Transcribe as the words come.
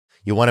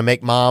You want to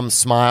make mom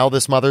smile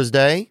this Mother's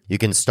Day? You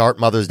can start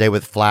Mother's Day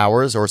with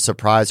flowers or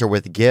surprise her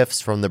with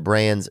gifts from the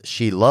brands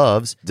she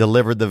loves,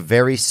 delivered the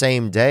very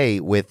same day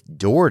with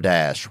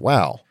DoorDash.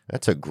 Wow,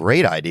 that's a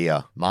great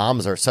idea.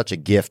 Moms are such a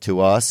gift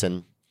to us,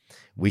 and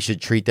we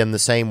should treat them the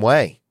same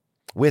way,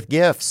 with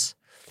gifts,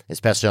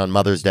 especially on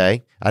Mother's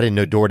Day. I didn't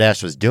know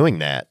DoorDash was doing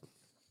that.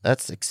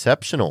 That's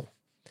exceptional.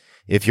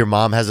 If your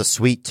mom has a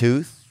sweet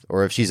tooth,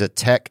 or if she's a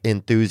tech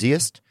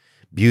enthusiast,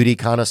 beauty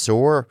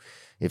connoisseur,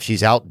 if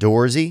she's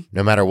outdoorsy,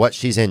 no matter what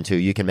she's into,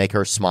 you can make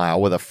her smile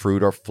with a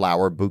fruit or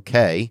flower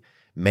bouquet,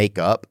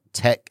 makeup,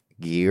 tech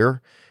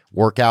gear,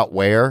 workout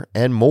wear,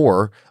 and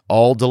more,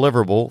 all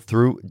deliverable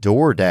through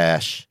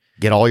DoorDash.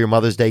 Get all your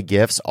Mother's Day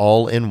gifts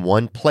all in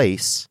one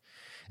place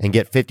and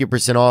get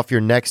 50% off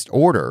your next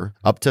order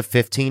up to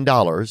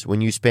 $15 when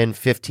you spend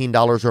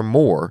 $15 or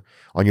more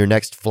on your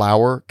next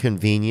flower,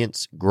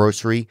 convenience,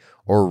 grocery,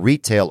 or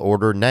retail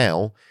order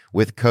now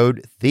with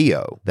code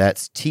THEO.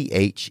 That's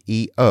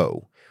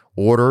THEO.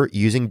 Order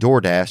using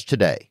DoorDash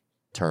today.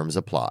 Terms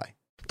apply.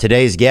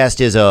 Today's guest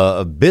is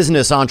a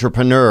business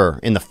entrepreneur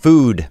in the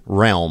food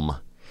realm,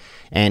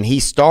 and he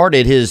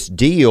started his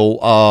deal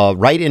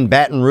right in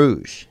Baton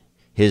Rouge,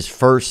 his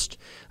first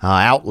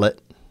outlet,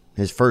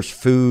 his first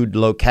food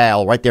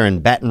locale right there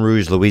in Baton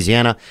Rouge,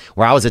 Louisiana,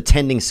 where I was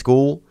attending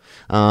school.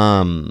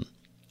 And,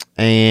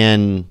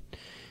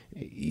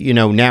 you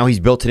know, now he's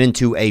built it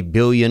into a $1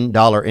 billion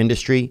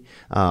industry.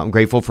 I'm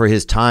grateful for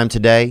his time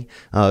today,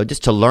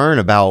 just to learn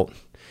about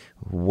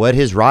what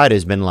his ride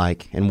has been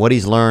like and what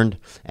he's learned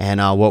and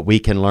what we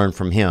can learn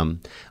from him.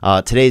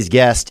 Today's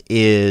guest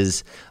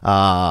is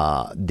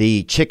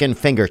the chicken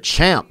finger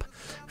champ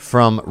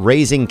from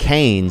Raising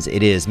Cane's.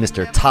 It is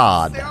Mr.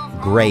 Todd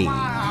Graves.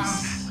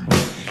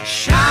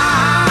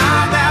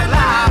 Shine that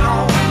light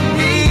on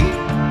me.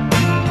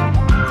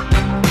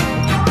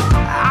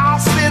 I'll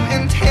sit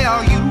and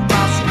tell you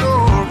my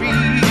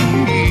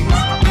stories.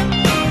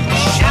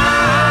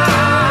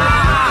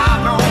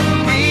 Shine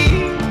on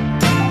me,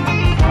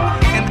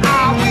 and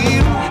I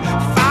will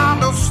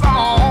find a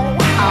song.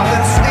 I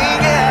will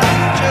sing it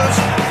just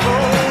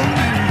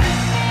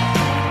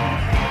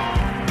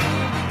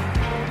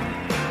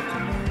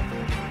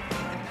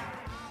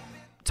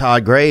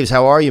Todd Graves,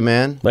 how are you,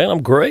 man? Man,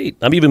 I'm great.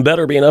 I'm even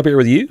better being up here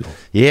with you.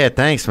 Yeah,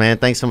 thanks, man.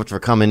 Thanks so much for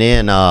coming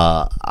in.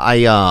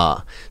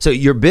 So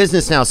your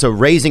business now, so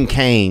Raising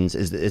Cane's,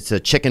 it's a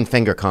chicken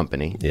finger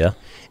company. Yeah.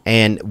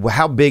 And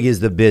how big is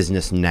the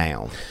business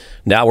now?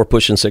 Now we're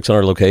pushing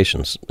 600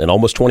 locations and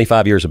almost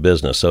 25 years of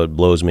business, so it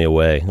blows me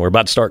away. We're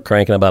about to start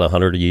cranking about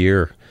 100 a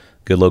year.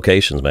 Good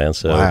locations, man.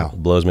 So wow.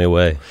 It blows me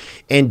away.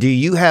 And do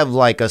you have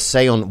like a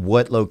say on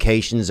what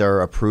locations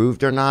are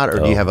approved or not, or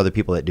do you have other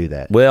people that do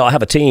that? Well, I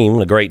have a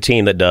great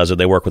team that does it.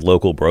 They work with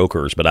local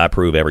brokers, but I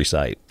approve every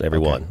site, every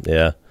one.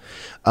 Yeah.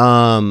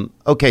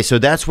 Okay, so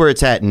that's where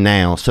it's at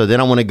now. So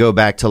then I want to go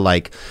back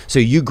to so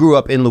you grew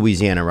up in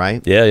Louisiana,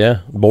 right?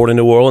 Yeah. Born in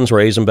New Orleans,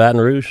 raised in Baton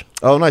Rouge.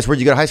 Oh, nice. Where'd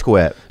you go to high school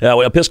at? Yeah,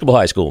 Episcopal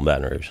High School in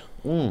Baton Rouge.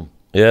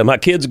 Yeah, my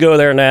kids go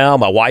there now.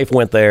 My wife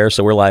went there,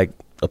 so we're like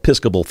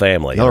Episcopal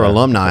family. You're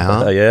alumni,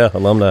 huh? Yeah,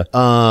 alumni.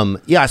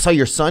 Yeah, I saw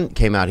your son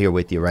came out here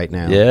with you right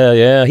now.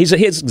 Yeah. His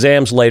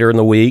exams later in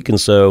the week, and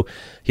so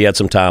he had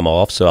some time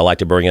off. So I like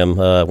to bring him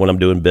when I'm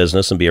doing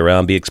business and be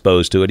around, be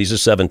exposed to it. He's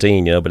just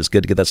 17, but it's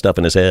good to get that stuff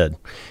in his head.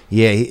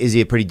 Yeah, is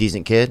he a pretty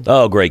decent kid?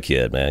 Oh, great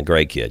kid, man.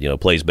 Great kid.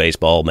 Plays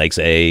baseball, makes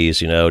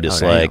A's,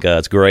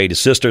 it's great.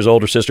 His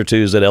older sister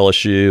too, is at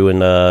LSU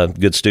and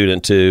good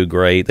student too.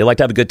 Great. They like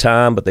to have a good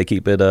time, but they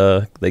keep it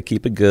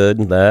good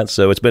and that.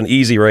 So it's been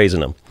easy raising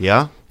them.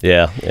 Yeah?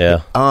 Yeah.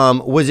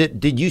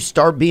 Did you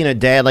start being a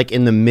dad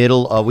in the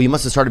middle of, you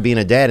must have started being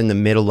a dad in the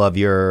middle of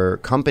your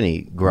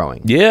company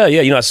growing.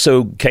 Yeah.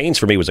 So Cane's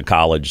for me was a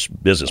college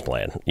business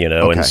plan,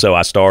 Okay. And so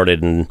I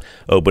started and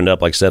opened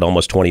up, like I said,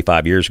 almost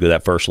 25 years ago,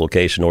 that first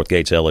location, North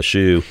Gates,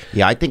 LSU.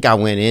 Yeah, I think I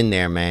went in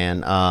there,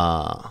 man.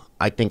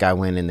 I think I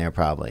went in there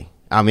probably.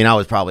 I mean, I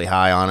was probably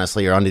high,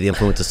 honestly, or under the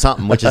influence of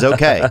something, which is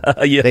okay.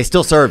 Yeah. They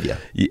still serve you.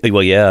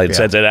 Well, yeah. It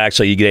says that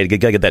actually you got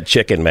to get that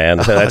chicken, man.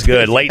 That's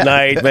good. Late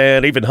night,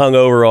 man. Even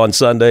hungover on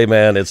Sunday,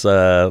 man. It's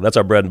that's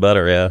our bread and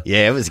butter. Yeah.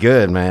 Yeah, it was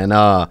good, man.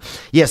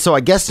 Yeah. So I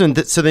guess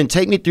then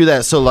take me through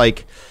that. So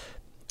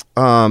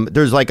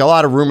there's a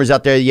lot of rumors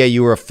out there. Yeah,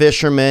 you were a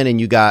fisherman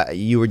and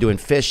you were doing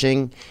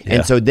fishing,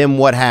 and so then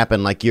what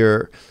happened?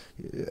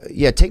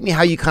 Take me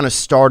how you kind of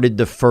started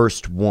the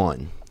first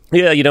one.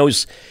 Yeah, it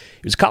was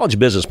a college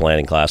business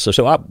planning class.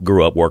 So I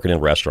grew up working in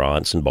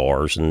restaurants and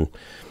bars and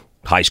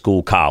high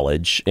school,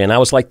 college, and I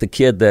was like the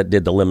kid that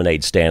did the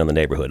lemonade stand in the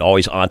neighborhood,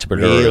 always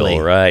entrepreneurial, really?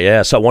 Right?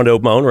 Yeah, so I wanted to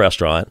open my own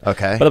restaurant.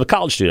 Okay. But I'm a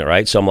college student,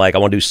 right? So I'm like, I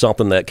want to do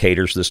something that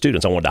caters to the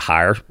students. I wanted to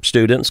hire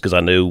students because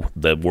I knew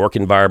the work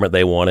environment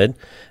they wanted.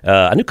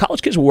 I knew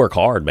college kids will work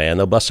hard, man.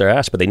 They'll bust their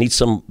ass, but they need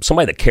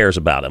somebody that cares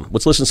about them.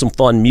 Let's listen to some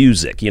fun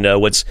music,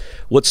 let's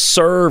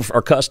serve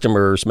our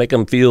customers, make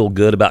them feel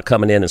good about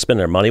coming in and spending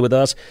their money with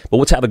us, but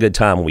let's have a good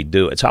time when we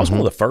do it. So I was one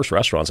of the first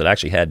restaurants that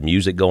actually had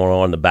music going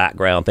on in the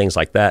background, things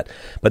like that.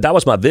 But that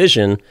was my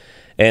vision.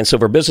 And so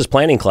for business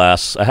planning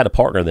class, I had a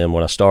partner then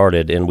when I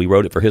started, and we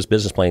wrote it for his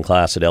business planning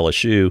class at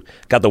LSU.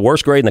 Got the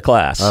worst grade in the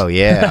class. Oh,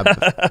 yeah.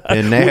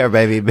 Been there,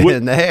 baby.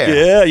 Been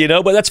there.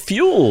 Yeah, but that's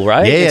fuel,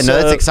 right? Yeah,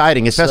 that's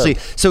exciting. Especially,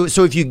 so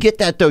if you get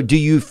that, though, do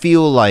you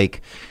feel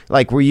like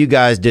were you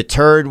guys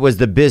deterred? Was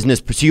the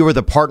business, so you were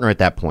the partner at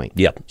that point?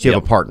 Yep. So you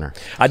have a partner.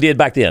 I did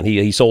back then.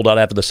 He sold out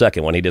after the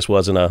second one. He just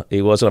wasn't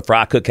a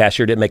fry cook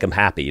cashier. Didn't make him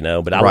happy,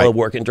 But I love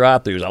working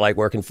drive-thrus. I like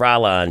working fry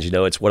lines.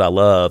 It's what I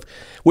love,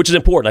 which is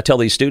important. I tell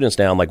these students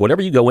now, I'm like,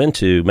 whatever you go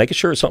into, make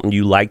sure it's something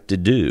you like to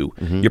do,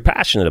 you're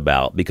passionate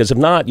about, because if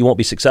not, you won't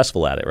be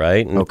successful at it,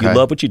 right? And if you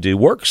love what you do,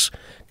 works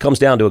comes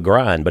down to a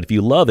grind. But if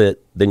you love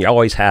it, then you're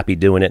always happy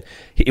doing it.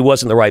 It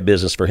wasn't the right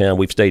business for him.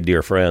 We've stayed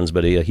dear friends,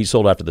 but he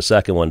sold after the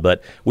second one.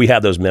 But we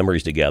have those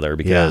memories together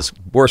because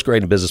worst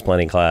grade in business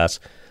planning class,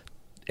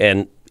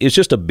 and it's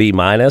just a B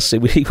minus.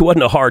 He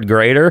wasn't a hard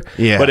grader,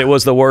 but it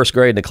was the worst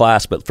grade in the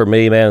class. But for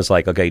me, man, it's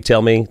like, okay,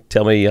 tell me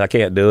I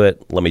can't do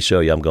it. Let me show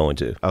you I'm going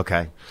to.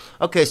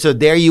 Okay, so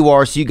there you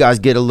are. So you guys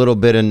get a little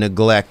bit of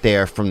neglect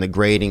there from the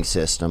grading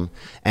system.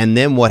 And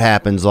then what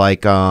happens? So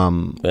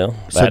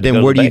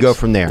then where do you go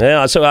from there?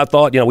 Yeah, so I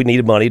thought, we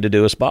needed money to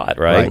do a spot,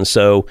 right? And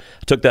so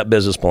I took that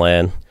business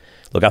plan.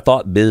 Look, I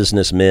thought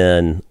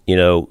businessmen,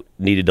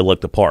 needed to look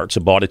the part. So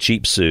bought a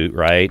cheap suit,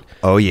 right?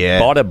 Oh, yeah.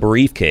 Bought a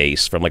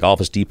briefcase from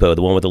Office Depot,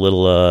 the one with the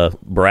little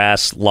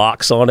brass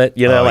locks on it,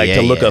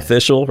 to look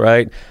official,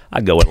 right?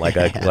 I'd go in like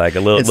a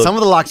little. And some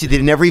of the locks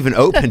they never even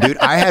open, dude.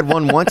 I had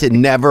one once. It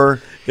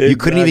never, you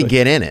couldn't even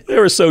get in it. They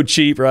were so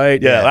cheap,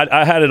 right? Yeah.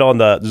 I had it on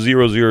the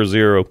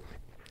 000.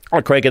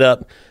 I'd crank it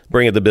up,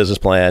 bring it the business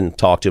plan,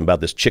 talk to him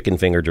about this chicken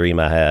finger dream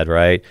I had,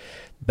 right?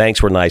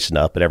 Banks were nice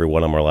enough, but every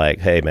one of them were like,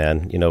 hey,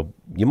 man,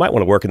 you might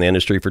want to work in the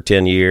industry for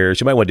 10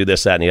 years. You might want to do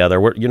this, that, and the other.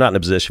 You're not in a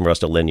position for us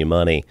to lend you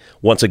money.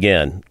 Once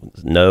again,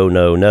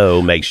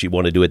 no makes you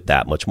want to do it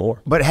that much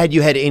more. But had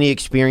you had any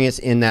experience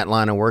in that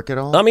line of work at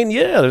all? I mean,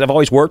 yeah. I've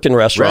always worked in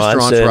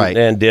restaurants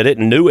and did it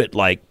and knew it.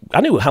 I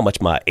knew how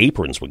much my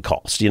aprons would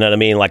cost. You know what I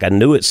mean? I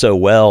knew it so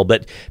well.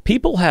 But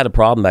people had a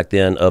problem back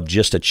then of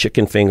just a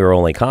chicken finger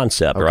only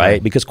concept,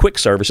 right? Because quick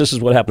service, this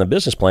is what happened in the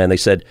business plan. They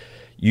said,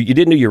 you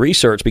didn't do your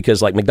research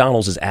because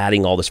McDonald's is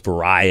adding all this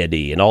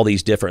variety and all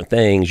these different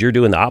things. You're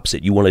doing the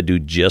opposite. You want to do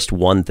just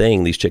one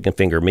thing, these chicken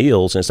finger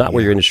meals, and it's not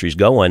where your industry's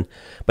going.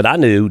 But I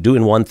knew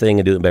doing one thing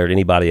and doing it better than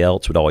anybody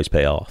else would always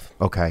pay off.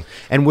 Okay.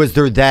 And was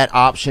there that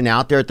option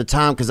out there at the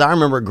time? Because I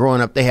remember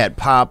growing up, they had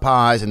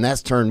Popeyes, and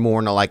that's turned more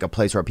into a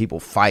place where people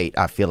fight.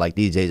 I feel like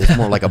these days it's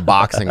more like a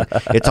boxing.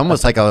 It's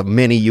almost like a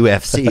mini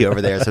UFC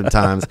over there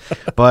sometimes.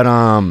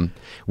 But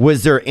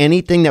was there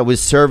anything that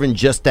was serving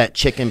just that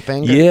chicken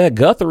finger? Yeah,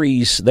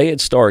 Guthrie's. They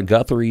had started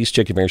Guthrie's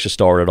Chicken Fingers.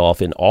 Started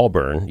off in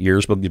Auburn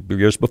years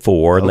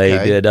before, and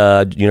they did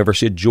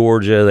University of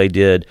Georgia. They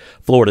did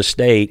Florida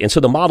State, and so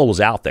the model was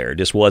out there. It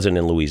just wasn't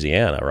in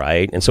Louisiana,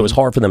 right? And so it's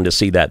hard for them to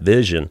see that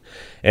vision.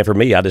 And for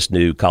me, I just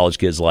knew college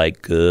kids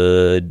like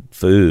good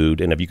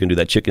food, and if you can do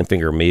that chicken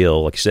finger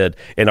meal, like you said,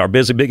 and our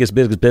biggest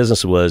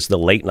business was the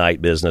late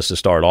night business to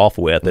start off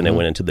with, and then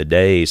went into the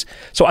days.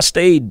 So I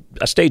stayed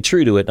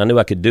true to it. And I knew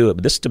I could do it,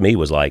 but this to me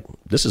was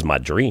this is my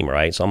dream,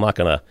 right? So I'm not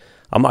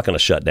gonna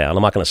shut down.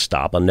 I'm not gonna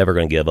stop. I'm never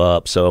gonna give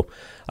up. So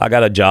I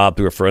got a job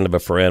through a friend of a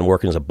friend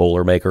working as a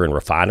boilermaker in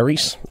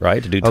refineries,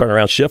 right, to do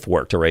turnaround shift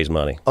work to raise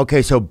money.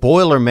 Okay, so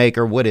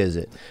boilermaker, what is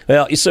it?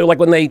 Well, so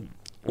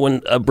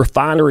when a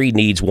refinery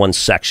needs one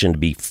section to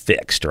be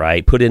fixed,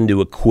 right, put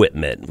into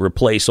equipment,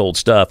 replace old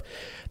stuff,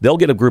 they'll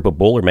get a group of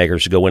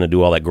boilermakers to go in and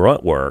do all that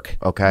grunt work.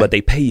 Okay. But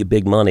they pay you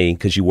big money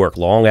because you work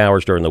long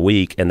hours during the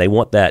week, and they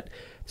want that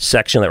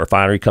section, that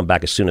refinery, come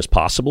back as soon as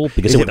possible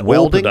because they want the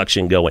oil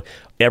production going.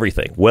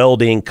 Everything.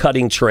 Welding,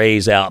 cutting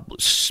trays out,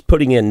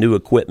 putting in new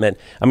equipment.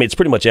 I mean, it's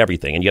pretty much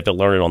everything, and you have to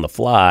learn it on the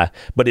fly.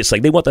 But it's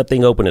they want that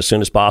thing open as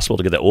soon as possible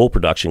to get the oil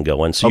production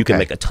going so you can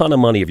make a ton of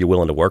money if you're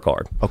willing to work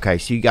hard. Okay,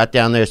 so you got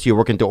down there, so you're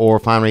working at the oil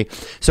refinery.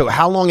 So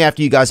how long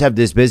after you guys have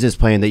this business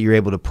plan that you're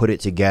able to put it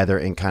together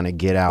and kind of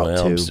get out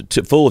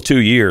full of 2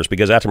 years,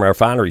 because after my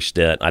refinery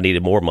stint, I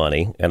needed more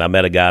money, and I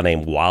met a guy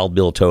named Wild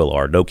Bill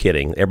Tolar. No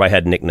kidding. Everybody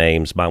had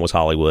nicknames. Mine was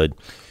Hollywood.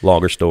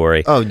 Longer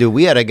story. Oh, dude,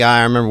 we had a guy.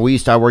 I remember we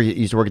used to work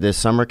at this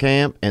summer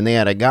camp, and they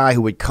had a guy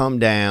who would come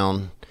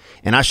down,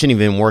 and I shouldn't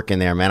even work in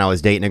there, man. I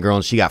was dating a girl,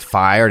 and she got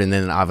fired, and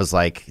then I was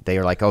they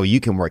were like, oh,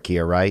 you can work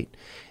here, right?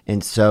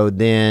 And so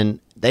then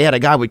they had a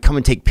guy who would come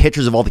and take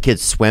pictures of all the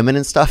kids swimming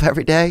and stuff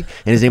every day,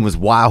 and his name was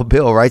Wild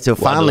Bill, right? So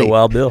finally,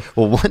 Wild Bill.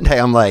 Well, one day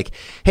I'm like,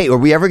 hey, are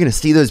we ever going to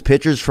see those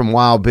pictures from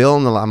Wild Bill?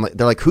 And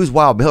they're like, who's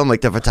Wild Bill? I'm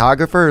like, the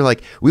photographer? And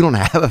like, we don't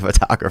have a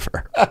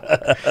photographer.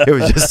 It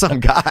was just some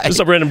guy. Just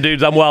some random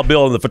dudes. I'm Wild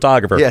Bill and the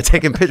photographer. Yeah,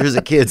 taking pictures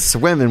of kids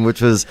swimming,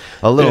 which was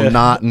a little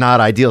not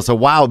ideal. So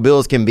Wild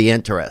Bills can be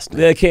interesting.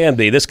 They can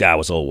be. This guy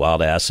was a old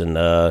wild ass, and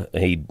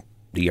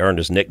he earned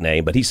his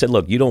nickname, but he said,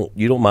 look, you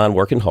don't mind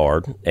working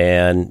hard,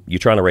 and you're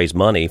trying to raise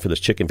money for this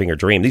chicken finger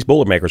dream. These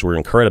Boilermakers were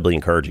incredibly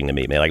encouraging to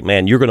me, man. Like,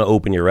 man, you're going to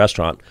open your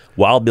restaurant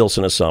while Bill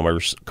Sinas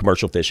Summers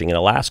commercial fishing in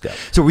Alaska.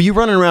 So were you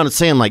running around and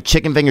saying like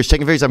chicken fingers?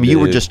 I mean, you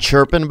were just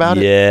chirping about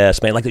it?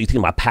 Yes, man. Like, you think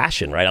of my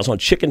passion, right? I was on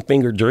chicken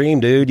finger dream,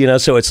 dude, you know,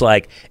 so it's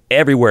like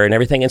everywhere and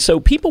everything. And so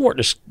people weren't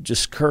just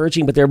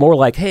discouraging, but they're more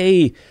like,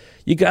 hey,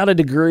 you got a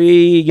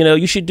degree, you know,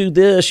 you should do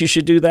this, you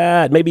should do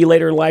that. Maybe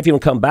later in life you will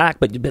come back,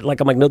 but like,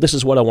 I'm like, no, this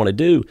is what I want to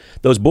do.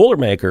 Those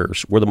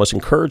Boilermakers were the most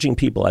encouraging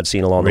people I'd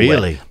seen along the way.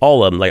 Really?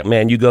 All of them, like,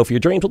 man, you go for your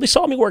dreams. Well, they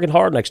saw me working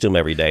hard next to them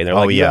every day. And they're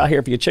like, you're out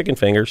here for your chicken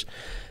fingers.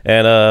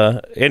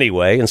 And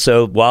anyway, and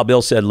so Wild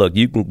Bill said, look,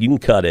 you can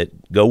cut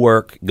it, go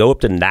work, go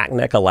up to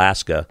Naknek,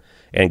 Alaska,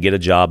 and get a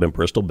job in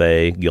Bristol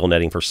Bay, gill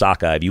netting for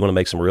sockeye. If you want to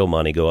make some real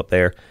money, go up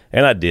there.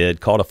 And I did.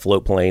 Caught a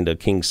float plane to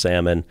king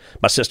salmon.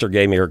 My sister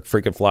gave me her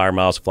freaking flyer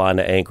miles flying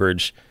to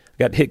Anchorage.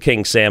 Got hit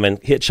king salmon,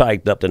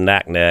 hitchhiked up to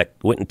Naknek,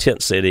 went in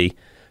Tent City.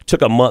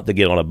 Took a month to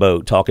get on a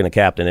boat, talking the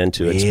captain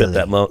into it. Really? Spent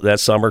that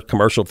summer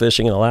commercial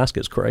fishing in Alaska.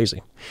 It's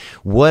crazy.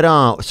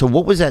 So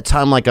what was that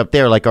time like up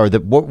there? Like,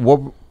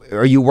 what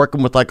are you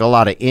working with like a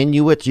lot of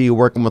Inuits? Are you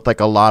working with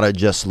like a lot of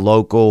just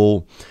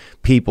local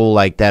people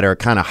like that are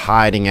kind of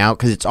hiding out?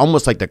 Because it's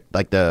almost like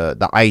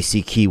the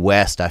icy Key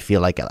West. I feel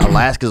like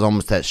Alaska is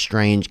almost that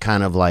strange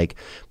kind of like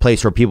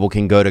place where people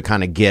can go to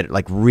kind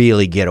of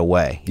really get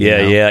away. You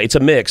know? Yeah, it's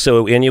a mix.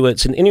 So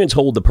Inuits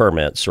hold the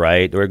permits,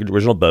 right? The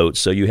original boats.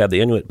 So you have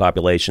the Inuit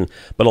population,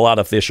 but a lot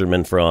of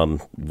fishermen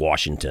from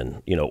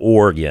Washington, you know,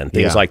 Oregon,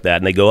 things like that,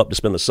 and they go up to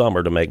spend the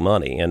summer to make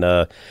money, and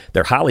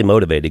they're highly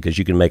motivated because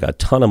you can make a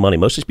ton of money.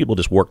 Most of these people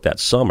just work that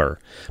summer,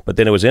 but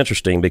then it was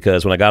interesting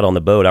because when I got on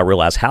the boat, I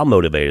realized how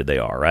motivated they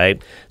are,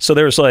 right? So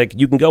there's like,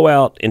 you can go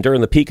out and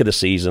during the peak of the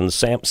season,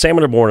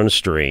 salmon are born in a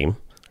stream,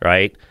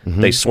 right? Mm-hmm.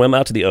 They swim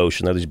out to the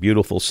ocean. They're these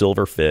beautiful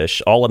silver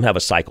fish. All of them have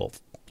a cycle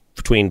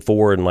between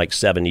 4 and like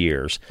 7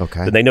 years.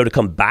 Okay. Then they know to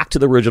come back to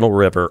the original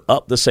river,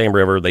 up the same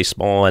river, they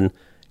spawn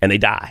and they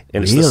die.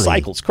 And it's the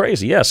cycle. It's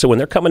crazy. Yeah. So when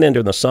they're coming in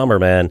during the summer,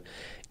 man,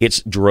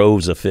 it's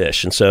droves of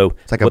fish. And so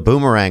it's like a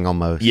boomerang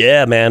almost.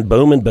 Yeah, man.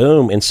 Boom and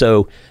boom. And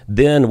so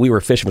then we were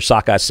fishing for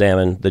sockeye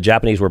salmon. The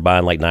Japanese were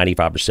buying like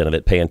 95% of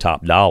it, paying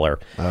top dollar.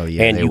 Oh,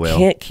 yeah. And you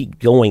can't keep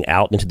going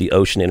out into the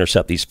ocean to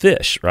intercept these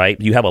fish, right?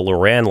 You have a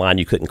Loran line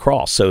you couldn't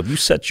cross. So if you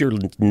set your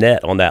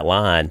net on that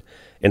line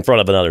in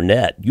front of another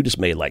net, you just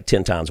made like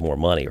 10 times more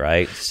money,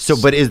 right?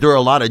 So, but is there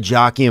a lot of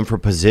jockeying for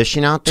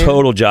position out there?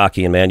 Total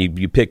jockeying, man.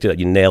 You picked it,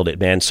 you nailed it,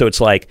 man. So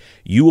it's like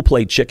you will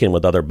play chicken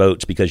with other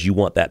boats because you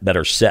want that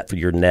better set for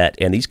your net.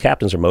 And these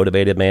captains are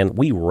motivated, man.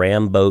 We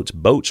ram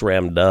boats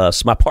rammed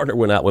us. My partner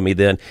went out with me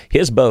then.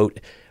 His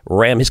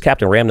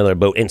captain rammed another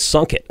boat and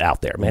sunk it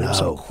out there, man. It was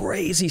some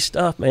crazy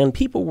stuff, man.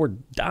 People were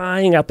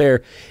dying out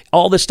there.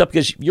 All this stuff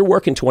because you're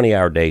working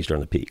 20-hour days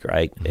during the peak,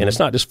 right? Mm-hmm. And it's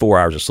not just 4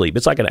 hours of sleep.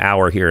 It's like an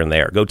hour here and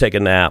there. Go take a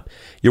nap.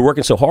 You're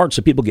working so hard,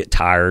 so people get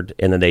tired,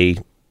 and then they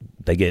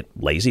get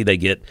lazy, they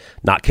get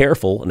not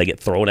careful, and they get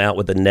thrown out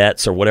with the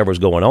nets or whatever's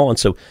going on.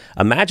 So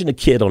imagine a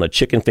kid on a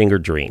chicken finger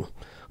dream,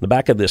 on the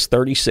back of this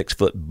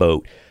 36-foot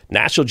boat.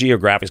 National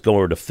Geographic's going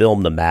over to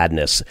film the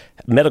madness.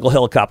 Medical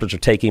helicopters are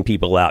taking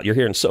people out. You're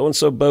hearing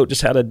so-and-so boat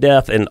just had a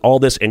death and all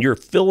this, and you're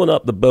filling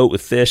up the boat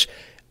with fish.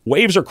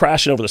 Waves are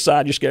crashing over the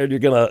side. You're scared you're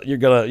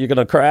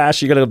gonna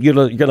crash. You're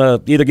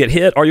gonna either get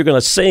hit or you're gonna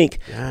sink.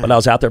 But I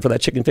was out there for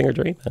that chicken finger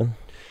dream, man.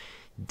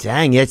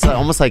 Dang, it's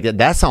almost like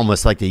that's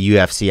almost like the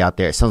UFC out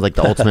there. It sounds like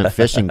the Ultimate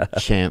Fishing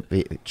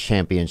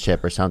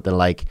Championship or something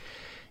like.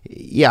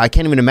 Yeah, I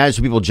can't even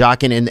imagine people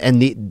jockeying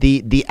and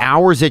the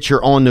hours that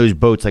you're on those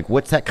boats. Like,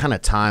 what's that kind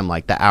of time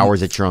like? The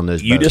hours that you're on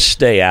those boats? You just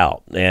stay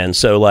out, and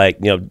so like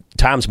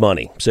time's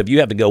money. So if you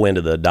have to go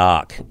into the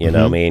dock, you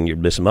know, I mean, you're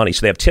missing money.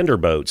 So they have tender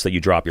boats that you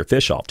drop your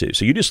fish off to.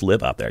 So you just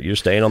live out there. You're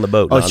staying on the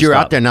boat. Oh, so you're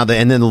out there now,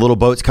 and then the little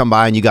boats come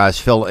by, and you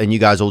guys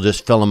will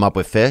just fill them up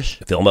with fish.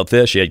 Fill them up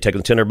fish. Yeah, you take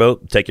the tender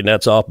boat, take your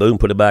nets off, boom,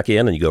 put it back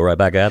in, and you go right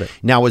back at it.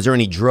 Now, was there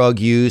any drug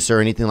use or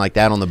anything like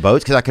that on the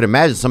boats? Because I could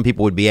imagine some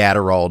people would be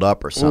Adderalled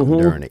up or something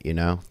during it. You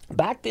know.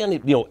 Back then,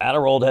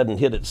 Adderall hadn't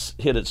hit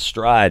its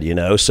stride,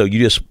 so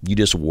you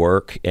just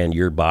work and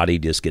your body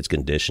just gets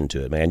conditioned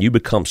to it, man. You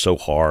become so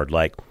hard.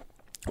 Like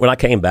when I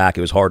came back,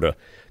 it was hard to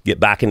get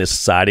back into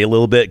society a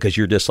little bit because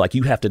you're just like,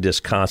 you have to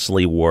just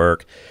constantly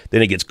work.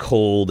 Then it gets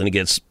cold and it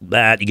gets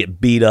that, you get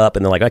beat up.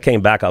 And then like I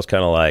came back, I was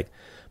kind of like,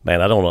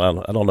 man, I don't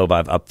know if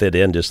I've fit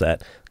in just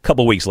that. A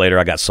couple weeks later,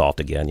 I got soft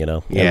again,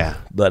 Yeah.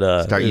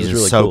 But start using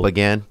really soap cool.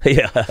 again.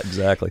 Yeah,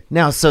 exactly.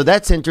 Now, so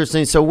that's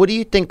interesting. So what do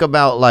you think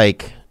about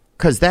like,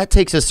 because that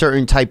takes a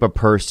certain type of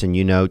person,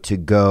 to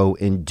go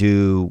and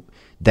do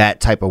that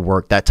type of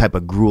work, that type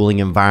of grueling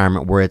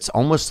environment where it's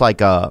almost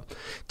like a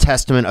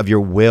testament of your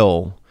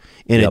will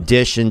in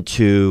addition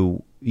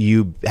to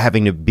you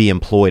having to be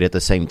employed at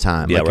the same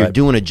time. Yeah, like you're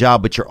doing a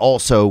job, but you're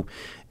also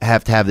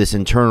have to have this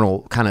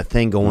internal kind of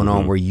thing going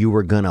on where you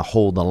are going to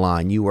hold the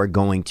line. You are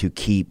going to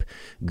keep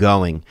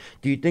going.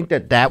 Do you think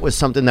that was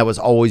something that was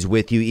always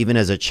with you even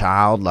as a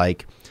child?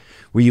 Like,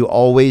 were you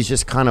always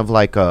just kind of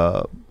like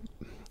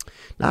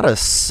not a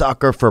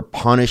sucker for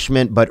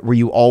punishment, but were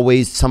you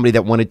always somebody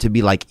that wanted to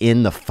be like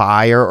in the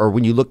fire? Or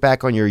when you look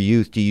back on your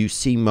youth, do you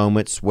see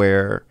moments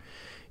where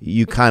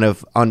you kind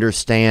of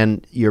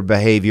understand your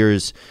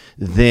behaviors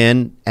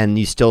then and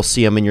you still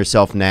see them in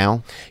yourself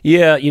now?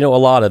 Yeah, a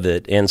lot of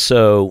it. And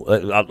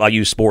so I'll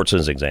use sports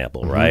as an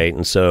example, right?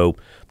 And so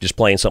just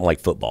playing something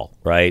like football,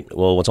 right?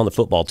 Well, what's on the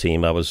football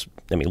team, I went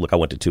to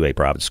 2A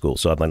private school,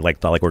 so I'm not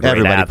like we're great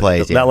everybody athletes.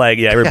 plays. Yeah. Not like,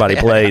 everybody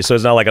plays. So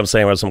it's not like I'm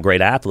saying I was some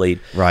great athlete.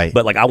 Right.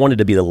 But like I wanted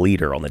to be the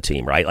leader on the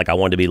team, right? Like I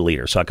wanted to be the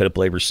leader. So I could have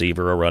played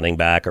receiver or running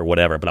back or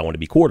whatever, but I wanted to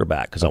be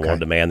quarterback because I wanted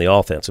to man the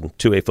offense. And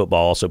 2A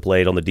football also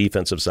played on the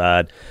defensive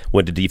side,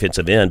 went to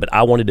defensive end, but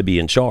I wanted to be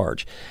in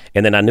charge.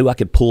 And then I knew I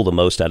could pull the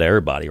most out of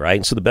everybody, right?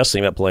 And so the best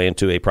thing about playing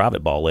 2A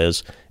private ball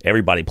is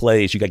everybody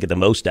plays, you got to get the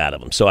most out of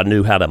them. So I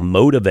knew how to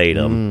motivate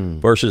them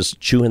versus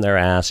chewing their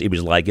ass. It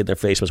was like, get in their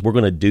face, we're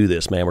going to do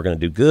this, man. We're going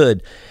to do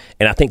good.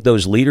 And I think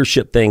those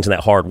leadership things and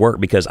that hard work,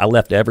 because I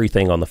left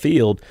everything on the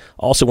field,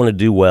 also wanted to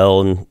do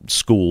well in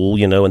school,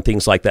 and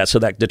things like that. So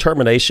that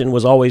determination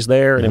was always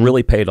there, and it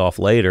really paid off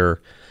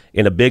later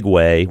in a big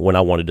way when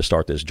I wanted to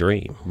start this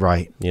dream.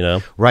 Right.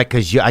 Right,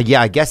 because,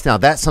 I guess now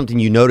that's something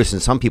you notice in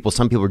some people.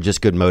 Some people are just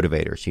good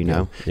motivators,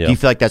 Yeah. Do you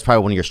feel like that's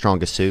probably one of your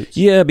strongest suits?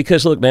 Yeah,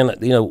 because look, man,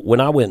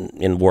 when I went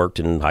and worked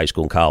in high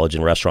school and college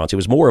in restaurants, it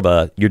was more of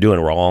a, you're doing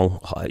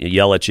wrong,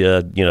 yell at you,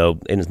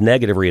 and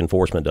negative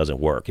reinforcement doesn't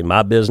work. In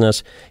my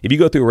business, if you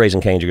go through Raising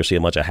Cane's, you're going to see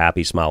a bunch of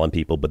happy, smiling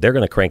people, but they're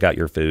going to crank out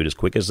your food as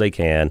quick as they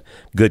can,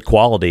 good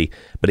quality,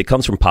 but it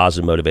comes from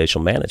positive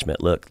motivational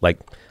management. Look, like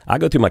I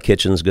go through my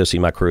kitchens, go see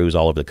my crews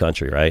all over the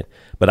country, right?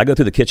 But I go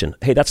through the kitchen,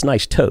 hey, that's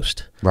nice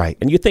toast. Right.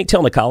 And you think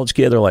telling a college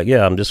kid, they're like,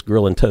 yeah, I'm just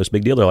grilling toast,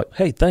 big deal. They're like,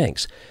 hey,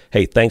 thanks.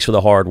 Hey, thanks for the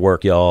hard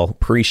work, y'all.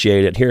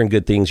 Appreciate it. Hearing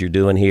good things you're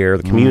doing here.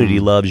 The community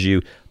loves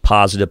you.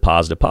 Positive,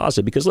 positive,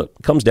 positive. Because look,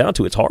 it comes down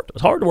to it's hard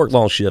to work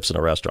long shifts in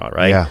a restaurant,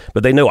 right? Yeah.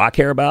 But they know I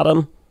care about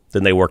them,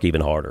 then they work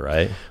even harder,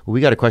 right? We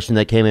got a question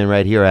that came in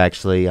right here,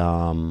 actually.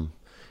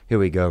 Here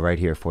we go, right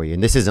here for you.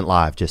 And this isn't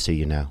live, just so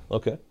you know.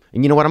 Okay.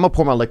 And you know what? I'm going to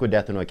pour my Liquid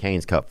Death into a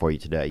Cane's cup for you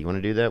today. You want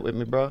to do that with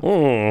me, bro?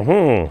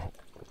 Mm-hmm.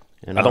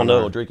 And I don't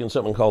know. Drinking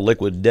something called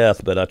Liquid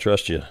Death, but I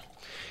trust you.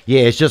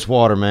 Yeah, it's just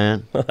water,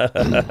 man.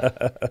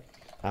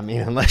 I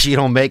mean, unless you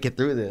don't make it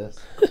through this.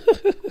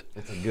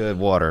 It's a good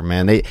water,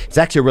 man. It's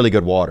actually a really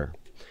good water.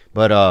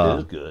 But It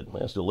is good,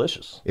 man. It's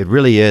delicious. it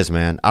really is,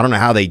 man. I don't know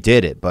how they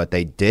did it, but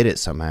they did it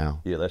somehow.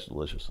 Yeah, that's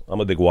delicious.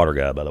 I'm a big water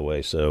guy, by the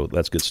way, so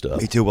that's good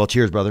stuff. Me too. Well,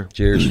 cheers, brother.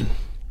 Cheers.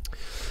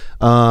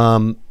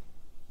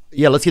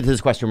 Yeah, let's get to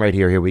this question right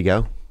here. Here we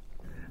go.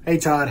 Hey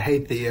Todd,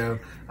 hey Theo.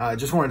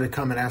 Just wanted to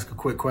come and ask a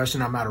quick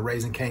question. I'm out of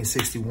Raising Cane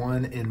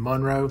 61 in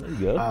Monroe. There you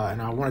go.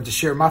 And I wanted to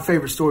share my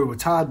favorite story with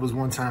Todd was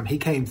one time he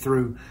came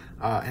through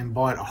and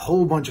bought a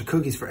whole bunch of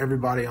cookies for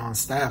everybody on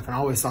staff. And I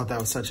always thought that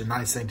was such a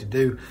nice thing to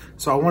do.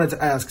 So I wanted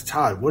to ask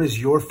Todd, what is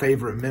your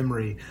favorite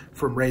memory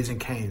from Raising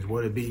Cane's?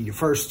 Would it be your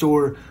first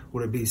store?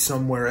 Would it be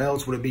somewhere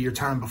else? Would it be your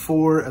time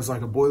before as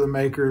like a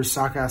Boilermaker,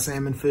 sockeye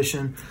salmon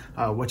fishing?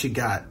 What you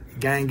got?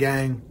 Gang,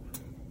 gang.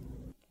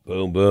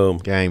 Boom, boom.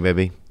 Gang,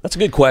 baby. That's a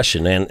good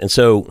question, man. And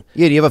so,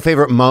 Yeah, do you have a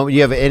favorite moment?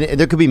 And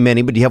there could be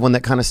many, but do you have one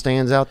that kind of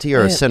stands out to you,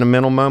 or a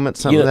sentimental moment,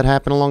 something that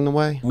happened along the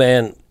way?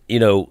 man,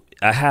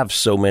 I have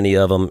so many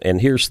of them.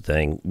 And here's the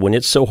thing. When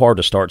it's so hard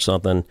to start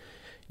something,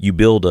 you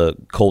build a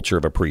culture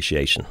of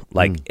appreciation.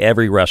 Like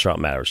every restaurant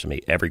matters to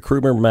me. Every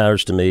crew member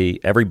matters to me.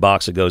 Every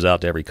box that goes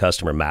out to every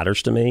customer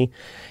matters to me.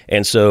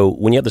 And so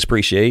when you have this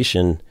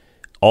appreciation,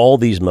 all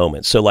these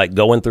moments. So like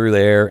going through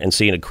there and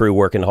seeing a crew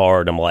working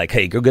hard, I'm like,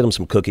 hey, go get them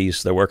some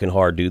cookies. They're working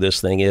hard. Do this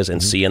thing is,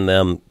 and seeing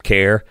them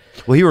care.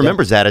 Well, he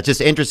remembers that. It's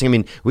just interesting. I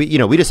mean, we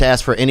just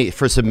ask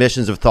for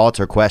submissions of thoughts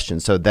or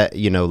questions. So that,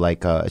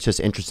 it's just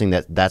interesting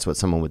that that's what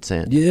someone would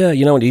send. Yeah,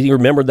 and he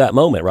remembered that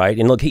moment, right?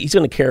 And look, he's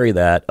going to carry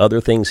that,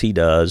 other things he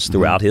does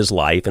throughout his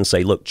life and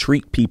say, look,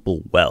 treat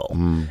people well.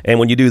 And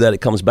when you do that, it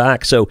comes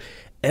back. So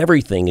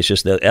everything is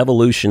just the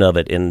evolution of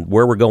it and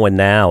where we're going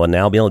now, and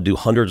now being able to do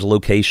hundreds of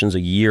locations a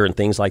year and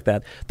things like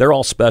that. They're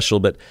all special,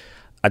 but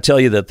I tell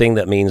you, the thing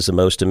that means the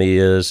most to me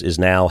is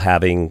now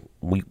having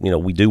we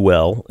do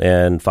well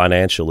and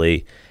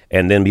financially,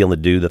 and then be able to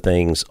do the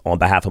things on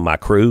behalf of my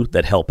crew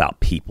that help out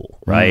people,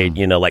 right?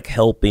 Like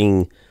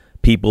helping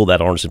people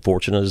that aren't as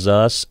fortunate as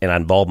us, and I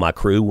involve my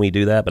crew when we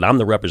do that. But I'm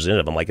the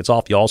representative. I'm like, it's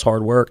off y'all's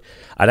hard work.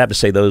 I'd have to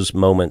say those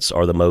moments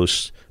are the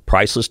most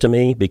priceless to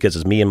me because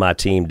it's me and my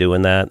team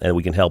doing that, and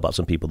we can help out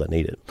some people that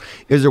need it.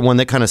 Is there one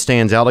that kind of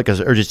stands out,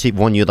 or just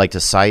one you'd like to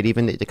cite,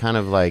 even to kind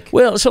of like?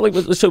 Well, so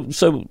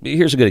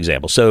here's a good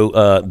example.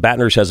 So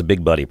Baton Rouge has a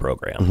Big Buddy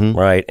program,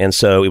 right? And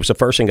so it was the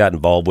first thing I got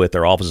involved with.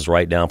 Their office is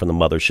right down from the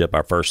mothership,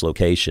 our first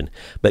location.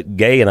 But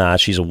Gay and I,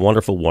 she's a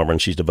wonderful woman.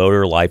 She's devoted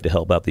her life to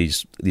help out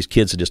these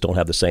kids that just don't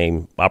have the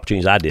same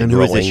opportunities I did. And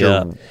who is this?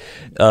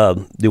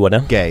 Do what now?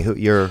 Gay, who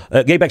you're?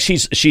 Gay Beck,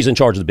 she's in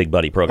charge of the Big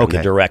Buddy program, Okay.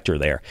 the director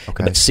there.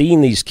 Okay. But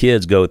seeing these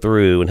kids go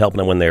through and helping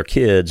them when they're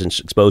kids and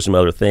exposing them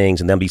to other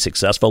things and then be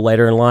successful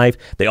later in life,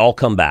 they all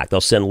come back. They'll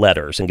send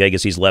letters, and Gay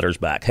gets these letters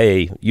back.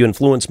 Hey, you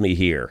influenced me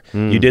here.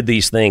 You did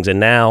these things, and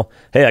now,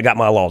 hey, I got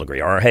my law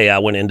degree, or hey, I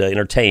went into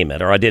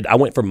entertainment, or I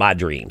went for my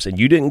dreams, and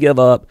you didn't give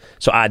up,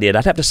 so I did.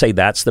 I'd have to say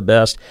that's the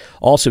best.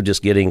 Also,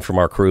 just getting from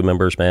our crew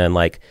members, man,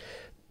 like,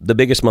 the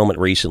biggest moment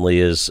recently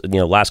is,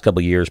 last couple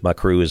of years, my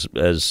crew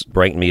has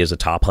ranked me as a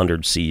top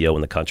 100 CEO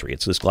in the country.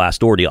 It's this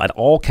Glassdoor deal at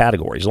all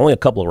categories. There's only a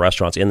couple of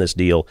restaurants in this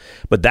deal,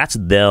 but that's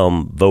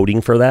them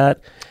voting for that.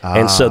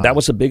 And so that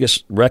was the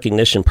biggest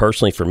recognition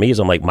personally for me is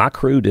I'm like, my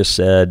crew just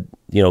said,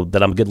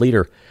 that I'm a good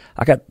leader.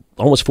 I got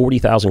almost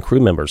 40,000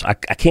 crew members. I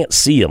can't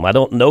see them. I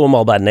don't know them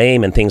all by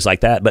name and things like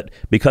that. But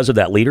because of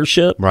that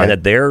leadership and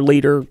that their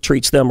leader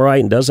treats them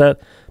right and does that,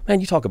 man,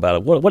 you talk about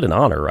it. What an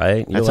honor,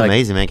 right? That's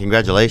amazing, man.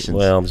 Congratulations.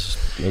 Well,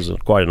 it was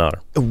quite an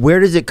honor. Where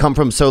does it come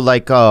from? So,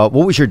 like, what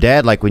was your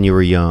dad like when you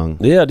were young?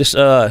 Yeah,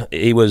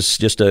 he was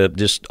just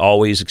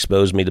always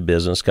exposed me to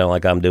business, kind of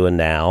like I'm doing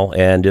now,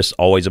 and just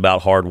always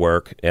about hard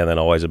work, and then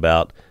always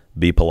about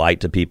be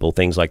polite to people,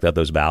 things like that,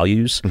 those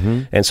values.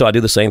 And so I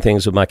do the same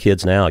things with my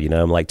kids now.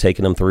 I'm like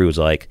taking them through. It's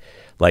like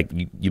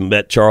you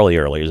met Charlie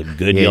earlier. He's a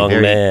good young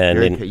man.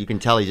 And you can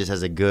tell he just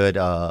has a good.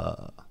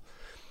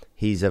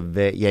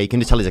 You can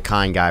just tell he's a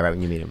kind guy right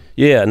when you meet him.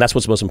 Yeah, and that's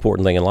what's the most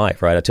important thing in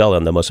life, right? I tell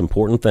them the most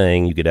important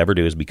thing you could ever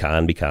do is be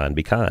kind, be kind,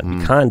 be kind.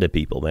 Be kind to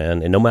people,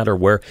 man. And no matter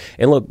where.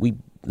 And look,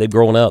 they've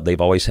grown up.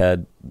 They've always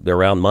they're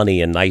around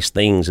money and nice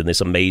things and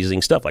this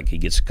amazing stuff. Like he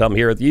gets to come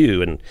here with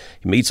you and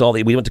he meets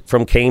we went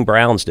from Kane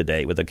Brown's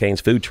today with the Kane's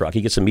food truck.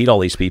 He gets to meet all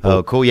these people.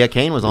 Oh, cool. Yeah,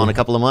 Kane was on a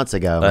couple of months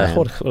ago.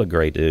 What a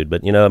great dude.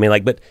 But,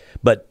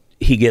 but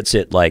he gets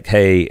it like,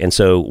 hey, and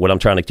so what I'm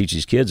trying to teach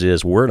these kids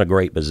is we're in a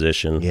great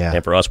position. Yeah.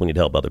 And for us, we need to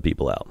help other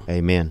people out.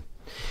 Amen.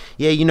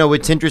 Yeah,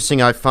 it's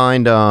interesting. I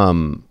find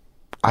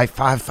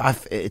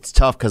it's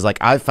tough because like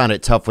I find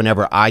it tough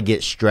whenever I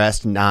get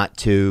stressed not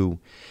to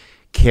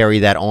carry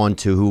that on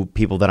to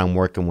people that I'm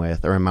working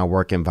with or in my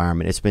work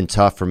environment. It's been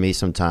tough for me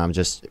sometimes,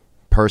 just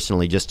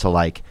personally, just to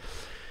like,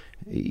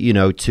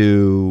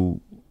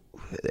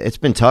 it's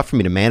been tough for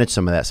me to manage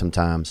some of that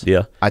sometimes.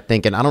 Yeah. I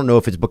think, and I don't know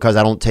if it's because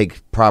I don't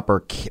take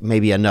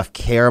maybe enough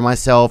care of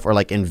myself or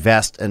like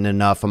invest in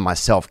enough of my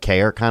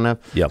self-care kind of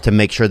to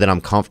make sure that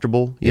I'm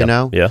comfortable, you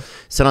know? Yeah.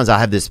 Sometimes I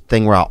have this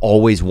thing where I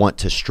always want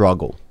to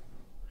struggle.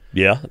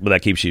 Yeah, but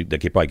that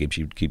probably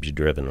keeps you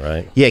driven,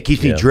 right? Yeah, it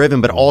keeps me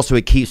driven, but also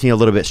it keeps me a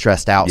little bit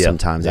stressed out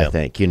sometimes, I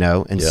think,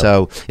 And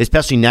so,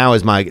 especially now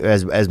as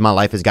my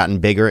life has gotten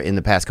bigger in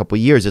the past couple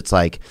of years, it's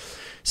like,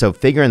 so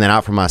figuring that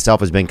out for myself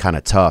has been kind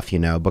of tough,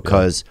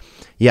 because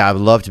I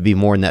would love to be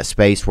more in that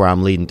space where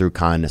I'm leading through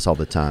kindness all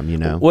the time,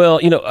 Well,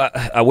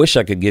 I wish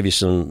I could give you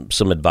some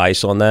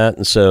advice on that.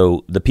 And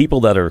so the people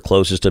that are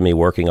closest to me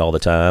working all the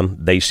time,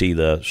 they see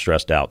the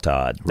stressed out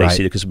Todd. They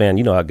see it because, man,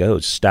 you know how it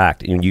goes,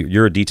 stacked. And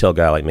you're a detail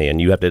guy like me,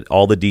 and you have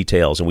all the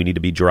details, and we need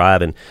to be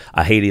driving.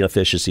 I hate the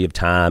inefficiency of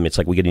time. It's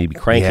like we need to be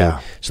cranking. Yeah.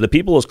 So the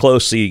people as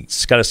close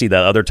kind of see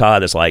that other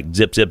Todd that's like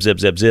zip, zip, zip,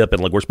 zip, zip,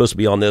 and like we're supposed to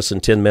be on this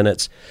in 10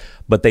 minutes.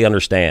 But they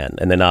understand.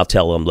 And then I'll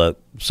tell them,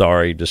 look,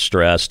 sorry,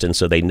 distressed. And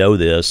so they know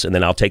this. And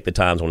then I'll take the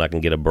times when I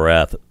can get a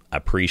breath. I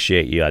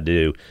appreciate you. I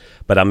do.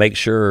 But I make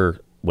sure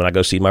when I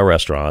go see my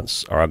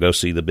restaurants or I go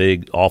see the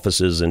big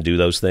offices and do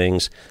those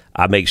things,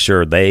 I make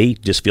sure they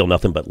just feel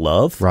nothing but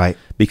love. Right.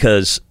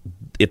 Because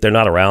if they're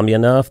not around me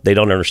enough, they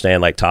don't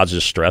understand, like, Todd's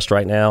just stressed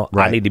right now.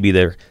 Right. I need to be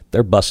there.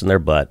 They're busting their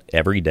butt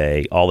every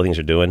day, all the things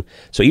they're doing.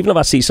 So even if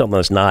I see something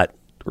that's not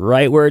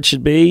right where it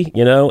should be,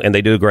 and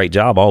they do a great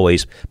job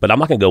always, but I'm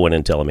not going to go in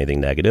and tell them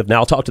anything negative. Now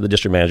I'll talk to the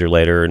district manager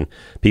later and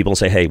people and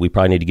say, hey, we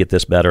probably need to get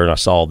this better, and I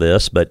saw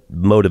this, but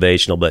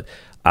motivational. But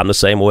I'm the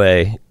same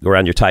way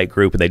around your tight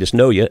group, and they just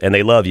know you and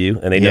they love you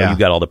and they know you've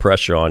got all the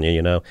pressure on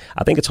you.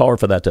 I think it's hard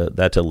for that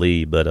to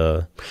lead, but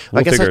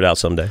we'll figure it out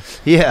someday.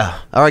 Yeah,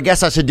 or I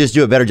guess I should just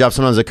do a better job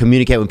sometimes of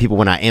communicate with people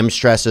when I am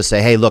stressed. To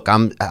say, hey, look,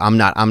 I'm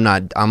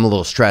a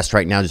little stressed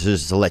right now.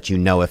 Just to let you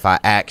know, if I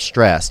act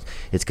stressed,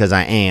 it's because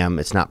I am.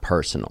 It's not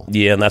personal.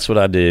 Yeah, and that's what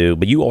I do.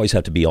 But you always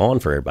have to be on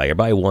for everybody.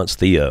 Everybody wants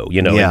Theo,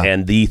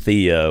 and the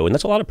Theo, and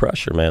that's a lot of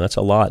pressure, man. That's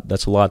a lot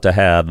to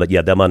have. But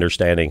yeah, them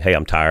understanding, hey,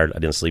 I'm tired. I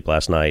didn't sleep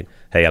last night.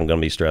 Hey, I'm going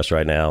to be stressed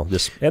right now.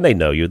 And they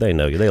know you. They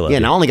love you. Yeah,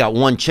 and I only got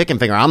one chicken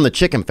finger. I'm the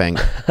chicken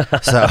finger.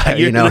 So,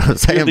 you know what I'm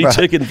saying, the bro?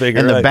 Chicken finger,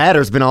 and right. The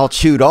batter's been all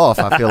chewed off,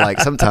 I feel like,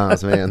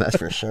 sometimes, man. That's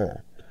for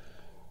sure.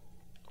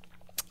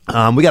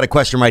 We got a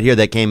question right here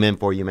that came in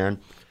for you, man.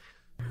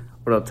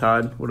 What up,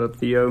 Todd? What up,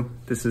 Theo?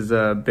 This is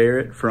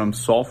Barrett from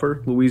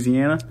Sulphur,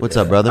 Louisiana. What's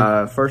up,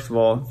 brother? First of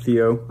all,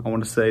 Theo, I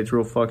want to say it's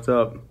real fucked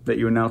up that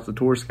you announced the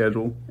tour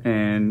schedule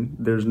and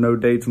there's no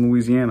dates in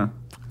Louisiana.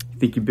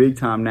 I think you're big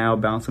time now,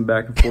 bouncing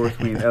back and forth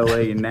between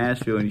L.A. and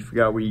Nashville, and you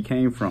forgot where you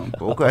came from.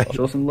 Okay.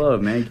 Show some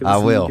love, man. Give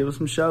us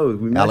some shows.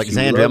 We miss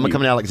Alexandria. you. I'm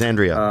coming to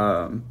Alexandria.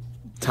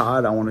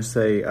 Todd, I want to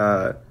say,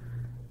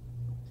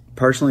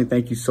 personally,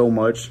 thank you so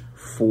much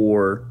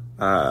for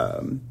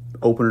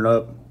opening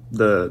up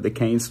the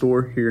Kane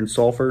store here in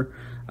Sulphur.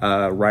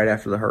 right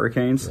after the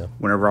hurricanes.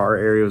 Whenever our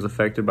area was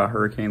affected by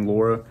Hurricane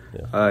Laura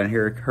and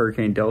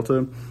Hurricane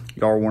Delta,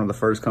 y'all were one of the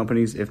first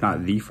companies, if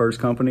not the first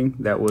company,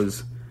 that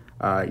was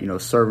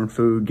serving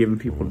food, giving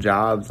people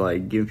jobs,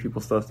 like giving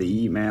people stuff to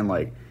eat, man,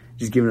 like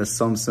just giving us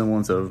some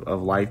semblance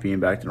of life being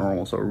back to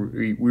normal. So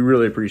we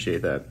really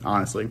appreciate that,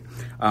 honestly.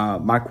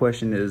 My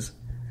question is,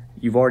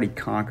 you've already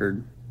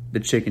conquered the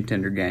chicken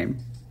tender game.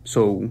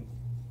 So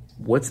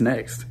what's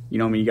next? You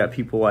know what I mean? You got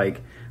people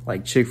like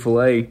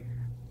Chick-fil-A,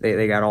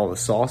 they got all the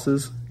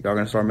sauces. Y'all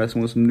going to start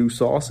messing with some new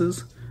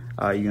sauces?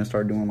 You're going to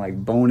start doing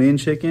like bone-in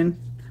chicken?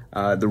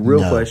 The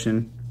real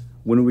question,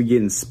 when are we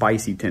getting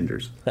spicy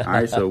tenders? All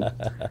right, so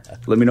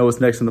let me know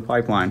what's next in the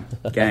pipeline.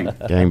 Gang,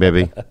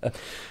 baby.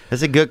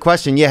 That's a good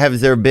question. Yeah,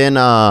 is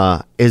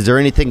there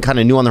anything kind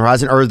of new on the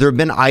horizon? Or have there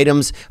been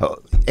items?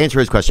 Answer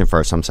his question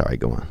first. I'm sorry,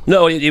 go on.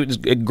 No, it was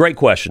a great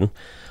question.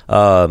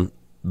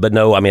 But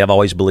no, I mean, I've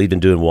always believed in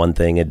doing one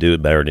thing and do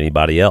it better than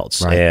anybody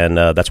else. Right. And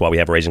that's why we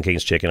have Raising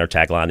Cane's Chicken. Our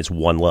tagline is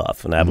One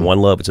Love. And I have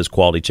One Love. It says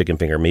quality chicken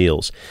finger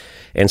meals.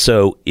 And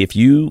so if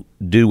you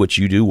do what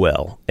you do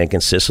well and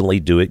consistently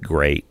do it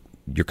great,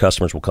 your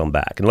customers will come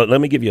back. And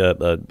let me give you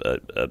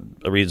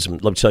a reason.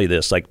 Let me tell you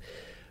this. Like,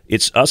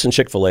 it's us and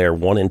Chick-fil-A are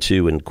 1 and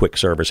 2 in quick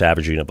service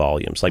average unit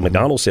volumes. Like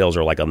McDonald's sales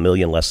are like 1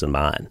 million less than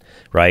mine,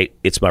 right?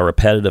 It's my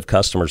repetitive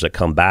customers that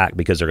come back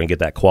because they're going to get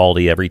that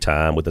quality every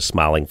time with a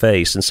smiling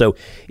face. And so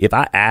if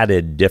I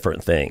added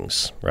different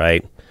things,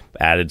 right,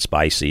 added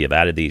spicy, I've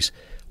added these,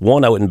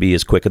 one, I wouldn't be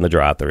as quick in the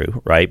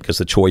drive-thru, right, because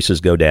the choices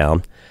go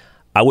down.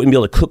 I wouldn't be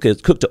able to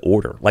cook to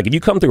order. Like if you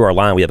come through our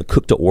line, we have a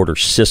cook to order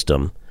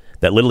system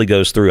that literally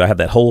goes through. I have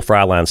that whole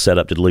fry line set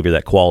up to deliver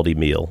that quality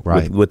meal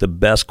with the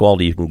best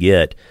quality you can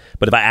get.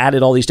 But if I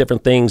added all these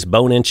different things,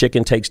 bone-in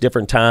chicken takes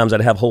different times. I'd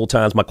have whole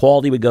times. My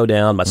quality would go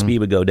down. My speed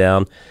would go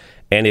down.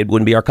 And it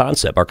wouldn't be our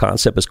concept. Our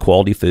concept is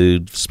quality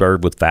food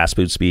spurred with fast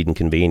food speed and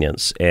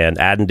convenience. And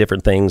adding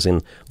different things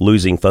and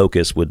losing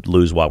focus would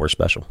lose why we're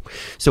special.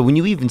 So when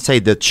you even say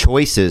the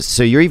choices,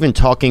 so you're even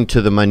talking to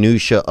the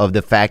minutia of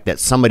the fact that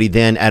somebody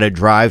then at a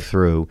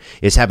drive-through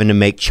is having to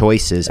make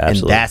choices,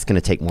 Absolutely. And that's going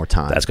to take more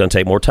time. That's going to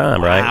take more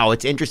time, right? Wow,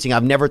 it's interesting.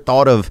 I've never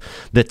thought of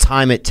the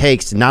time it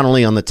takes, not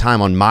only on the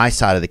time on my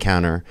side of the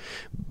counter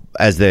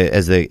as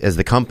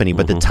the company,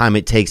 but the time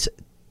it takes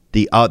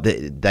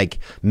like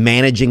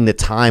managing the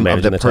time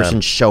of the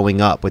person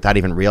showing up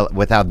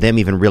without them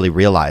even really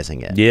realizing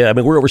it. Yeah, I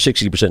mean, we're over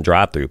 60%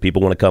 drive-through.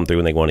 People want to come through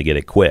and they want to get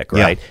it quick,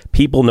 right? Yeah.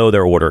 People know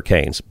their order at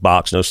Cane's.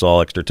 Box, no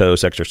salt, extra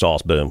toast, extra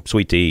sauce, boom.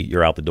 Sweet tea,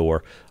 you're out the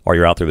door, or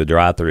you're out through the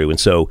drive-through. And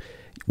so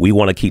we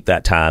want to keep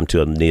that time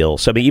to a nil.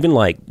 So I mean, even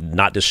like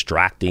not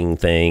distracting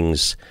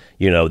things,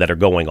 that are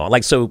going on.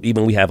 Like, so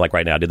even we have, like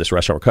right now, I did this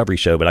restaurant recovery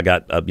show, but I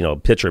got a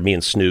picture of me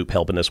and Snoop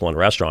helping this one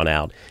restaurant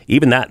out.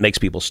 Even that makes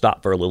people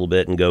stop for a little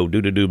bit and go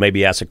do,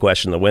 maybe ask a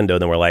question in the window.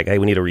 Then we're like, hey,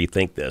 we need to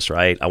rethink this,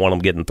 right? I want them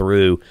getting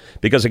through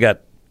because they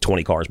got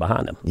 20 cars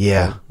behind them.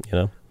 Yeah.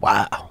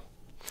 Wow,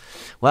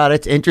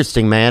 that's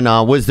interesting, man.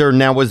 Was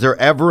there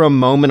ever a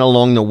moment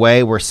along the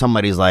way where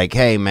somebody's like,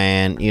 hey,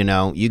 man,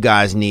 you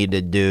guys need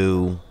to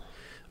do...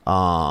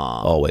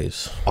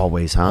 Always,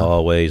 huh?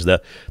 Always.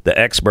 The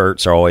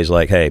experts are always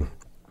like, hey,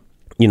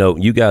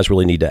 you guys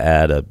really need to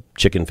add a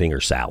chicken finger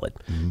salad.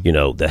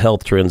 The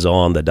health trends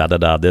on the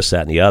this,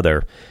 that, and the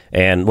other.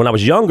 And when I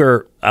was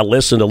younger, I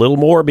listened a little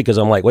more because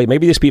I'm like, wait,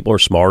 maybe these people are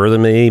smarter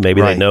than me. Maybe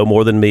they know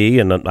more than me.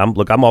 And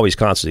I'm always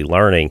constantly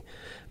learning.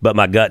 But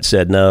my gut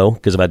said no,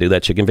 because if I do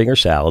that chicken finger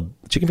salad,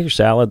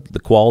 the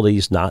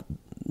quality's not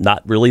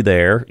really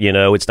there.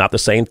 It's not the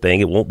same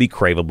thing. It won't be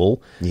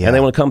craveable. Yeah. And they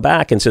want to come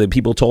back. And so the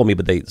people told me,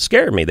 but they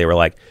scared me. They were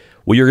like,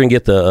 well, you're going to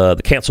get the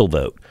cancel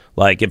vote.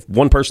 Like if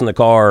one person in the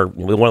car,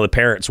 one of the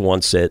parents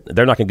wants it,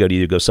 they're not going to go to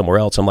you, go somewhere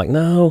else. I'm like,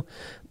 no,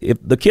 if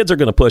the kids are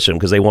going to push them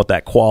because they want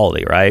that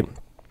quality, right?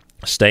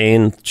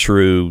 Staying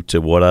true to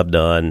what I've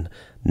done,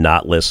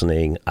 not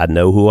listening. I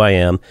know who I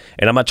am,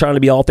 and I'm not trying to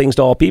be all things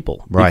to all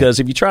people. Right. Because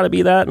if you try to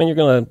be that, man, you're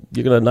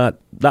gonna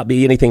not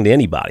be anything to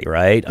anybody,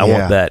 right? I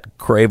want that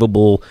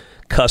craveable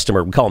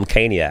customer. We call them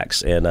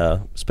caniacs, and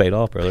it's paid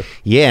off, brother.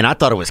 Yeah, and I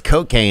thought it was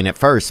cocaine at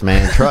first,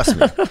 man. Trust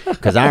me,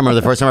 because I remember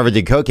the first time I ever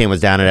did cocaine was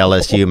down at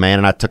LSU, man,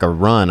 and I took a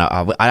run.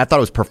 I thought it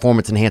was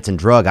performance enhancing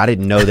drug. I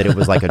didn't know that it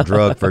was like a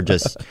drug for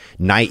just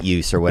night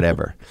use or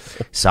whatever.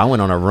 So I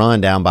went on a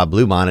run down by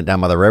Bluebonnet, down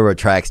by the railroad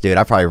tracks, dude.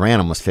 I probably ran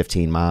almost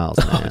 15 miles.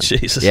 Man. Oh,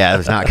 Jesus. Yeah, it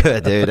was not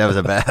good, dude. That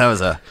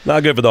was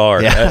not good for the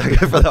heart. Yeah,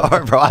 good for the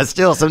heart, bro.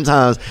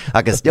 Sometimes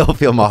I can still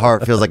feel my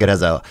heart feels like it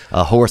has a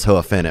horse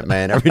hoof in it,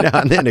 man. Every now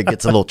and then it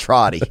gets a little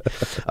trotty.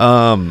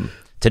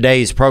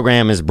 Today's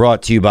program is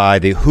brought to you by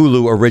the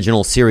Hulu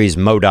original series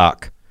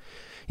MODOK.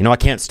 I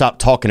can't stop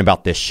talking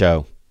about this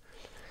show.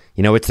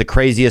 It's the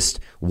craziest,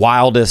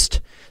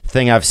 wildest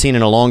thing I've seen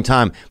in a long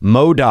time.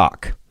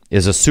 MODOK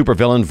is a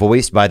supervillain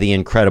voiced by the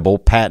incredible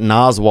Patton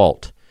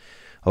Oswalt.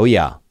 Oh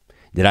yeah.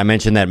 Did I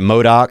mention that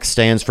MODOK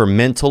stands for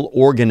mental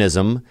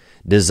organism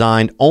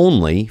designed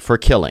only for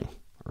killing?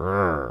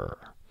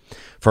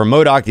 For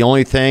MODOK, the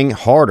only thing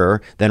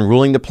harder than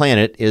ruling the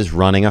planet is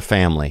running a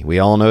family. We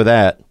all know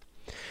that.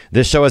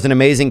 This show has an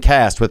amazing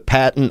cast with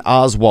Patton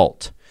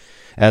Oswalt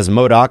as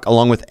MODOK,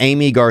 along with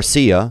Amy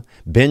Garcia,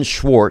 Ben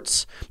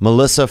Schwartz,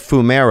 Melissa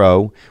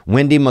Fumero,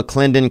 Wendy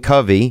McClendon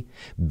Covey,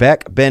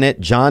 Beck Bennett,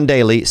 John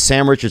Daly,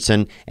 Sam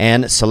Richardson,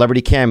 and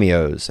celebrity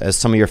cameos as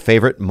some of your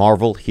favorite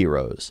Marvel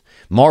heroes.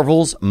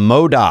 Marvel's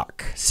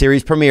MODOK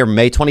series premiere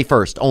May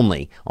 21st,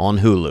 only on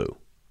Hulu.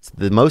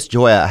 The most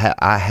joy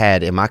I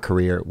had in my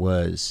career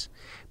was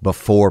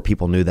before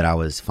people knew that I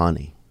was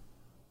funny.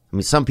 I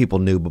mean, some people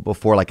knew, but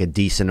before like a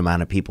decent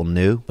amount of people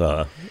knew.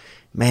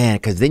 Man,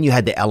 because then you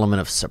had the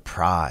element of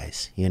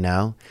surprise, you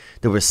know?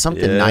 There was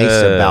something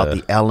nice about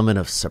the element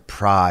of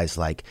surprise,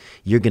 like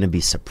you're going to be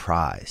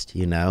surprised,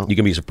 you know? You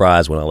can be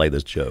surprised when I lay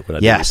this joke, when I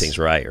do these things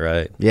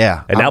right?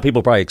 Yeah. And now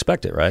people probably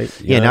expect it, right?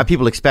 Now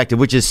people expect it,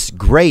 which is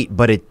great,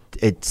 but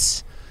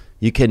it's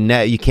you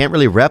can't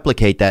really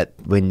replicate that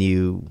when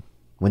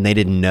they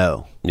didn't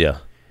know. Yeah.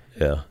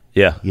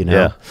 You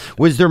know,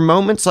 was there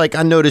moments like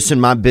I notice in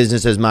my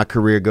business as my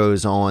career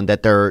goes on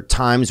that there are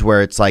times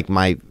where it's like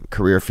my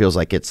career feels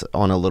like it's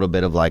on a little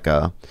bit of like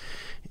a,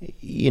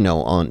 you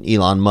know, on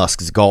Elon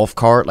Musk's golf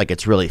cart, like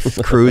it's really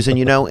cruising,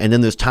 you know, and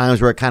then there's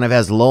times where it kind of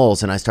has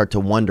lulls and I start to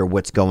wonder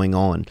what's going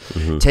on.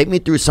 Take me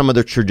through some of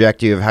the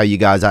trajectory of how you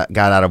guys got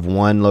out of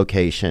one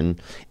location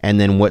and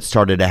then what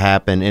started to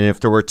happen. And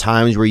if there were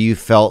times where you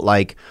felt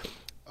like,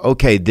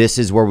 okay, this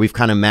is where we've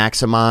kind of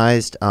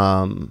maximized,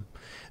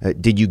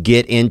 did you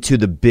get into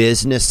the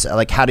business?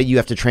 Like, how did you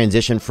have to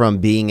transition from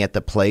being at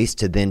the place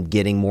to then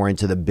getting more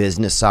into the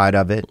business side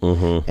of it?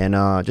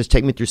 And just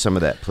take me through some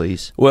of that,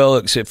 please.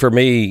 Well, for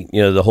me,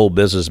 you know, the whole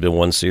business has been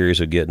one series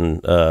of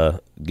getting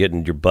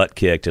your butt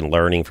kicked and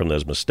learning from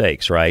those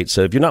mistakes, right?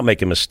 So if you're not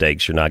making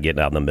mistakes, you're not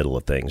getting out in the middle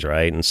of things,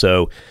 right? And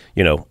so,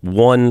 you know,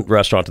 one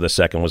restaurant to the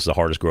second was the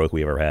hardest growth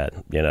we ever had.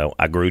 You know,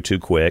 I grew too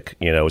quick.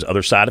 You know, it was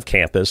other side of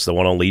campus, the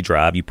one on Lee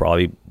Drive. You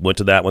probably went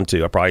to that one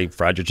too. I probably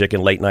fried your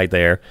chicken late night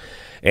there.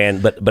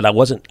 And but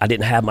I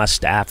didn't have my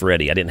staff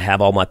ready. I didn't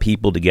have all my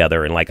people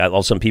together. And like all of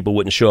a sudden people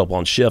wouldn't show up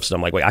on shifts. And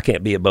I'm like, wait, I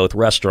can't be at both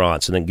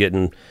restaurants. And then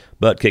getting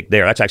butt kicked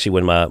there. That's actually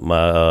when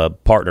my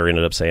partner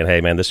ended up saying, hey,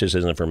 man, this just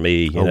isn't for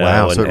me. You know?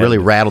 Wow. So it really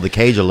rattled the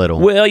cage a little.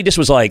 Well, he just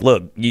was like,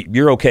 look,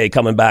 you're okay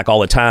coming back all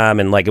the time.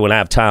 And like when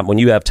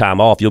you have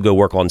time off, you'll go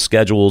work on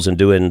schedules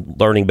and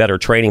learning better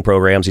training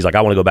programs. He's like,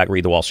 I want to go back and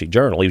read the Wall Street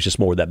Journal. He was just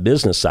more of that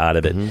business side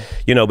of it.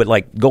 You know, but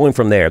like going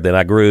from there, then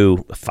I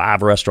grew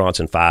 5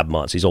 restaurants in 5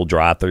 months. These old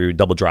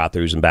double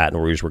drive-throughs in Baton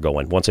Rouge were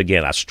going. Once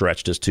again, I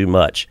stretched us too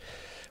much.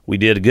 We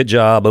did a good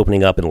job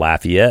opening up in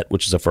Lafayette,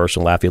 which is the first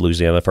one, Lafayette,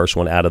 Louisiana, the first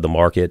one out of the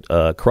market.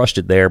 Crushed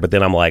it there, but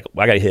then I'm like,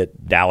 I got to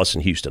hit Dallas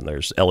and Houston.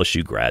 There's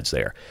LSU grads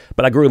there.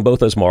 But I grew in both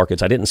those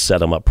markets. I didn't set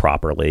them up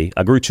properly.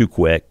 I grew too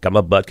quick. Got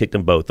my butt kicked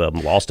in both of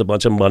them. Lost a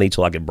bunch of money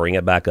till I could bring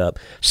it back up.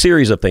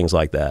 Series of things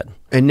like that.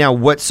 And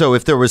now so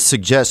if there was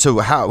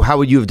how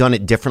would you have done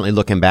it differently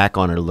looking back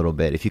on it a little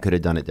bit if you could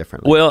have done it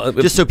differently? Well,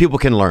 just so people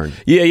can learn.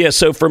 Yeah.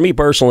 So for me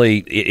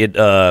personally,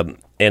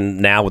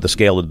 and now with the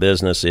scale of the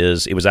business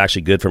it was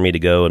actually good for me to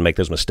go and make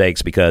those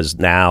mistakes because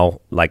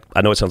now, like,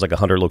 I know it sounds like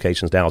 100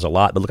 locations now is a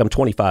lot, but look, I'm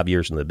 25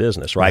 years in the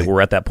business, right?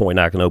 We're at that point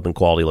now I can open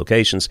quality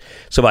locations.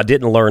 So if I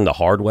didn't learn the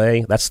hard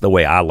way, that's the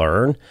way I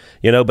learn,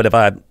 you know, but if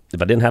I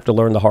didn't have to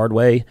learn the hard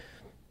way,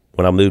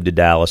 when I moved to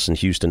Dallas and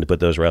Houston to put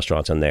those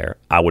restaurants in there,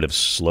 I would have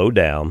slowed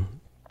down,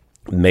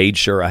 made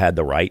sure I had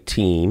the right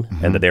team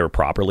and that they were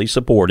properly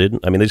supported.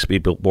 I mean, these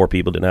more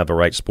people didn't have the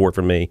right support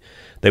from me.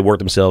 They worked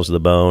themselves to the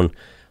bone.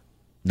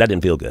 That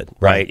didn't feel good,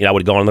 right? You know, I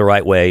would have gone the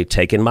right way,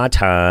 taken my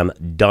time,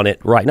 done it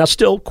right. Now,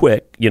 still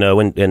quick, you know,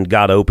 and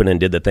got open and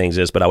did the things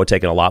but I would have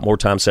taken a lot more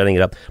time setting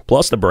it up,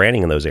 plus the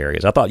branding in those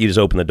areas. I thought you just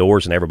opened the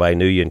doors and everybody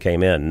knew you and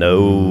came in.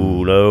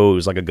 No, it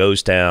was like a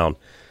ghost town.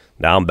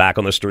 Now I'm back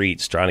on the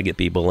streets trying to get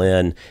people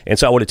in. And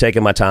so I would have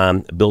taken my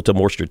time, built a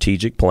more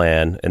strategic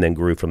plan, and then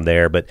grew from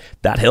there. But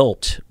that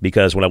helped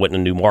because when I went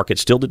into new markets,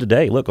 still to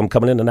today, look, I'm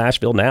coming into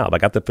Nashville now. I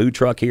got the food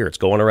truck here. It's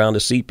going around to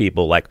see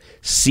people, like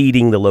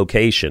seeding the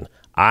location.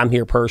 I'm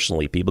here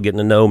personally, people getting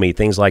to know me,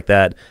 things like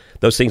that.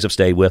 Those things have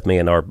stayed with me,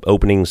 and our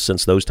openings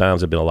since those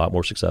times have been a lot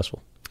more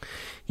successful.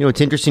 You know, it's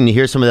interesting to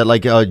hear some of that.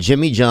 Like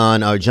Jimmy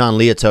John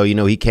Leoto, you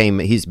know,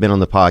 he's been on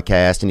the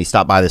podcast, and he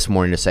stopped by this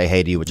morning to say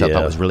hey to you, which I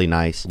thought was really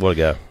nice. What a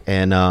guy.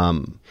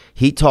 And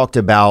he talked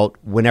about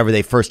whenever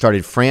they first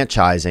started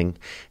franchising,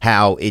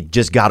 how it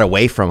just got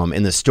away from him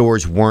and the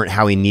stores weren't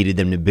how he needed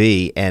them to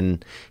be.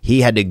 And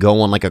he had to go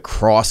on like a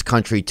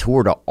cross-country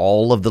tour to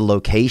all of the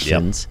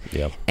locations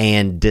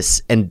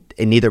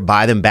and either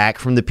buy them back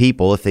from the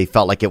people if they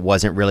felt like it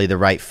wasn't really the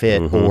right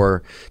fit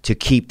or to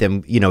keep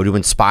them, you know, to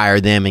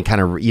inspire them and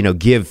kind of, you know,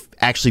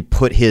 actually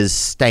put his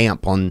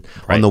stamp on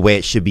the way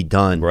it should be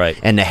done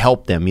and to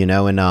help them, you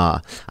know. And I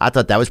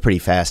thought that was pretty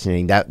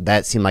fascinating.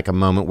 That seemed like a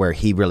moment where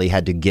he really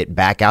had to get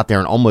back out there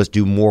and almost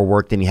do more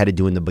work than he had to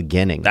do in the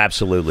beginning.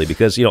 Absolutely,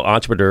 because, you know,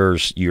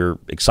 entrepreneurs, you're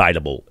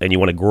excitable and you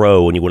want to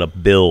grow and you want to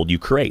build, you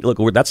create. Look,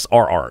 that's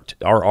our art.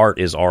 Our art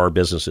is our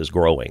businesses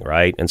growing,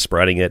 right, and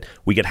spreading it.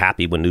 We get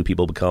happy when new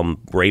people become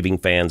become raving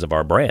fans of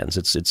our brands.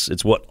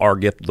 It's what our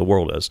gift to the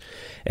world is.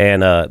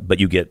 And but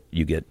you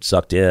get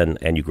sucked in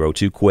and you grow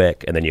too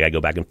quick, and then you got to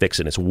go back and fix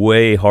it. And it's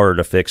way harder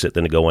to fix it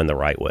than to go in the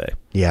right way.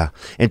 Yeah.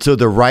 And so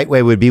the right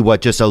way would be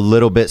what? Just a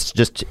little bit,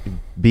 just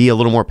be a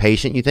little more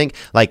patient, you think?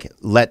 Like,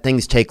 let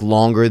things take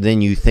longer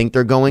than you think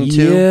they're going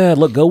to? Yeah,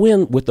 look, go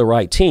in with the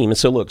right team. And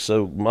so, look,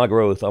 my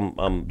growth,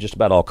 I'm just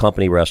about all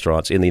company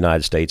restaurants in the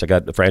United States. I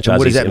got the franchisees.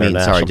 What does that mean?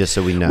 International. Sorry, just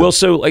so we know. Well,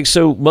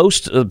 so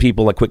most of the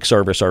people like quick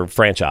service are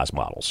franchise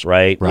models,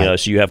 right? Right.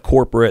 So you have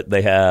corporate,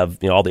 they have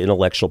all the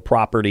intellectual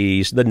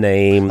properties, the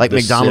name. Like the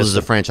McDonald's is a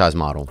system. franchise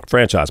model.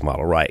 Franchise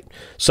model, right.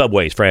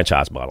 Subway's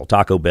franchise model,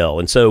 Taco Bell.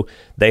 And so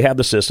they have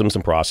the systems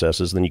and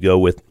processes. Then you go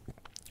with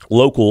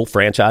local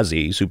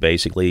franchisees who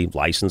basically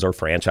license or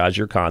franchise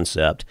your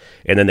concept,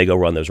 and then they go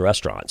run those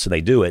restaurants. So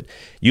they do it.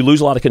 You lose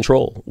a lot of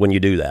control when you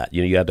do that.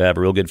 You have to have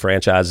real good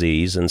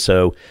franchisees. And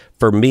so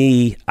for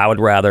me, I would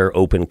rather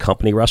open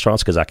company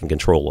restaurants because I can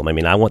control them. I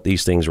mean, I want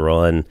these things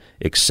run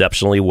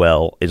exceptionally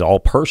well. It's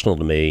all personal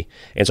to me.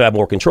 And so I have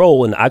more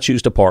control, and I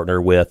choose to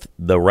partner with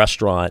the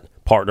restaurant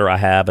partner I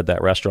have at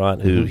that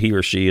restaurant who he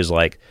or she is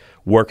like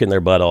working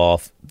their butt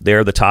off.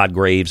 They're the Todd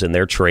Graves in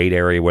their trade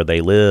area where they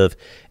live.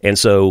 And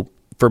so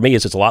for me,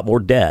 it's a lot more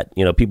debt.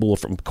 People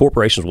from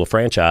corporations will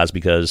franchise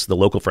because the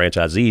local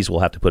franchisees will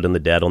have to put in the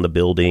debt on the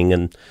building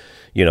and,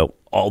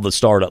 all the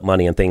startup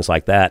money and things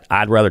like that.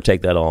 I'd rather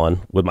take that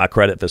on with my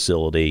credit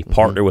facility,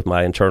 partner with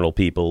my internal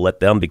people, let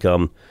them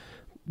become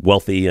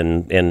wealthy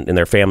and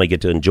their family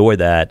get to enjoy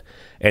that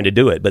and to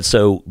do it. But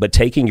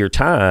taking your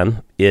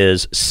time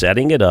is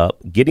setting it up,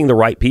 getting the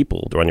right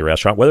people to run your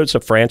restaurant, whether it's a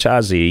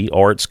franchisee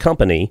or it's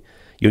company.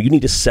 You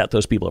need to set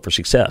those people up for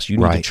success. You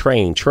need to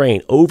train,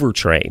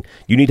 overtrain.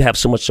 You need to have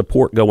so much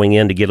support going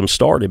in to get them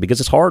started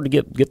because it's hard to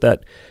get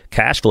that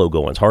cash flow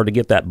going. It's hard to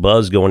get that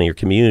buzz going in your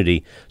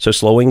community. So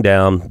slowing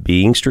down,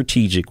 being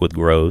strategic with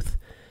growth.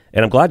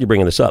 And I'm glad you're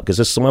bringing this up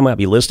because someone might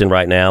be listening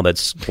right now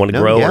that's want to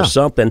grow or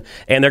something,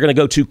 and they're going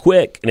to go too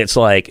quick. And it's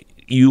like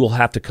you will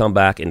have to come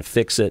back and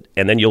fix it,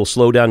 and then you'll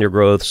slow down your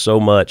growth so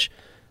much.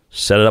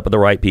 Set it up with the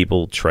right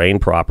people, train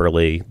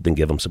properly, then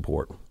give them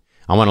support.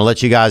 I want to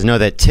let you guys know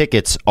that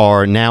tickets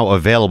are now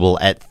available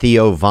at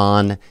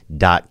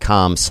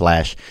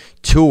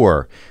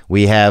theovon.com/tour.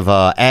 We have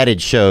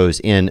added shows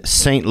in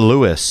St.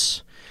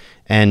 Louis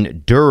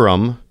and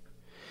Durham,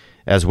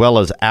 as well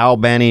as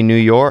Albany, New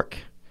York,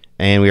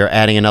 and we are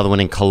adding another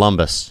one in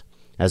Columbus.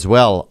 As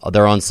well,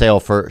 they're on sale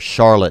for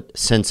Charlotte,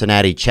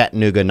 Cincinnati,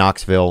 Chattanooga,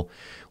 Knoxville,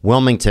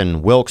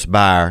 Wilmington,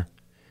 Wilkes-Barre,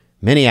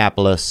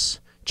 Minneapolis,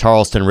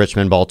 Charleston,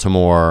 Richmond,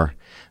 Baltimore,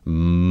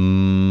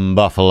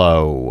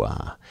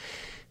 Buffalo.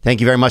 Thank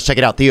you very much. Check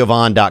it out,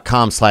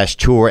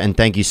 theovon.com/tour, and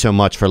thank you so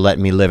much for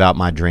letting me live out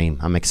my dream.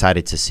 I'm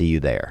excited to see you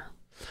there.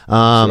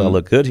 I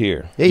look good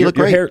here. Yeah, you look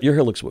great. Your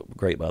hair looks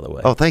great, by the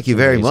way. Oh, thank you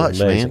very much,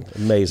 man.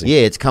 Amazing. Yeah,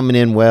 it's coming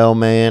in well,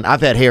 man.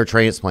 I've had hair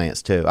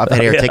transplants, too. I've had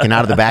hair taken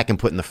out of the back and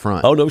put in the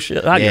front. Oh, no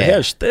shit. Your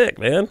hair's thick,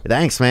 man.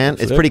 Thanks, man.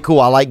 It's pretty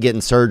cool. I like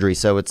getting surgery,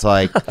 so it's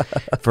like,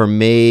 for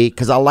me,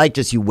 because I like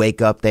just you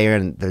wake up there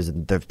and there's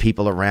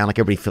people around, like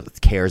everybody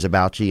cares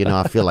about you.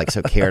 I feel like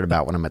so cared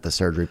about when I'm at the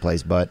surgery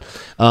place. But,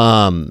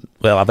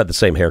 well, I've had the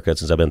same haircut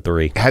since I've been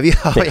 3. Have you?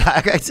 Oh,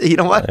 yeah, you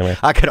know what? Anyway.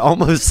 I could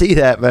almost see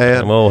that,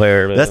 man. I'm old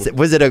hair, man.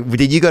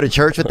 Did you go to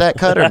church with that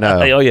cut or no?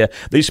 Oh, yeah.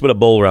 They used to put a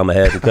bowl around my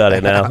head and cut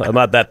it now. I'm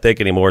not that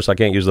thick anymore, so I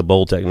can't use the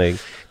bowl technique.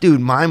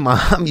 Dude, my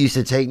mom used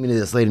to take me to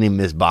this lady named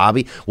Miss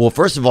Bobby. Well,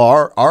 first of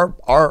all, our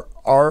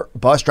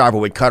bus driver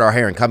would cut our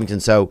hair in Covington.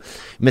 So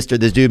this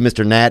dude,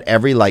 Mr. Nat,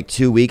 every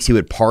 2 weeks, he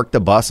would park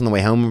the bus on the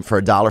way home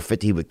for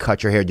 $1.50. He would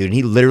cut your hair, dude. And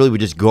he literally would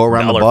just go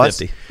around the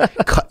bus.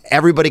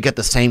 Everybody got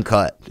the same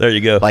cut. There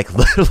you go.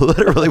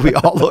 Literally, we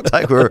all looked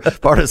like we were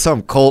part of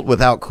some cult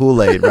without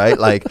Kool-Aid,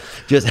 right?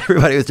 Just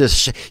everybody was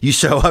just, you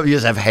show up, you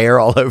just have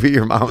hair all over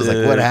your mom. I was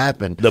like, what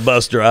happened? The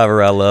bus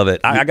driver, I love it.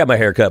 I got my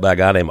hair cut by a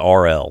guy named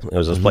RL. It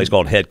was this place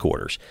called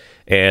Headquarters.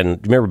 And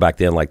remember back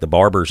then, the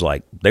barbers,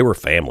 they were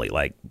family.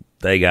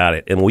 They got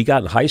it. And we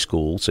got in high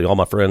school, so all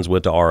my friends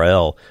went to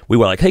RL. We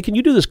were like, hey, can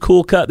you do this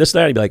cool cut, this,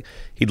 that? He'd be like,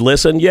 he'd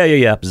listen,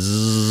 yeah.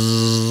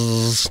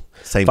 Bzzz.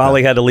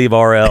 Finally had to leave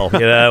RL,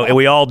 and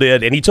we all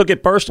did. And he took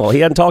it personal. He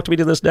hadn't talked to me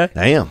to this day.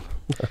 Damn.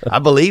 I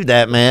believe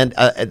that, man.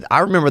 I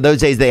remember those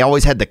days. They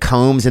always had the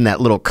combs in that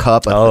little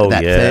cup of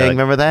that thing.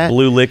 Remember that?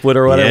 Blue liquid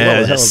or whatever.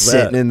 Yeah, what just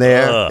sitting in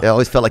there. It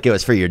always felt like it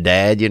was for your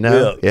dad,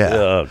 Yeah. Yeah.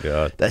 Oh,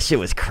 God. That shit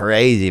was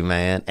crazy,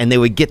 man. And they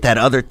would get that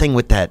other thing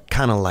with that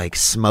kind of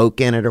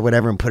smoke in it or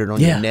whatever and put it on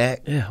your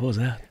neck. Yeah, what was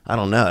that? I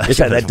don't know. It's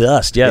that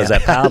dust. Yeah, it was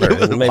that powder.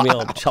 It made me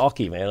all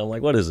chalky, man. I'm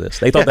like, what is this?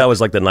 They thought that was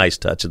the nice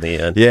touch in the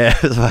end. Yeah,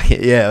 it was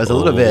it was a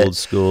little bit. Old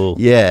school.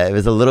 Yeah, it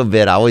was a little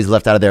bit. I always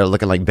left out of there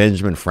looking like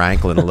Benjamin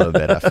Franklin a little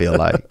bit, I feel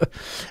like.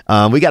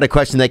 We got a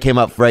question that came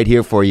up right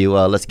here for you.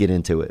 Let's get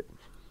into it.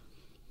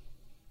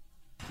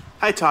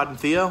 Hi, Todd and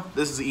Theo.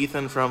 This is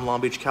Ethan from Long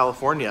Beach,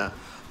 California.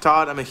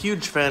 Todd, I'm a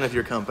huge fan of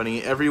your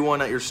company.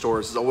 Everyone at your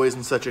stores is always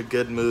in such a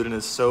good mood and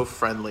is so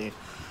friendly.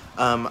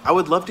 I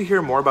would love to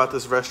hear more about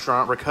this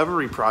restaurant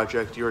recovery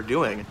project you're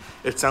doing.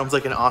 It sounds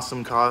like an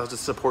awesome cause to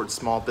support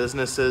small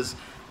businesses.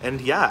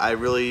 And yeah, I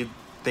really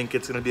think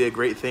it's going to be a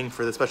great thing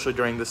especially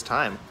during this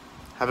time.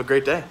 Have a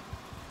great day.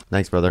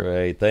 Thanks, brother.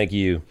 Great, thank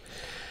you.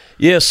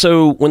 Yeah,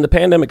 so when the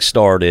pandemic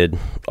started,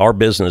 our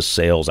business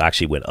sales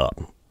actually went up.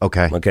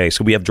 Okay,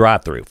 so we have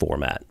drive-through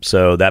format.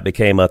 So that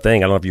became a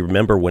thing. I don't know if you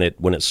remember when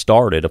it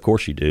started. Of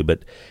course you do,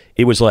 but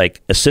it was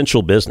like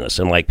essential business,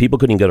 and like people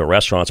couldn't go to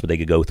restaurants, but they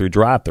could go through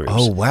drive-throughs.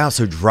 Oh wow!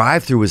 So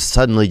drive-through was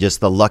suddenly just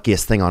the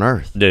luckiest thing on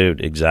earth, dude.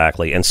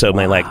 Exactly. And so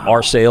man, like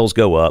our sales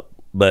go up,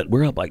 but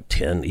we're up like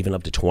 10, even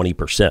up to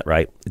 20%.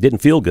 Right? It didn't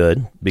feel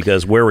good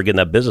because where we're getting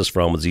that business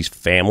from was these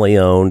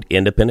family-owned,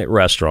 independent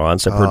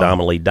restaurants that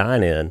predominantly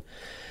dine in.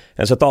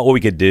 And so I thought what we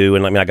could do,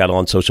 and I mean, I got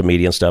on social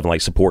media and stuff and like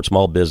support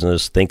small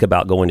business, think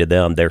about going to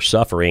them. They're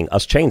suffering.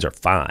 Us chains are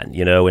fine,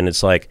 and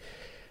it's like,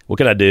 what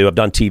can I do? I've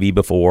done TV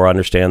before. I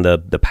understand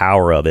the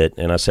power of it.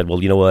 And I said,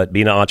 well, you know what?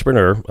 Being an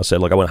entrepreneur, I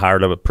said, look, I went and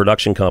hired a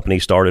production company,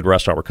 started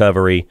Restaurant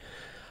Recovery.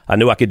 I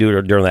knew I could do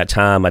it during that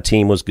time. My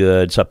team was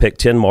good. So I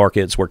picked 10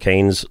 markets where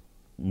Cane's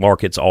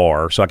markets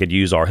are so I could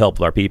use our help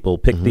with our people,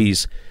 pick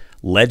these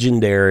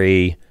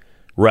legendary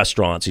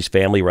restaurants, these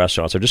family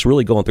restaurants. They're just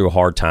really going through a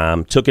hard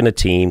time. Took in a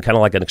team, kind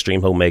of like an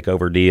extreme home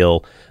makeover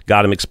deal,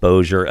 got them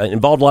exposure.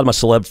 Involved a lot of my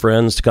celeb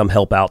friends to come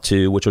help out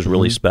too, which was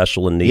really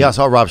special and neat. Yeah, I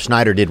saw Rob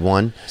Schneider did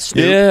one.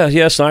 Snoop.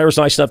 Yeah, Snyder was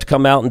nice enough to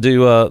come out and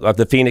do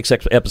the Phoenix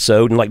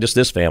episode, and like just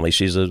this family.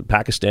 She's a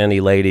Pakistani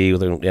lady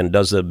and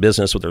does the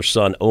business with her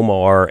son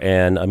Omar.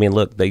 And I mean,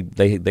 look,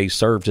 they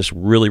serve just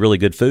really, really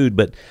good food,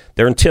 but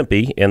they're in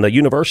Tempe, and the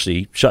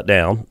university shut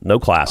down, no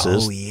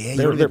classes. Oh yeah,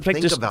 you didn't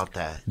think about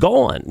that.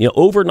 Gone,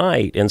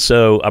 overnight. And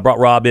so I brought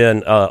Rob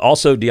in.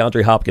 Also,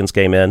 DeAndre Hopkins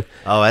came in.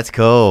 Oh, that's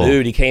cool.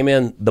 Dude, he came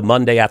in the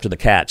Monday after the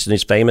catch,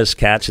 these famous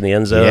catch in the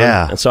end zone.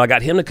 Yeah. And so I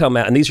got him to come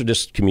out, and these are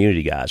just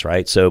community guys,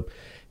 right? So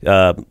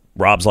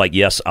Rob's like,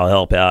 yes, I'll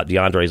help out.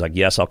 DeAndre's like,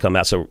 yes, I'll come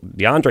out. So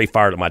DeAndre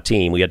fired at my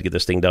team. We had to get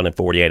this thing done in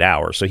 48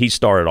 hours. So he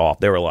started off.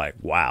 They were like,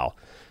 wow.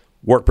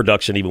 Work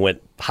production even went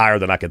higher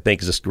than I could think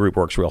because this group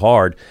works real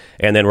hard.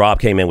 And then Rob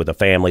came in with a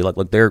family.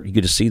 Look, there you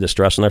could just see the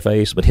stress on their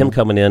face. But him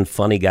coming in,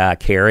 funny guy,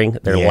 caring.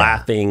 They're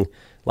laughing.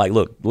 Like,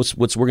 look,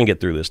 we're going to get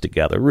through this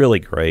together. Really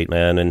great,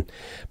 man. And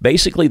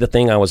basically the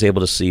thing I was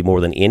able to see more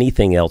than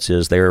anything else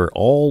is they're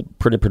all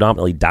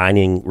predominantly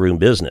dining room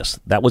business.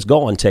 That was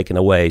gone, taken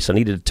away. So I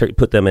needed to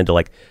put them into,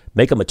 like,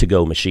 make them a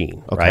to-go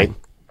machine, right?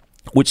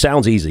 Which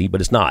sounds easy, but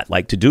it's not.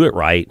 Like, to do it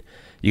right,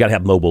 you got to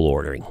have mobile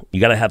ordering.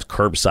 You got to have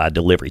curbside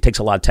delivery. It takes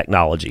a lot of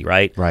technology,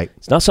 right? Right.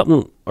 It's not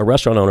something a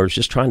restaurant owner is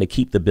just trying to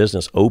keep the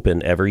business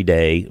open every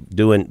day,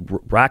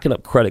 racking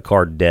up credit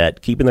card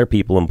debt, keeping their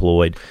people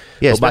employed.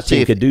 Yeah, my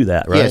team could do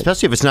that, right? Yeah,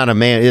 especially if it's not a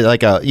man,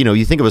 like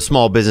you think of a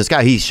small business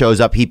guy. He shows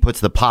up, he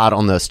puts the pot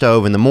on the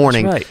stove in the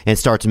morning and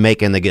starts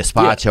making the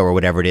gazpacho or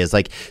whatever it is.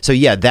 Like, so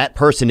yeah, that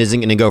person isn't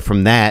going to go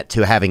from that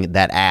to having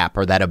that app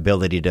or that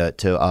ability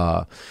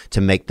to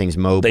make things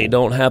mobile. They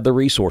don't have the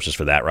resources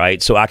for that,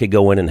 right? So I could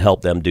go in and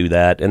help them do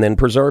that and then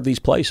preserve these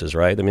places,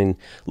 right? I mean,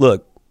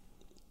 look,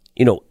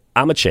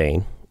 I'm a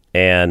chain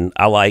and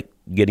I like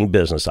getting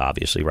business,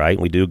 obviously, right?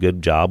 We do a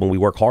good job and we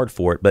work hard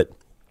for it, but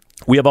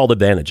we have all the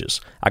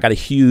advantages. I got a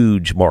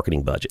huge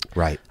marketing budget.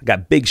 Right. I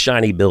got big,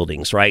 shiny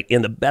buildings, right,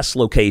 in the best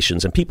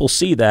locations, and people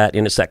see that,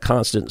 and it's that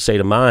constant state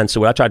of mind.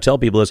 So what I try to tell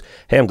people is,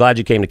 hey, I'm glad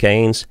you came to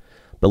Cane's,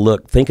 but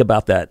look, think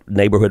about that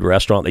neighborhood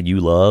restaurant that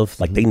you love.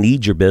 Like, they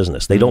need your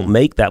business. They don't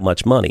make that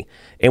much money.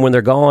 And when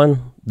they're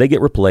gone, they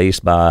get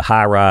replaced by a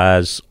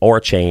high-rise or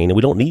a chain, and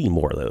we don't need any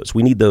more of those.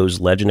 We need those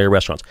legendary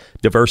restaurants.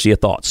 Diversity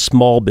of thought,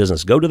 small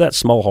business. Go to that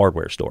small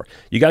hardware store.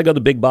 You got to go to the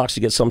big box to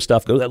get some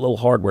stuff. Go to that little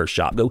hardware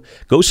shop.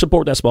 Go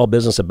support that small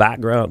business, the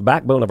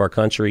backbone of our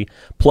country,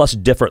 plus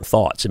different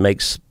thoughts. It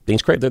makes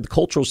things great. They're the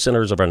cultural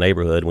centers of our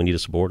neighborhood. We need to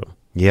support them.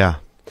 Yeah.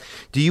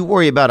 Do you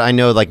worry about, I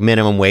know, like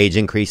minimum wage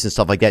increase and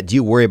stuff like that. Do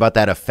you worry about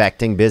that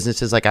affecting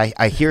businesses? Like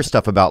I hear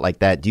stuff about like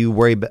that. Do you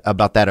worry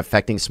about that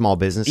affecting small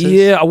businesses?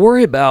 Yeah, I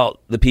worry about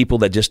the people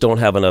that just don't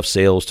have enough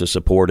sales to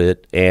support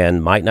it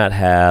and might not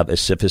have a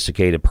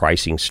sophisticated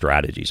pricing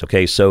strategies.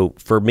 Okay, so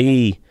for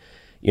me,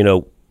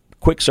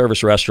 quick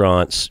service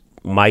restaurants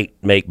might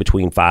make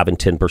between 5 and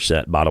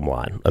 10% bottom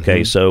line.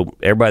 Okay, so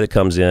everybody that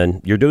comes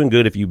in, you're doing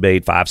good if you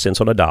made 5 cents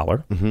on a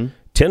dollar.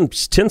 10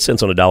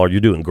 cents on a dollar, you're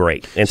doing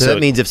great. And so that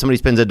means if somebody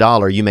spends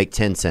 $1, you make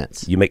 10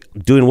 cents. You make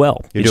doing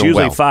well. You're it's doing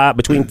usually well.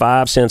 between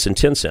 5 cents and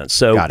 10 cents.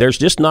 So there's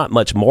just not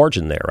much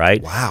margin there,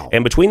 right? Wow.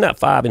 And between that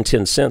 5 and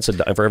 10 cents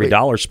for every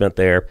dollar spent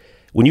there,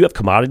 when you have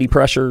commodity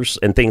pressures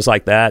and things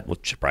like that, well,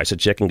 price of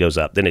chicken goes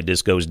up, then it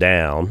just goes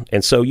down.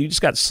 And so you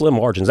just got slim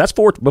margins. That's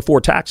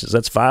before taxes.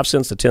 That's 5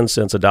 cents to 10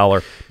 cents a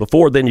dollar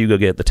before then you go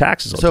get the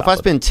taxes on So top if I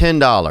spend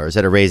 $10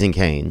 at a Raising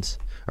Cane's,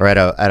 or at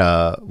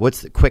a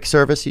what's the quick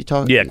service you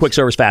talk? Yeah, quick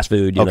service fast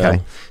food. You know.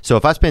 So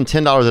if I spend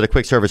 $10 at a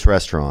quick service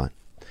restaurant,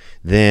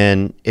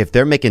 then if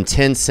they're making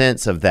 10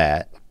 cents of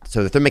that,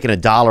 so if they're making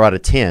 $1 out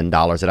of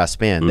 $10 that I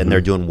spend, then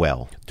they're doing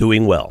well.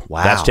 Doing well.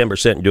 Wow. That's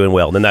 10% doing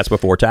well. And then that's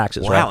before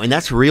taxes, right? Wow, and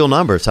that's real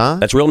numbers, huh?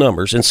 That's real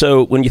numbers. And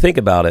so when you think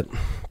about it,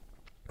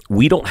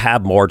 we don't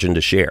have margin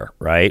to share,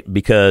 right?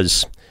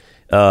 Because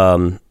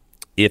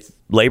if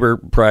labor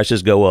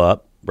prices go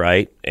up,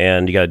 right?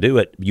 And you got to do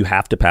it. You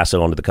have to pass it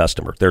on to the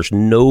customer. There's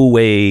no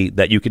way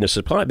that you can just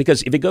supply it,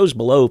 because if it goes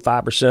below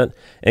 5%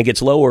 and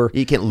gets lower,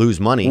 You can't lose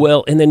money.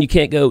 well, and then you're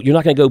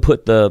not going to go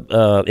put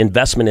the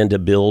investment in to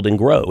build and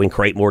grow and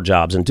create more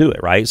jobs and do it,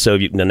 right? So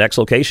the next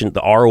location,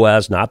 the ROI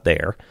is not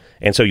there.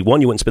 And so, one,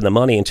 you wouldn't spend the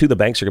money, and two, the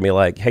banks are going to be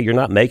like, hey, you're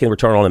not making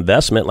return on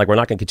investment. Like, we're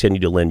not going to continue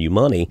to lend you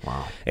money.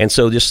 Wow. And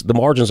so just the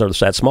margins are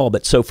that small.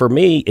 But so for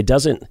me, it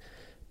doesn't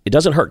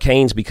hurt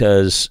Cane's,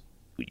 because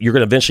you're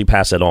going to eventually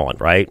pass it on,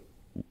 right?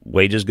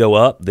 Wages go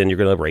up, then you're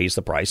going to raise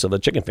the price of a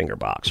chicken finger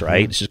box,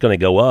 right? It's just going to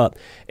go up,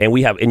 and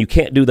you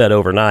can't do that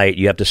overnight.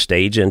 You have to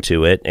stage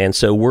into it, and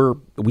so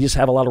we just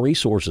have a lot of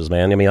resources,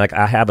 man. I mean, like,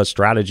 I have a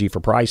strategy for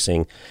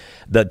pricing.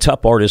 The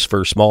tough part is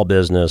for small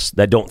business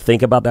that don't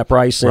think about that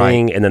pricing,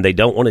 Right. and then they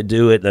don't want to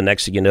do it. The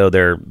next thing you know,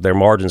 their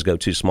margins go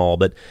too small.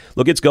 But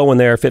look, it's going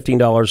there.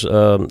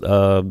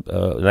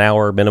 $15 an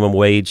hour minimum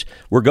wage.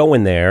 We're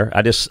going there.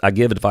 I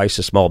give advice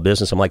to small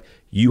business. I'm like,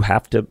 you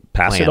have to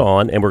pass it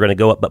on, and we're going to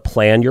go up. But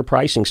plan your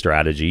pricing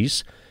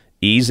strategies,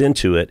 ease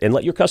into it, and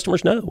let your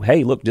customers know,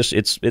 hey, look, just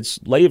it's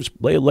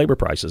labor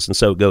prices, and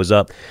so it goes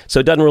up. So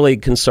it doesn't really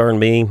concern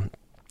me.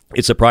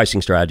 It's the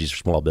pricing strategies for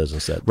small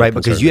business that Right,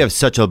 because you have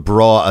such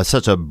a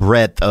such a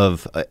breadth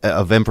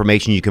of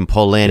information you can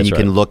pull in, and you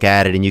can look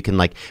at it, and you can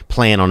like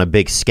plan on a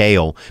big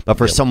scale. But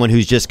for someone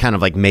who's just kind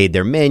of like made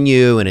their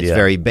menu and it's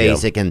very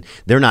basic, and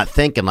they're not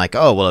thinking like,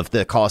 oh, well, if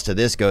the cost of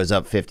this goes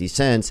up 50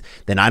 cents,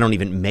 then I don't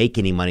even make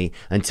any money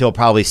until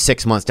probably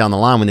 6 months down the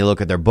line when they look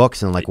at their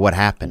books and like, what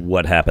happened?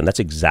 What happened? That's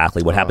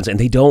exactly what happens. And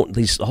they don't.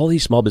 All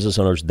these small business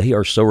owners, they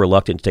are so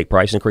reluctant to take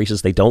price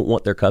increases. They don't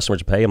want their customers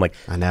to pay. I'm like,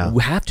 I know.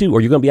 We have to,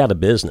 or you're going to be out of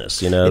business.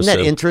 You know, Isn't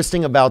that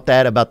interesting about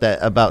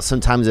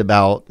sometimes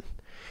about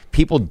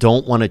people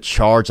don't want to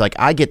charge? Like,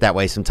 I get that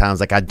way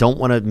sometimes. Like, I don't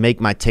want to make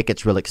my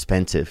tickets real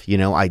expensive. You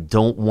know, I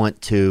don't want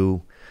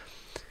to,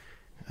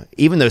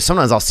 even though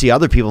sometimes I'll see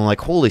other people and I'm like,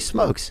 holy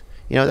smokes,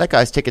 you know, that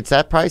guy's ticket's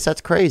that price. That's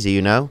crazy,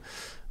 you know,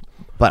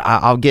 but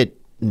I'll get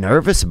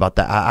nervous about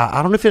that.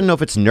 I don't even know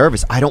if it's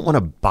nervous. I don't want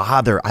to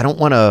bother. I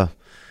don't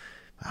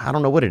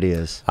know what it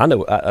is. I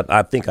know.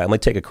 I think I'm going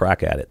to take a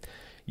crack at it.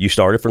 You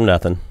started from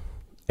nothing,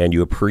 and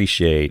you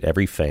appreciate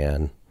every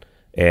fan,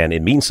 and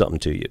it means something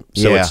to you.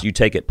 So you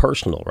take it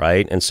personal,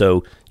 right? And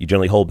so you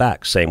generally hold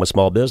back. Same with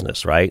small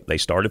business, right? They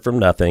started from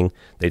nothing.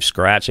 They've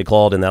scratched, they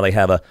clawed, and now they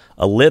have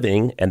a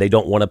living, and they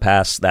don't want to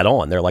pass that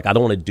on. They're like, I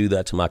don't want to do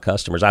that to my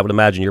customers. I would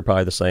imagine you're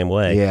probably the same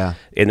way. Yeah.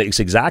 And it's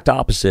exact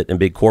opposite in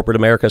big corporate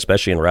America,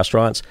 especially in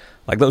restaurants.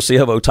 Like, those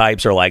CFO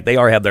types are like, they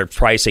already have their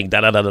pricing,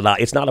 da-da-da-da-da.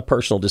 It's not a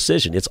personal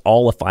decision. It's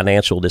all a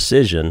financial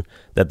decision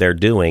that they're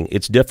doing.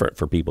 It's different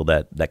for people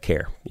that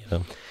care, you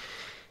know?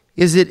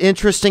 Is it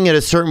interesting at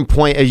a certain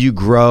point as you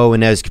grow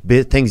and as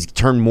things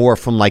turn more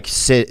from like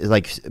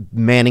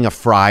manning a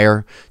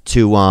fryer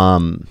to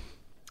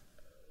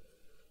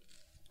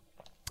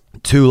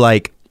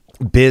like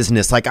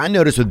business? Like, I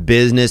notice with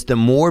business, the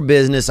more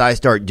business I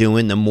start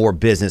doing, the more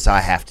business I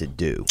have to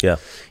do. Yeah.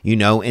 You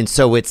know, and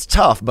so it's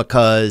tough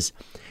because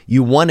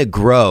you want to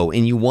grow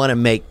and you want to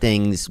make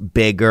things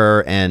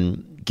bigger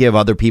and give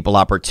other people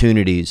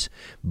opportunities,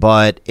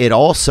 but it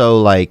also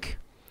like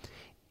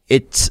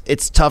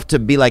it's tough to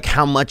be like,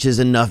 how much is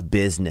enough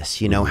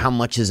business? You know, how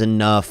much is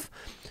enough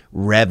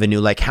revenue?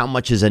 Like, how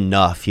much is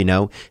enough? You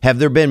know, have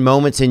there been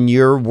moments in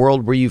your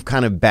world where you've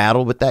kind of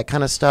battled with that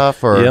kind of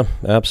stuff? Or yeah,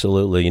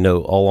 absolutely. You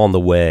know, all on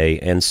the way.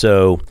 And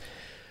so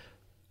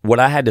what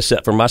I had to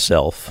set for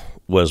myself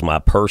was my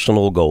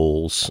personal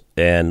goals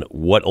and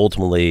what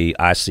ultimately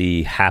I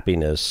see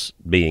happiness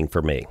being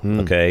for me.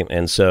 Okay.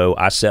 And so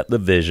I set the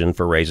vision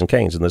for Raising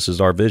Cane's, and this is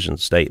our vision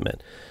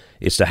statement.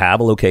 It's to have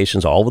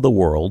locations all over the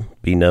world,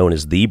 be known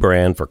as the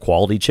brand for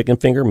quality chicken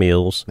finger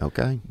meals,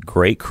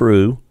 great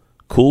crew,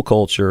 cool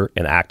culture,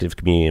 and active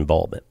community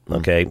involvement.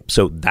 Okay,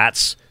 so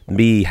that's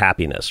me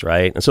happiness,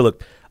 right? And so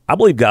look, I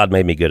believe God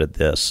made me good at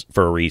this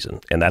for a reason,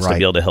 and that's to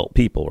be able to help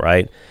people,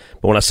 right?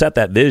 But when I set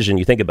that vision,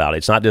 you think about it,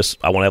 it's not just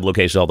I want to have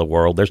locations all over the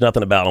world. There's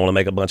nothing about I want to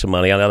make a bunch of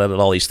money. I know that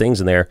all these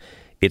things in there.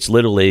 It's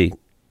literally,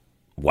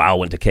 wow,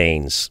 went to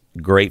Cane's,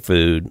 great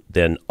food,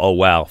 then, oh,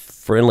 wow,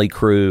 friendly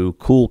crew,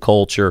 cool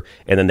culture,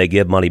 and then they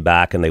give money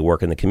back and they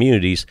work in the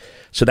communities.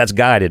 So that's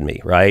guided me,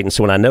 right? And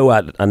so when I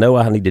know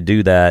I need to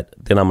do that,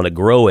 then I'm going to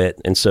grow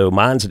it. And so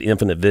mine's an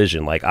infinite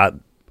vision. Like, I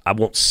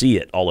won't see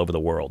it all over the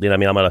world. You know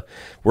what I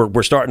mean?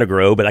 We're starting to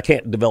grow, but I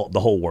can't develop the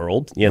whole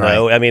world, you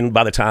know? Right. I mean,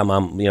 by the time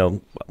I'm, you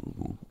know,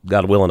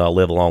 God willing, I'll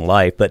live a long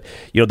life. But,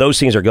 you know, those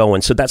things are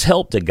going. So that's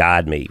helped to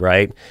guide me,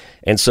 right?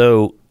 And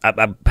so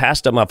I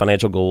passed up my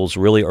financial goals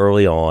really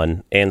early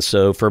on. And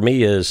so for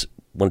me is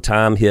when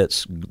time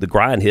hits, the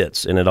grind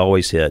hits, and it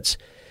always hits.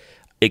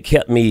 It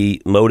kept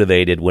me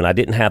motivated when I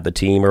didn't have the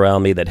team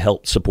around me that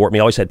helped support me.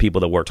 I always had people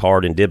that worked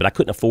hard and did, but I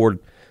couldn't afford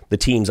the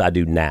teams I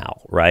do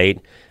now,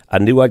 right? I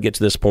knew I'd get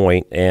to this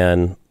point,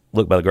 and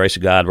look, by the grace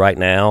of God, right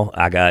now,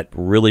 I got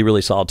really,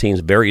 really solid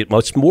teams,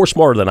 much more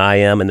smarter than I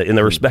am in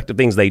the respective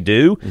things they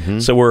do.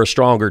 So we're a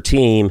stronger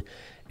team.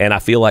 And I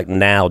feel like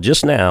now,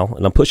 just now,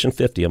 and I'm pushing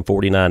 50, I'm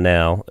 49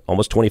 now,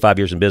 almost 25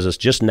 years in business,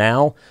 just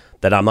now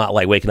that I'm not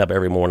like waking up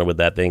every morning with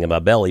that thing in my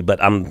belly, but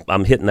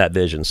I'm hitting that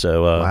vision.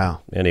 So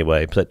Wow.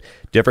 Anyway, but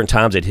different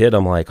times it hit,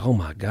 I'm like, oh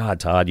my God,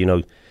 Todd,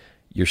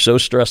 you're so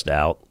stressed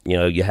out,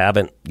 you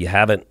haven't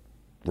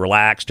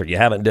relaxed or you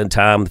haven't done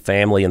time with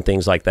family and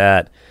things like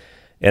that.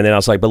 And then I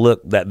was like, but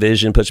look, that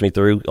vision puts me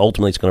through.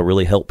 Ultimately, it's going to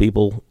really help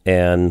people,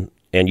 and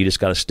you just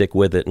got to stick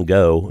with it and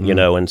go,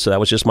 And so that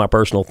was just my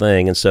personal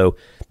thing. And so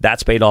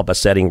that's paid off by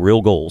setting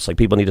real goals. Like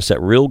people need to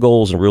set real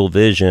goals and real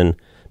vision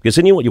because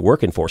then you know what you're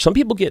working for. Some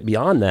people get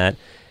beyond that,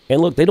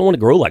 and look, they don't want to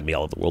grow like me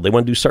all over the world. They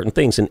want to do certain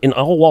things in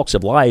all walks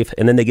of life,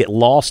 and then they get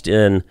lost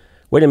in,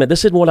 wait a minute,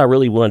 this isn't what I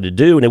really wanted to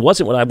do, and it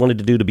wasn't what I wanted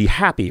to do to be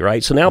happy,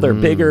 right? So now they're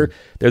bigger,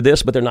 they're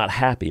this, but they're not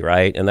happy,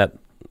 right? And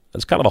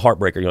that's kind of a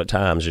heartbreaker, at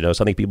times, So I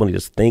think people need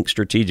to think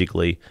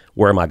strategically,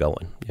 where am I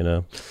going,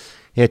 Yeah,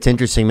 it's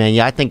interesting, man.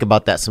 Yeah, I think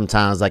about that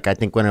sometimes. Like, I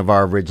think one of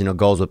our original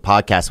goals with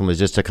podcasting was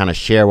just to kind of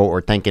share what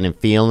we're thinking and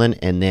feeling,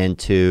 and then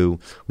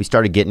we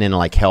started getting into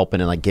like helping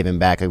and like giving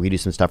back. Like we do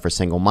some stuff for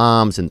single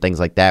moms and things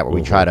like that, where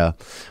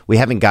we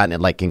haven't gotten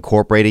it like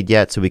incorporated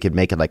yet, so we could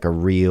make it like a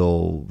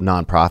real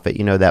nonprofit,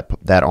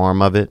 that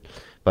arm of it.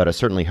 But I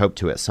certainly hope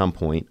to at some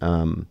point.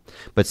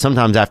 But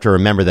sometimes I have to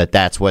remember that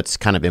that's what's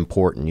kind of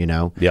important,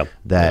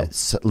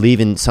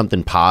 leaving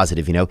something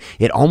positive,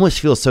 It almost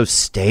feels so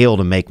stale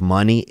to make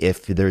money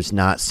if there's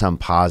not some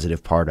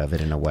positive part of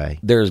it in a way.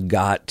 There's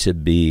got to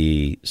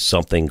be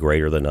something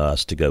greater than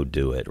us to go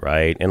do it,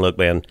 right? And look,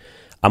 man,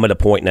 I'm at a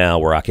point now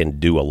where I can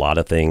do a lot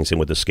of things and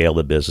with the scale of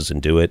the business and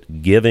do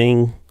it.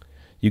 Giving,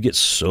 you get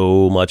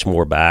so much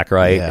more back,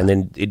 right? Yeah. And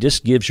then it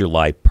just gives your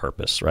life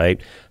purpose,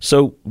 right?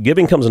 So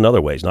giving comes in other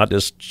ways, not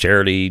just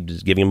charity,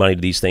 just giving money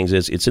to these things.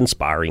 It's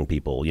inspiring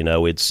people,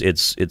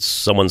 It's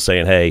someone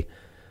saying, hey,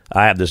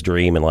 I have this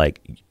dream, and like,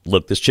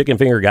 look, this chicken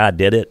finger guy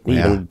did it.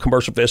 Even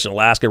commercial fish in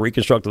Alaska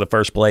reconstructed the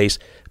first place,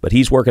 but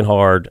he's working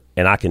hard,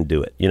 and I can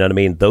do it. You know what I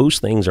mean? Those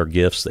things are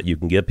gifts that you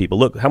can give people.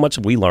 Look, how much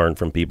have we learned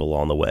from people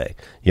on the way?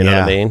 You know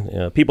what I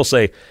mean? People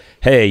say,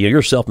 hey, you're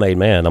a self-made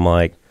man. I'm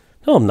like,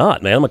 no, I'm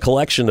not, man. I'm a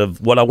collection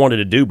of what I wanted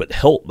to do, but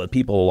help the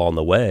people along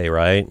the way,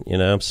 right?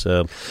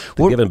 So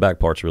the giving back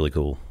part's really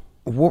cool.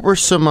 What were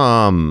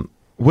some?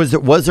 Was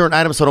there an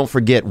item? So don't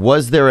forget.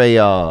 Was there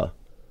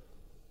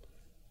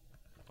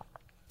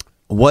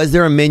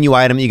a menu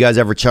item that you guys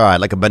ever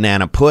tried, like a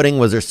banana pudding?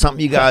 Was there something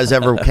you guys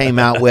ever came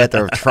out with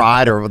or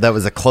tried, or that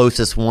was the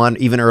closest one,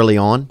 even early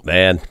on?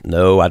 Man,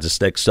 no, I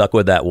just stuck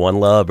with that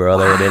one love,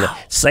 brother. Wow. I mean,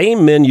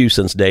 same menu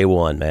since day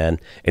one, man.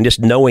 And just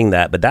knowing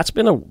that, but that's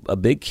been a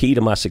big key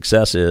to my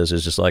success is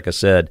just like I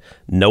said,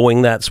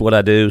 knowing that's what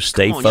I do,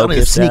 stay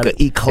focused. You don't sneak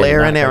an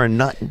eclair in there or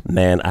nothing.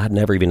 Man, I'd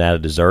never even had a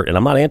dessert, and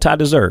I'm not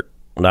anti-dessert.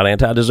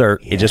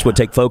 It just would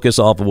take focus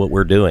off of what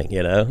we're doing,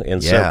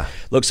 And so,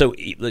 look, so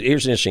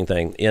here's an interesting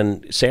thing.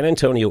 In San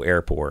Antonio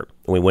Airport,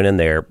 when we went in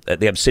there,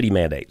 they have city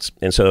mandates.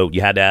 And so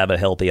you had to have a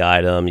healthy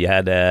item, you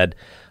had to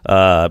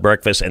add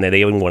breakfast, and then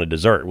they even wanted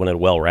dessert, wanted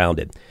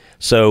well-rounded.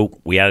 So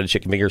we added a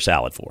chicken finger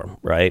salad for them,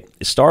 right?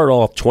 It started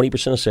off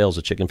 20% of sales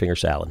of chicken finger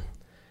salad.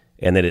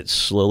 And then it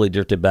slowly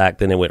drifted back.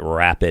 Then it went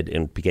rapid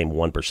and became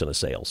 1% of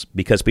sales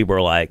because people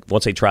were like,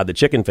 once they tried the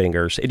chicken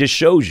fingers, it just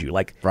shows you,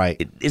 like,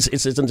 right?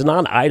 It's a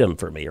non-item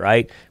for me,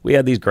 right? We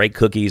had these great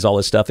cookies, all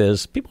this stuff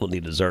is. People don't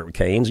need dessert with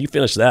Cane's. You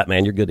finish that,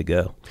 man, you're good to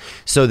go.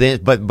 So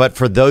then, but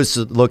for those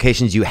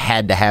locations, you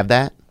had to have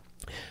that.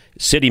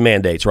 City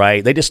mandates,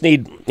 right? They just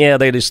need,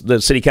 the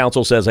city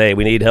council says, hey,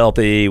 we need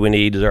healthy, we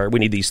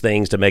need these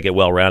things to make it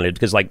well-rounded.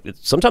 Because, like,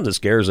 sometimes it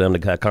scares them,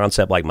 a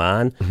concept like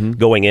mine,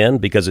 going in,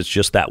 because it's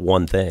just that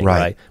one thing,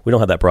 right? We don't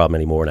have that problem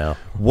anymore now.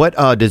 What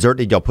dessert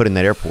did y'all put in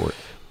that airport?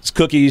 It's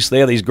cookies. They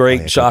have these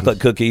great chocolate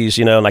cookies,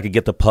 and I could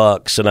get the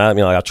pucks, and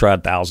I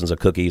tried thousands of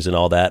cookies and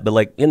all that. But,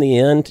 like, in the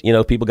end,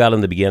 people got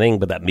in the beginning,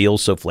 but that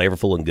meal's so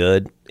flavorful and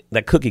good.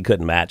 That cookie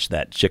couldn't match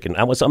that chicken.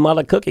 I'm not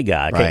a cookie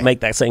guy. I can't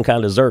make that same kind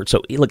of dessert.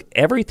 So, look,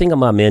 everything on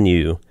my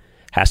menu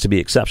has to be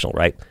exceptional,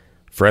 right?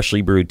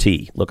 Freshly brewed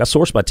tea. Look, I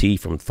source my tea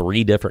from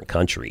 3 different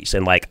countries,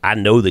 and, like, I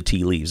know the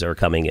tea leaves that are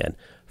coming in.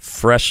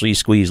 Freshly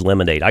squeezed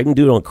lemonade. I can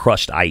do it on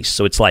crushed ice.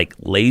 So it's like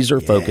laser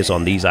focus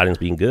on these items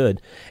being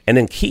good. And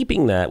then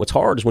keeping that, what's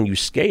hard is when you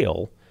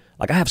scale.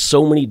 Like, I have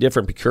so many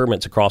different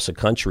procurements across the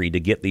country to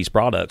get these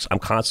products. I'm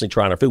constantly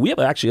trying our food. We have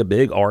actually a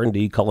big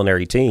R&D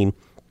culinary team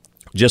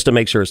just to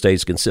make sure it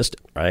stays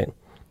consistent, right?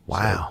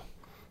 Wow.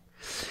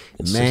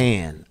 So,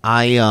 man,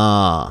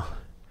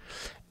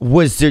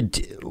 was there,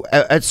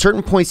 at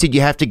certain points, did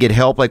you have to get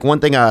help? Like, one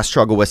thing I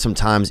struggle with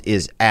sometimes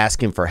is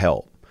asking for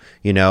help,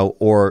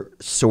 or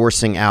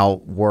sourcing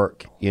out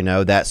work,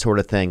 that sort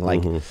of thing.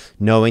 Like,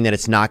 knowing that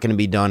it's not going to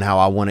be done how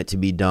I want it to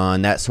be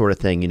done, that sort of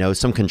thing,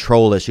 some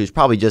control issues,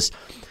 probably just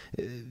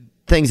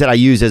things that I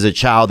used as a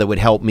child that would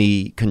help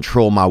me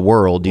control my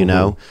world,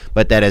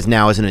 but that as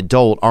an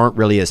adult aren't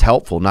really as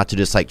helpful. Not to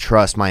just like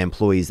trust my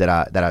employees that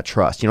I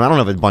trust. I don't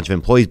have a bunch of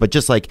employees, but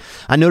just like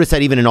I noticed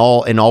that even in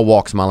all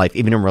walks of my life,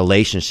 even in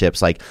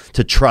relationships, like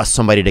to trust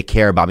somebody to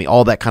care about me,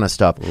 all that kind of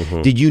stuff.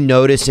 Did you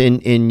notice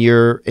in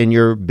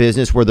your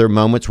business, were there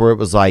moments where it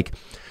was like,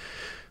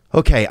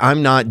 Okay,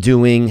 I'm not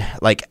doing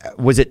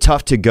was it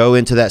tough to go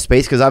into that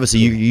space? Because obviously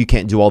you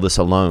can't do all this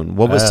alone.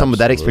 What was some of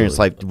that experience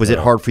like? Was it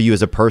hard for you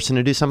as a person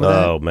to do some of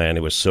that? Oh man,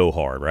 it was so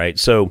hard, right?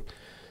 So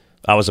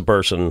I was a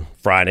person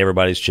frying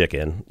everybody's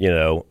chicken,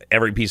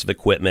 every piece of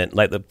equipment.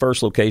 Like the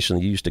first location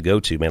you used to go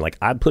to, man, like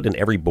I'd put in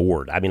every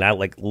board. I mean, I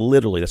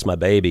literally, that's my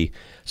baby.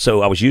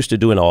 So I was used to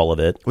doing all of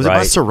it. Was it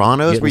by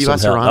Serrano's? Were you by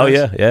Serrano's?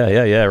 Oh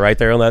yeah. Right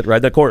there on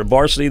that court.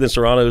 Varsity, then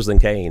Serrano's, then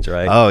Cane's,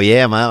 right? Oh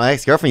yeah, my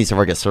ex-girlfriend used to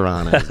work at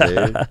Serrano's,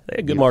 dude. They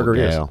had good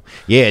margaritas. Gal.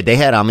 Yeah, they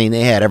had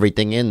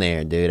everything in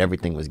there, dude.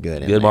 Everything was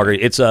good. Good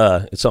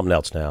margarita. It's something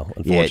else now.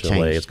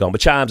 Unfortunately, it's gone.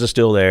 But Chimes is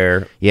still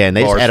there. Yeah, and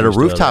they just added a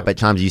rooftop at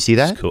Chimes. You see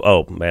that? Cool.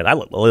 Oh man, I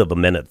live a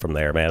minute from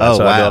there, man. Oh,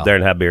 So wow. I go up there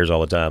and have beers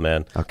all the time,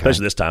 man. Okay.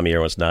 Especially this time of year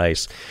when it's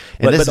nice.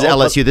 And this is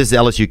LSU. This is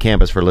LSU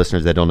campus for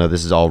listeners that don't know.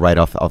 This is all right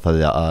off of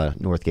the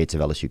north gates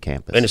of LSU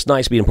campus. And it's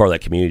nice being part of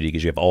that community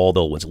because you have all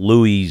the ones.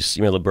 Louis,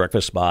 the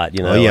breakfast spot.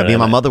 Oh yeah, me and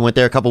my mother went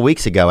there a couple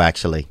weeks ago,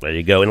 actually. There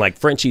you go. And like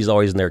Frenchie's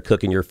always in there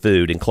cooking your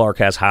food, and Clark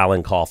has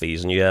Highland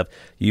Coffees, and you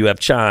have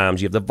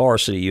Chimes, you have the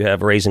Varsity, you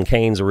have Raising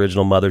Cane's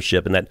original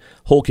mothership, and that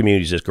whole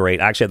community is just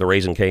great. I actually have the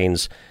Raising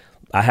Cane's.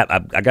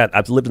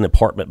 I've lived in the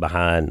apartment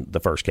behind the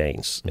first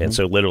Cane's, and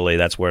so literally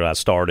that's where I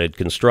started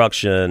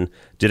construction,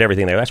 did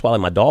everything there. That's why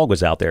my dog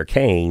was out there,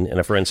 Cane, and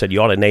a friend said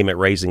you ought to name it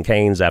Raising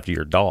Cane's after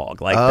your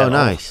dog. Like, oh, that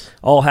nice!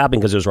 All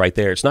happened because it was right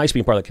there. It's nice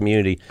being part of the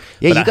community.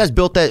 Yeah, you guys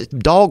built that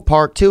dog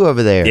park too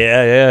over there.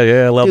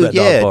 Yeah. I love that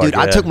dog park. Dude,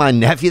 I took my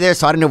nephew there,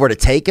 so I didn't know where to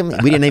take him.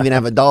 We didn't even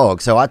have a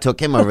dog, so I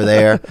took him over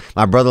there.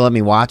 My brother let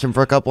me watch him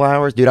for a couple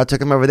hours. Dude, I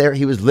took him over there.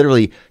 He was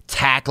literally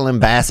tackling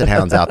basset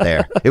hounds out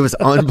there. It was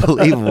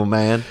unbelievable,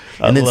 man.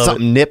 And then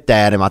something nipped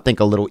at him. I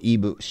think a little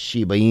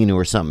Shiba Inu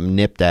or something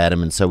nipped at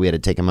him, and so we had to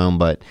take him home.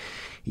 But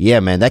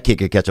yeah, man, that kid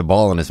could catch a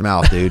ball in his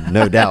mouth, dude.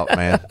 No doubt,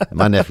 man.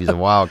 My nephew's a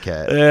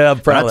wildcat. Yeah, I'm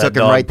proud of that I took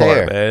him dog right part,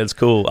 there. Man. It's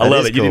cool. I That love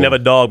is it. You didn't cool. have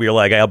a dog, but you're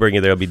like, hey, I'll bring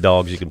you there. There'll be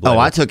dogs you can play Oh,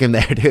 with. I took him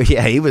there, dude.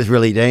 Yeah, he was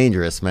really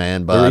dangerous,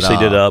 man. But We recently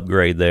did an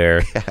upgrade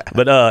there,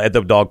 but at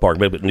the dog park,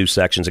 but with new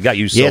sections. It got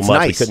used so Yeah, it's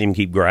much we nice. couldn't even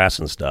keep grass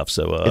and stuff.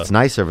 So it's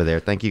nice over there.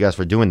 Thank you guys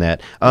for doing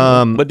that.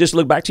 but just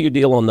look back to your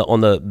deal on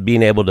the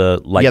being able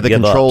to the give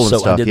control up. and So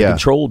stuff, I did the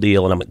control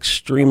deal, and I'm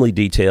extremely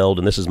detailed,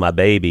 and this is my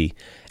baby,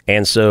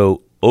 and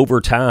so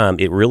over time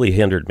it really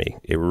hindered me.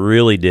 It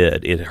really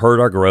did. It hurt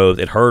our growth.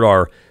 It hurt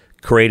our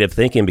creative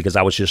thinking because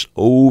I was just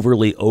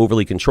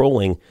overly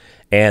controlling.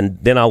 And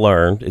then I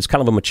learned it's kind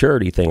of a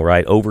maturity thing,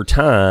 right? Over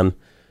time,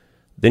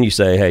 then you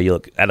say, hey,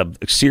 look, at a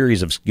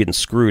series of getting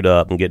screwed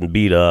up and getting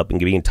beat up and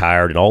being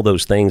tired and all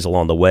those things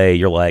along the way,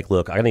 you're like,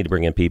 look, I need to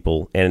bring in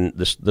people. And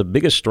the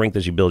biggest strength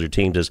as you build your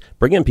teams is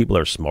bring in people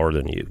that are smarter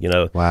than you,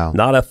 Wow.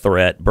 Not a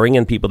threat. Bring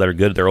in people that are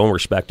good at their own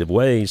respective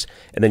ways,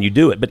 and then you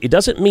do it. But it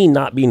doesn't mean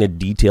not being a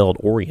detailed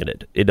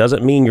oriented. It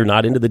doesn't mean you're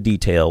not into the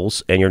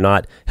details and you're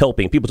not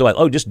helping. People say, like,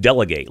 oh, just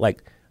delegate.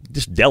 Like,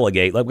 just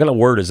delegate. Like, what kind of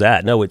word is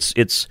that? No,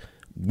 it's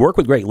work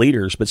with great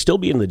leaders, but still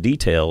be in the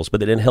details,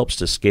 but it then helps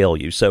to scale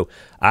you. So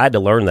I had to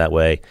learn that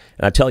way.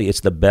 And I tell you,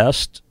 it's the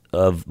best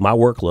of my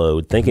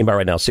workload. Thinking about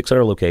right now,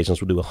 600 locations,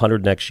 we'll do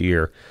 100 next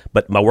year,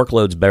 but my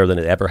workload's better than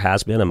it ever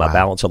has been in my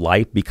balance of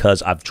life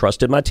because I've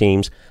trusted my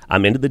teams.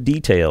 I'm into the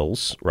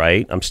details,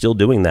 right? I'm still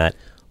doing that,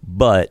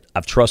 but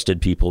I've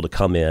trusted people to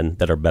come in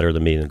that are better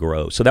than me and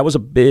grow. So that was a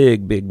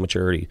big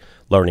maturity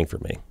learning for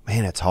me.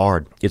 Man, it's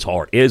hard. It's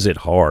hard. Is it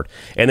hard?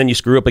 And then you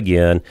screw up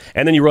again,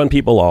 and then you run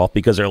people off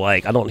because they're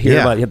like, I don't hear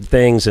about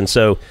things. And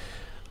so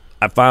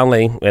I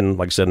finally, and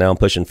like I said, now I'm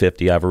pushing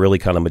 50. I've really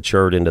kind of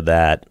matured into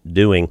that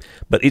doing.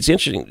 But it's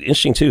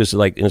interesting too. Is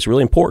like, and it's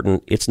really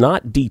important. It's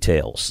not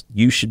details.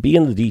 You should be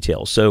in the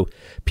details. So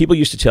people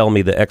used to tell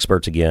me, the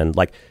experts again,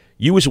 like,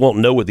 you just won't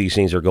know what these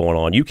things are going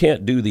on. You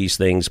can't do these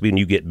things when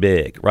you get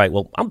big, right?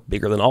 Well, I'm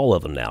bigger than all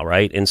of them now,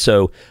 right? And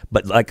so,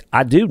 but like,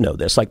 I do know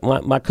this. Like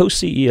my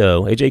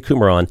co-CEO, AJ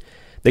Kumaran,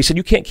 they said,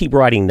 you can't keep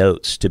writing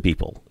notes to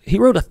people. He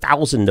wrote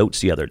 1,000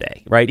 notes the other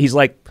day, right? He's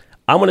like,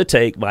 I'm going to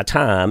take my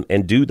time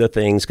and do the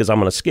things because I'm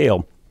going to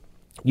scale.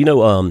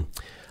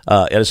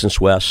 Edison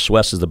Swess.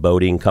 Swess is the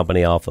boating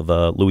company off of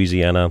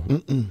Louisiana.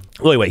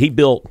 Well, anyway, he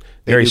built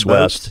Gary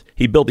Swess.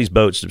 He built these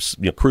boats,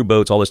 crew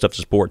boats, all this stuff to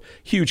support.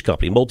 Huge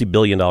company,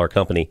 multi-billion-dollar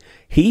company.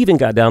 He even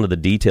got down to the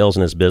details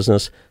in his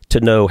business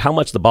to know how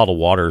much the bottled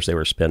waters they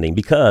were spending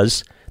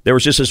because there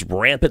was just this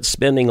rampant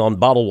spending on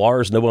bottled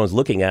waters no one was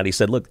looking at. He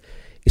said, look,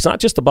 it's not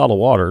just the bottled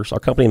waters. Our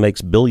company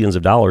makes billions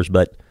of dollars,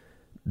 but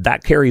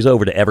that carries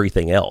over to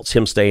everything else,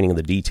 him staying in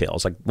the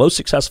details. Like most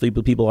successful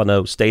people I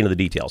know stay in the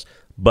details,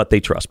 but they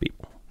trust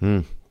people.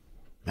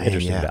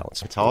 Interesting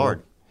balance. It's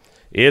hard.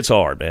 It's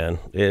hard, man.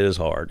 It is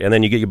hard. And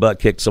then you get your butt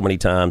kicked so many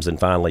times, and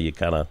finally you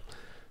kind of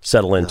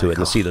settle into it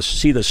and see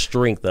the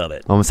strength of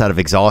it. Almost out of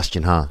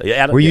exhaustion, huh?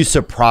 Yeah, Were you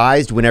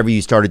surprised whenever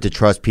you started to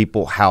trust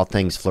people how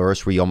things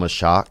flourished? Were you almost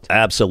shocked?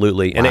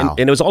 Absolutely. Wow.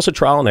 And it was also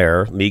trial and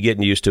error, me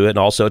getting used to it, and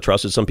also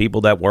trusted some people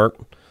that weren't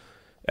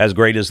as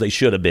great as they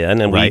should have been,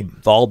 and Right. we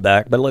fall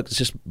back. But look, it's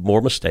just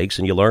more mistakes,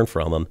 and you learn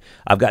from them.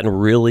 I've gotten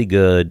really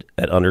good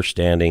at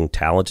understanding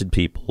talented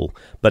people.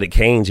 But at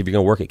Canes, if you're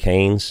going to work at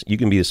Canes, you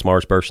can be the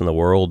smartest person in the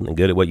world and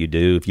good at what you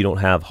do. If you don't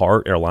have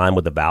heart or align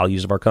with the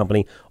values of our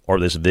company or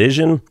this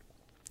vision,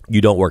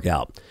 you don't work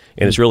out.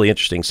 And it's really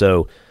interesting.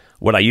 So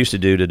what I used to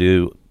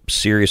do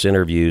serious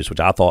interviews, which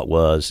I thought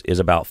is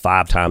about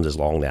 5 times as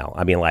long now.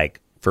 I mean, like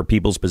for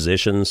people's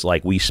positions,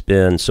 like we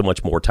spend so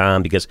much more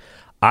time because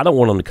I don't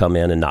want them to come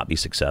in and not be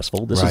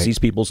successful. This Right. is these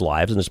people's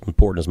lives, and it's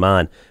important as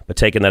mine. But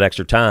taking that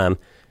extra time,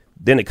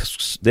 then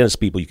it's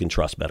people you can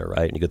trust better,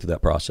 right? And you go through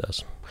that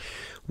process.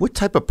 What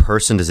type of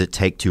person does it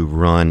take to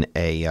run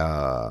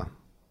a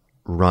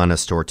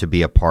store, to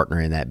be a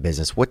partner in that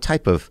business? What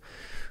type of,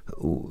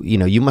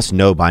 you must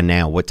know by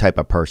now what type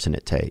of person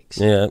it takes.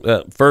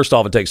 Yeah. First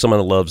off, it takes someone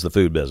that loves the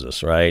food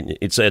business, right?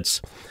 It's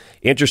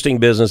interesting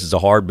business. It's a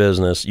hard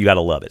business. You got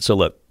to love it. So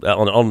look,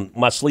 on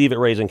my sleeve at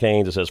Raising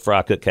Cane's, it says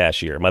Fry Cook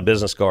Cashier. My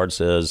business card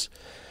says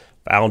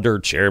founder,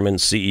 chairman,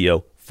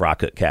 CEO, Fry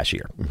Cook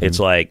Cashier. Mm-hmm. It's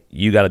like,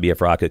 you got to be a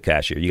Fry Cook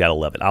Cashier. You got to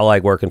love it. I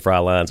like working fry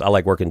lines. I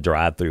like working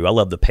drive-through. I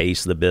love the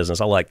pace of the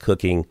business. I like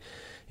cooking,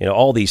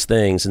 all these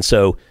things. And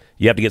so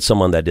you have to get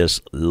someone that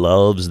just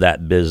loves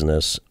that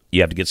business.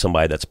 You have to get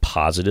somebody that's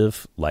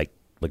positive, like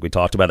we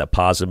talked about, that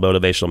positive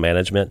motivational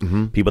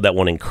management, people that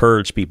want to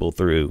encourage people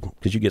through,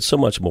 because you get so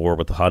much more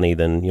with honey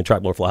than, you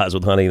trap more flies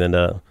with honey than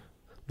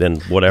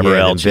whatever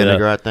else. Than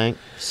vinegar, I think.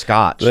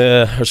 Scotch.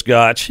 Or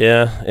scotch,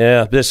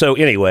 yeah. So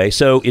anyway,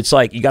 it's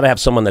like you got to have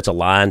someone that's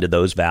aligned to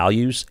those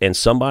values and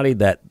somebody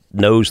that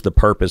knows the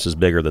purpose is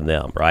bigger than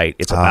them, right?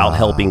 It's about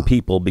helping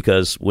people,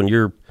 because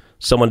when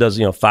someone does,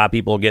 5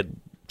 people get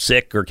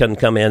sick or can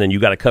come in and you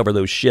got to cover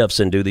those shifts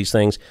and do these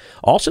things.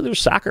 Also, there's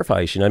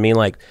sacrifice. I mean,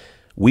 like,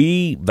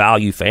 we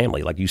value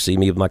family, like you see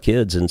me with my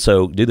kids, and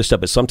so do this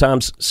stuff. But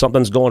sometimes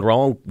something's going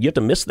wrong. You have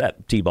to miss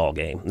that T-ball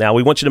game. Now,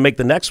 we want you to make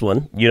the next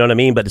one, you know what I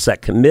mean? But it's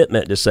that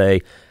commitment to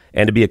say,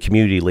 and to be a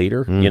community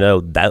leader,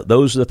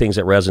 those are the things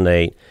that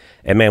resonate.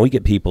 And, man, we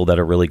get people that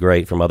are really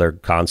great from other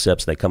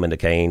concepts. They come into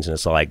Cane's, and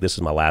it's like, this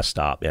is my last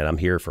stop, and I'm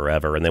here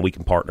forever. And then we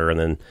can partner, and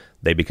then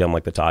they become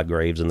like the Todd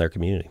Graves in their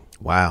community.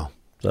 Wow.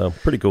 So,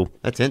 pretty cool.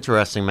 That's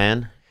interesting,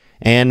 man.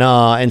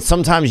 And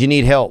sometimes you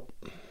need help.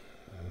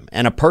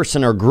 And a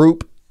person or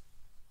group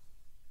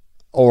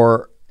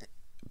or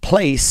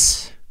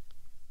place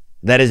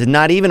that is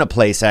not even a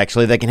place,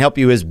 actually, that can help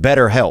you is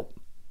BetterHelp.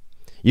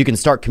 You can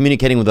start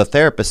communicating with a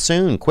therapist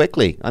soon,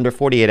 quickly, under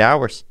 48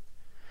 hours.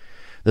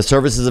 The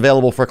service is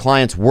available for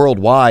clients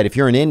worldwide. If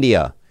you're in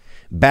India,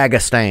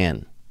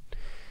 Pakistan,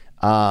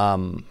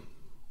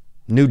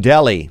 New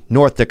Delhi,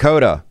 North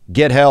Dakota,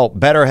 get help,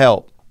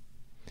 BetterHelp.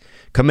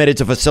 Committed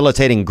to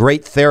facilitating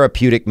great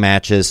therapeutic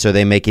matches so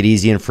they make it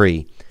easy and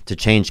free to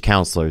change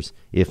counselors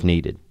if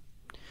needed.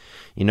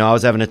 I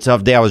was having a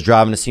tough day. I was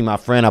driving to see my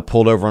friend. I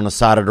pulled over on the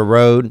side of the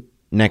road.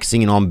 Next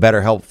thing you know, I'm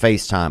BetterHelp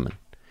FaceTiming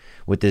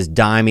with this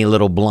dimey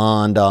little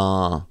blonde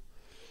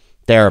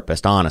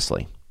therapist,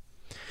 honestly.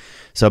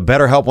 So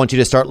BetterHelp wants you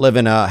to start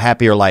living a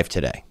happier life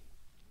today.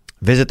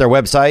 Visit their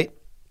website.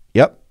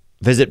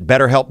 Visit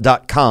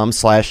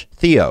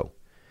BetterHelp.com/Theo.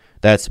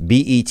 That's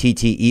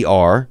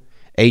BetterHelp.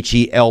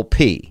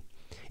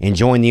 And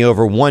join the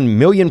over 1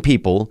 million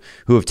people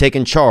who have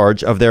taken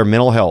charge of their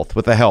mental health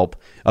with the help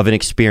of an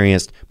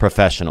experienced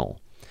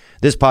professional.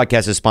 This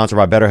podcast is sponsored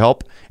by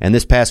BetterHelp, and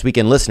this past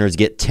weekend listeners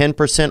get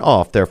 10%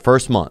 off their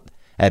first month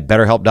at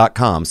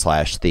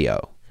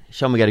BetterHelp.com/Theo.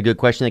 Sean, we got a good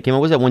question that came up.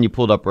 What was that one you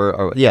pulled up?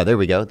 Yeah, there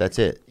we go. That's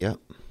it. Yep.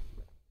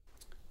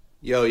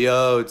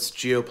 Yo, it's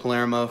Gio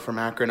Palermo from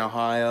Akron,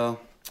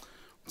 Ohio.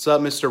 What's up,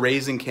 Mr.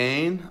 Raising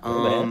Cane?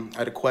 I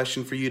had a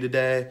question for you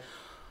today.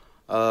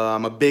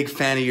 I'm a big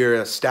fan of your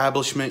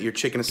establishment, your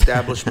chicken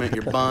establishment,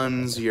 your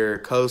buns, your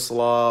coleslaw,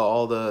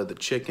 all the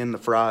chicken, the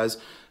fries.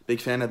 Big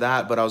fan of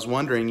that. But I was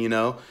wondering,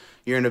 you're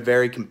in a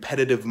very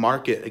competitive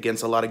market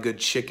against a lot of good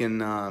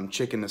chicken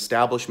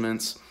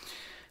establishments.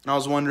 And I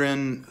was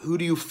wondering, who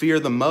do you fear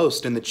the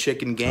most in the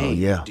chicken game? Oh,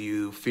 yeah. Do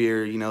you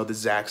fear, the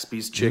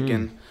Zaxby's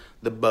chicken,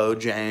 the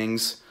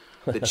Bojangles,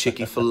 the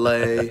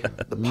Chick-fil-A,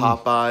 the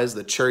Popeyes,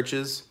 the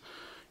Churches?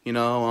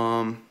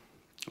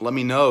 Let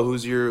me know who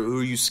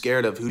are you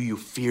scared of? Who do you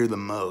fear the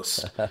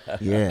most?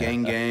 Yeah.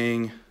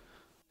 Gang.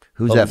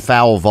 Who's that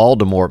foul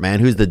Voldemort, man?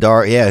 Who's the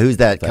dark? Yeah, who's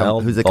that?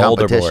 Who's the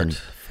competition?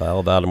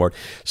 Foul Voldemort.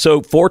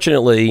 So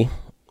fortunately,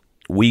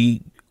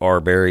 we are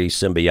very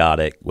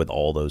symbiotic with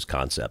all those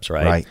concepts,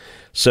 right? Right.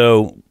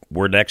 So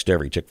we're next to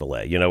every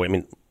Chick-fil-A.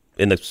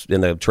 In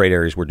the trade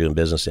areas we're doing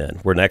business in,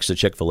 we're next to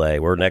Chick-fil-A,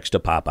 we're next to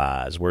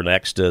Popeyes, we're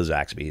next to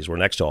Zaxby's, we're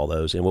next to all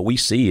those. And what we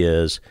see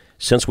is,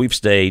 since we've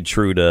stayed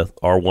true to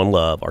our one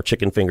love, our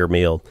chicken finger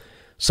meal,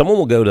 someone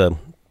will go to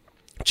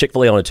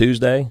Chick-fil-A on a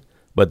Tuesday,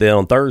 but then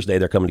on Thursday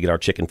they're coming to get our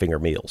chicken finger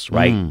meals,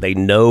 right? They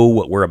know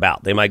what we're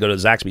about. They might go to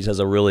Zaxby's, has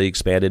a really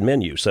expanded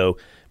menu,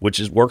 which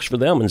works for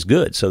them and is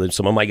good. So then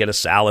someone might get a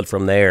salad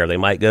from there. They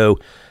might go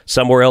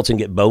somewhere else and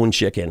get bone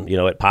chicken,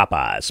 at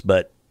Popeyes.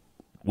 But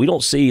we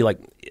don't see like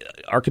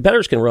our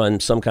competitors can run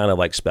some kind of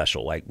like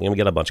special. Like we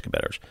get a bunch of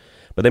competitors,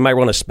 but they might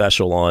run a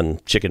special on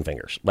chicken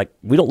fingers. Like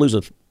we don't lose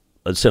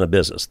a cent of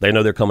business. They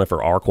know they're coming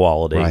for our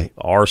quality, Right.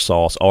 our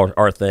sauce,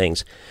 our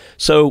things.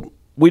 So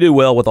we do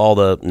well with all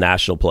the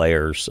national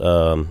players.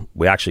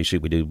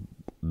 We do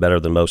better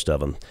than most of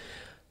them.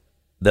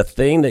 The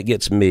thing that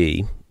gets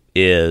me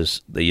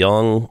is the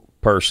young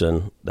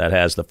person that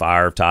has the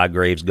fire of Todd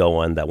Graves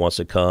going, that wants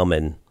to come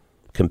and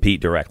compete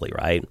directly,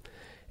 right?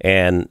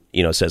 And,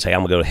 says, hey,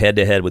 I'm going to go head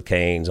to head with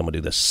Canes. I'm going to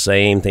do the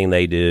same thing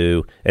they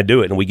do and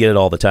do it. And we get it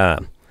all the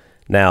time.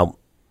 Now,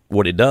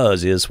 what it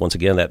does is, once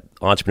again, that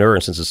entrepreneur,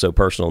 and since it's so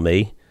personal to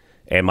me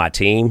and my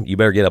team, you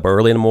better get up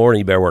early in the morning.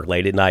 You better work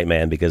late at night,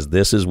 man, because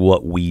this is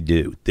what we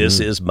do. This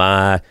is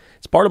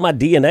it's part of my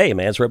DNA,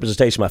 man. It's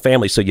representation of my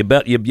family. So you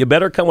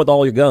better come with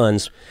all your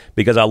guns,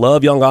 because I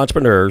love young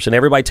entrepreneurs, and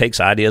everybody takes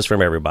ideas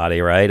from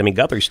everybody, right? I mean,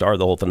 Guthrie started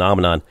the whole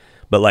phenomenon.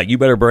 But, like, you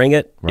better bring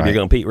it if you're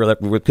going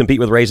to compete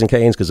with Raising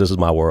Cane's, because this is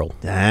my world.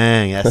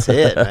 Dang, that's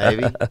it,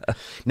 baby.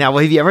 Now,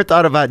 have you ever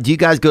thought about, do you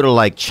guys go to,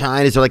 like,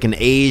 China? Is there, like, an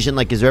Asian,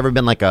 like, has there ever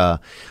been, like a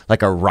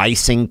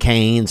Rising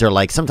Cane's? Or,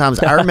 like, sometimes,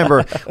 I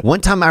remember,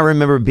 one time I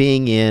remember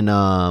being in,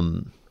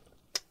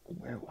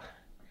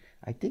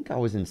 I think I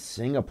was in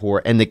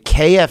Singapore, and the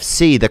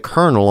KFC, the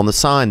Colonel on the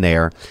sign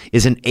there,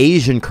 is an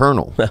Asian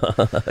Colonel.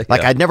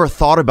 Like, I'd never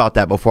thought about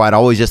that before. I'd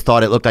always just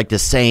thought it looked like the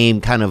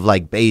same kind of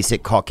like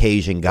basic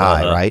Caucasian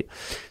guy, right?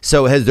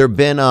 So has there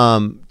been,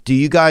 are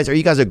you guys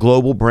a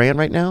global brand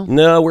right now?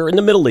 No, we're in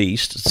the Middle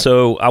East.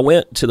 So I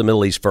went to the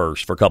Middle East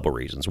first for a couple of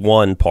reasons.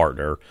 One,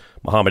 partner,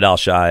 Mohammed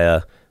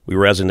Al-Shaya, we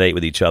resonate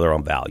with each other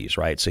on values,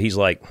 right? So he's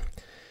like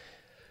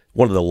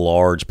one of the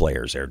large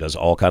players there, does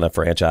all kind of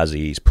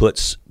franchisees,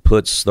 puts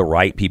the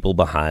right people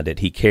behind it.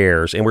 He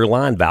cares, and we're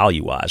aligned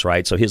value-wise,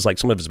 right? So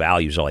some of his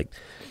values are like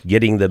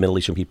getting the Middle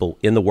Eastern people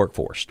in the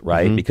workforce,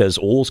 right? Because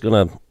oil's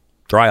going to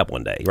dry up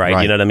one day,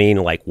 right? You know what I mean?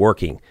 Like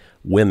working,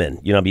 women,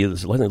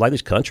 like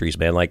these countries,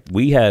 man. Like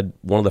we had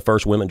one of the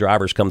first women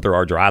drivers come through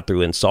our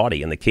drive-through in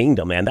Saudi, in the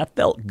kingdom, man. That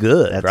felt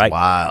good, That's right?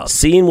 wild.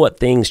 Seeing what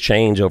things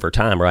change over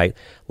time, right?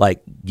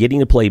 Like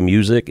getting to play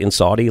music in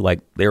Saudi, like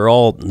they're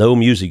all no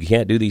music. You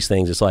can't do these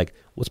things. It's like,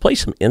 let's play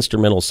some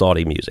instrumental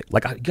Saudi music.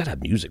 Like, you got to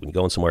have music when you're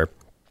going somewhere.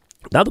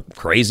 Not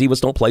crazy.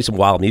 Let's don't play some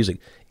wild music.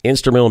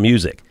 Instrumental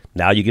music.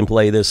 Now you can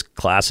play this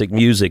classic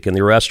music in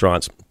the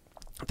restaurants,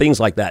 things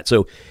like that.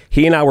 So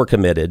he and I were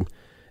committed,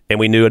 and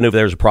we knew if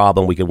there was a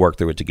problem, we could work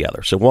through it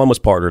together. So one was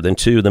partner. Then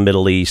two, the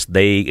Middle East,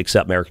 they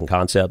accept American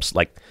concepts.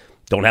 Like,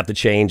 don't have to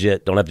change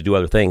it. Don't have to do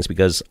other things,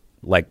 because,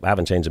 like, I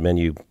haven't changed the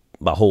menu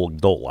my whole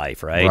adult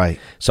life, right?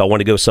 So I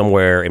want to go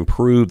somewhere and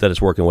prove that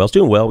it's working well. It's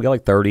doing well. We got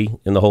like 30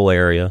 in the whole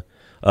area.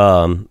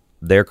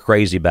 They're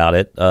crazy about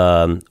it.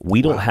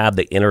 We don't have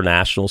the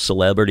international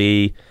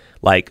celebrity,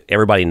 like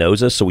everybody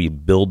knows us, so we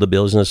build the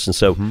business. And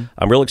so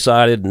I'm real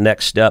excited.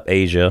 Next step,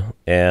 Asia.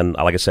 And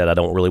like I said, I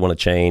don't really want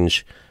to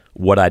change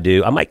what I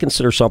do. I might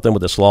consider something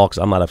with the slaw, because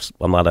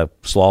I'm not a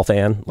slaw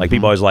fan. Like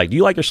people always like, do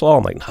you like your slaw?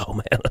 I'm like, no,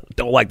 man, I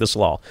don't like the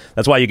slaw.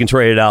 That's why you can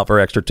trade it out for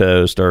extra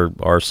toast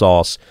or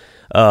sauce.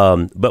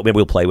 But maybe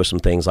we'll play with some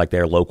things like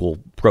their local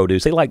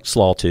produce. They like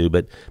slaw too,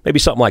 but maybe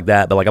something like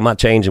that. But like, I'm not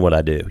changing what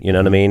I do. You know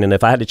what I mean? And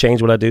if I had to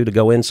change what I do to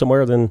go in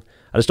somewhere, then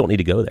I just don't need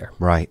to go there.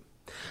 Right.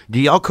 Do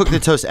y'all cook the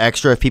toast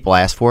extra if people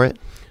ask for it?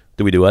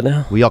 Do we do what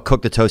now? Will y'all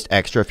cook the toast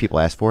extra if people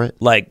ask for it?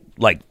 Like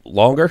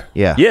longer?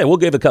 Yeah. Yeah, we'll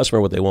give the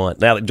customer what they want.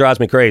 Now, it drives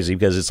me crazy,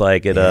 because it's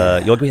like, we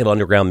have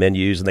underground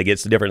menus, and they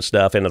get different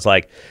stuff, and it's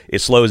like, it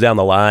slows down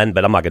the line,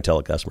 but I'm not going to tell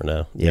a customer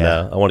no.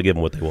 Yeah. I want to give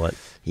them what they want.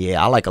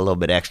 Yeah, I like a little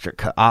bit extra.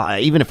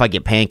 Even if I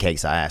get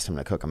pancakes, I ask them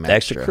to cook them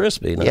Extra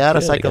crispy. No Yeah,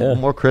 that's like kidding, a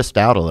more crisped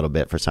out a little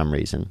bit for some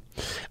reason.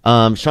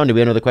 Sean, do we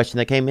have another question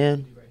that came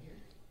in?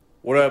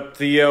 What up,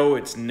 Theo?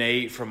 It's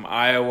Nate from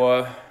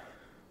Iowa.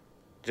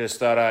 Just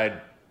thought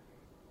I'd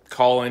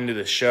call into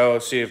the show,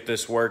 see if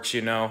this works,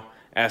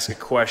 ask a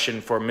question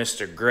for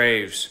Mr.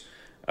 Graves.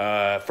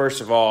 First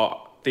of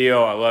all,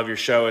 Theo, I love your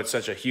show. It's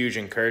such a huge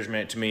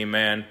encouragement to me,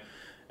 man.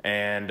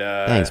 And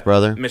thanks,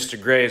 brother. Mr.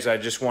 Graves, I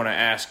just want to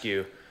ask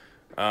you,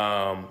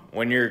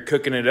 when you're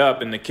cooking it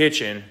up in the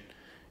kitchen,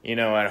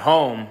 at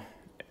home,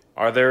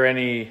 are there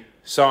any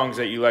songs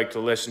that you like to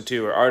listen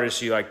to, or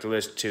artists you like to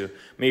listen to?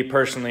 Me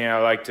personally, I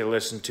like to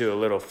listen to a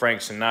little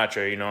Frank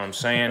Sinatra, you know what I'm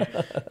saying?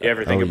 You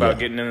ever think about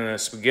getting into the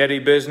spaghetti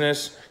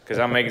business? Because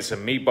I'm making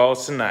some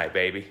meatballs tonight,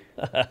 baby.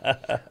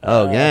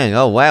 Oh, gang.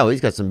 Oh, wow.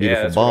 He's got some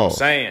beautiful that's balls.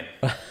 What I'm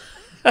saying.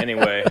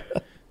 Anyway,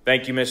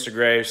 thank you, Mr.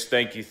 Graves.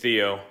 Thank you,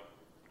 Theo.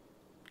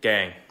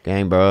 Gang.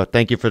 Gang, bro.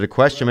 Thank you for the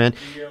question, man.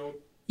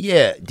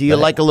 Yeah. Do you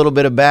like a little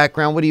bit of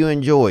background? What do you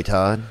enjoy,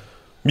 Todd?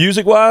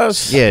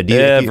 Music-wise? Yeah.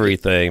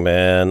 Everything,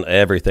 man.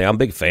 Everything. I'm a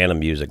big fan of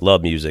music.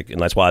 Love music.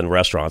 And that's why in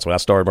restaurants, when I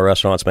started my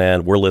restaurants,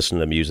 man, we're listening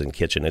to music in the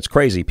kitchen. It's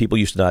crazy. People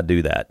used to not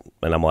do that.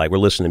 And I'm like, we're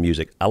listening to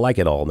music. I like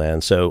it all,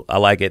 man. So I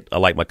like it. I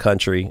like my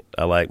country.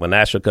 I like my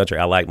national country.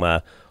 I like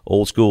my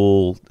old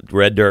school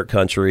red dirt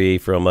country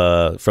from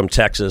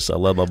Texas. I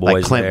love my boys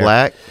like Clint there.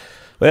 Black?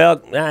 Well,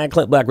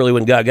 Clint Black really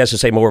wouldn't go. I guess to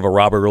say more of a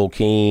Robert Earl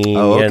King,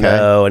 okay. you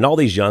know, and all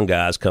these young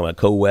guys come at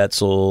Co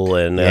Wetzel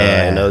and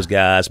those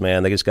guys,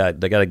 man, they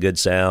got a good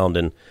sound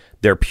and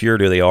they're pure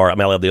to they are. I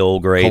mean, I love the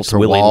old greats.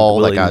 Willie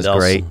that guy's Nelson.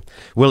 great.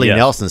 Willie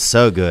Nelson's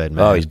so good,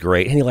 man. Oh, he's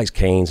great. And he likes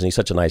canes, and he's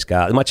such a nice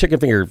guy. In my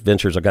chicken finger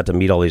ventures, I got to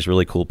meet all these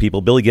really cool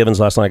people. Billy Gibbons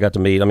last night I got to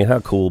meet. I mean,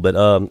 how cool. But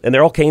and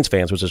they're all Canes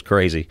fans, which is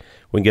crazy.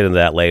 We can get into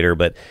that later.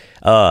 But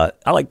I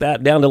like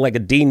that down to like a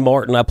Dean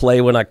Martin I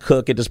play when I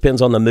cook. It just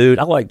depends on the mood.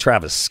 I like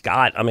Travis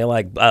Scott. I mean, I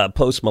like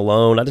Post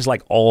Malone. I just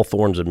like all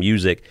forms of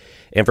music.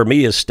 And for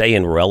me, is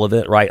staying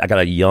relevant, right? I got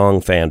a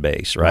young fan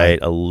base, right?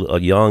 A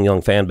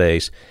young fan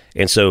base.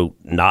 And so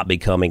not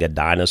becoming a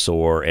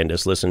dinosaur and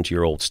just listen to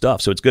your old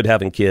stuff. So it's good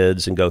having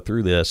kids and go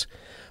through this.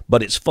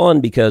 But it's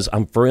fun because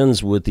I'm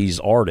friends with these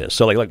artists.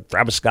 So like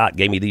Travis Scott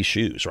gave me these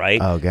shoes, right?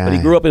 Oh, God. But he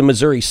grew up in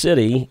Missouri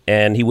City,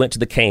 and he went to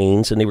the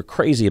Canes, and they were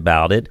crazy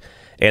about it.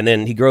 And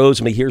then he grows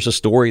and he hears a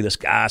story, this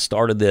guy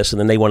started this, and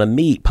then they want to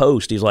meet,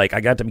 post. He's like,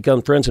 I got to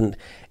become friends. And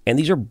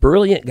these are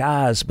brilliant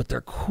guys, but they're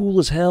cool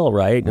as hell,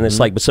 right? And it's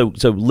like, but so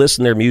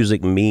listen to their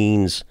music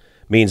means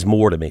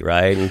more to me,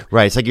 right? And,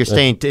 right. It's like you're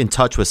staying in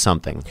touch with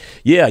something.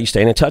 Yeah, you're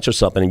staying in touch with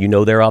something, and you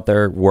know they're out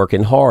there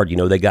working hard. You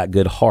know they got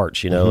good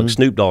hearts. You know,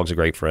 Snoop Dogg's a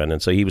great friend,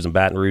 and so he was in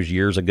Baton Rouge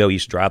years ago. He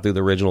used to drive through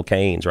the original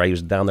Canes, right? He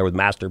was down there with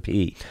Master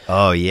P.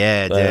 Oh,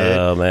 yeah, dude.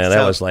 Oh, man,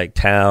 that was like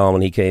town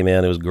when he came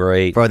in. It was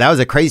great. Bro, that was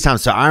a crazy time.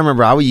 So I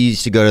remember I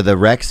used to go to the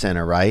rec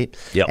center, right?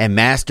 Yep. And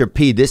Master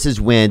P, this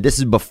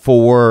is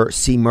before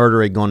C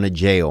Murder had gone to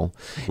jail,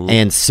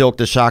 and Silk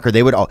the Shocker,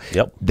 they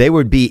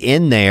would be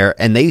in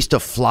there, and they used to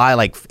fly,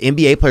 like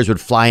NBA players would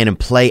fly in and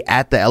play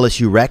at the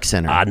LSU rec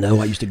center. I know.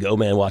 I used to go,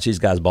 man, watch these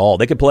guys ball.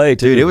 They could play,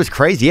 too. Dude, it was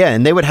crazy. Yeah,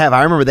 and they would have,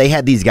 I remember they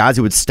had these guys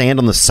who would stand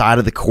on the side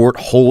of the court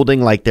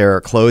holding like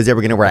their clothes they were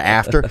going to wear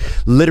after.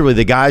 Literally,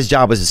 the guy's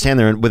job was to stand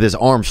there with his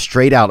arms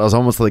straight out. It was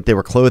almost like they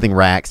were clothing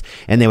racks,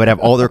 and they would have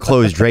all their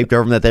clothes draped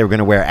over them that they were going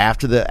to wear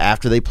after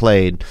they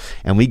played.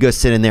 And we go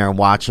sit in there and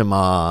watch them,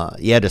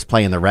 just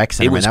play in the rec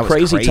center. It was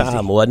crazy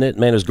time, wasn't it?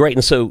 Man, it was great.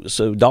 And so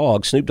Snoop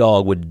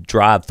Dogg would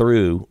drive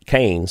through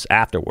Canes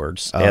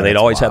afterwards, and they'd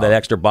always have that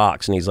extra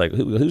box. And he's like,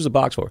 who's the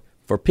box for?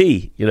 For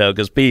P, you know,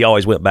 because P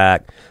always went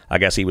back. I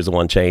guess he was the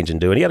one changing,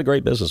 doing. He had a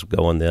great business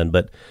going then,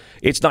 but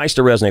it's nice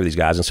to resonate with these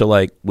guys. And so,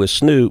 like with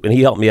Snoop, and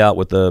he helped me out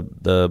with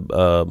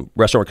the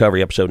Restaurant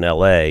Recovery episode in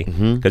L.A.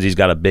 because he's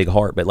got a big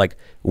heart. But like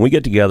when we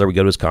get together, we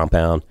go to his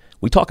compound.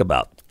 We talk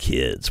about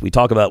kids. We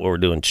talk about what we're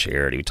doing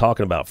charity. We're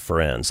talking about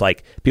friends.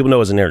 Like people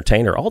know as an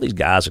entertainer, all these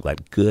guys are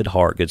like good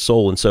heart, good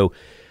soul. And so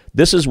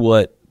this is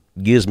what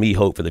gives me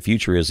hope for the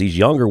future is these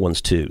younger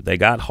ones too. They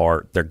got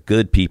heart. They're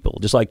good people.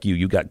 Just like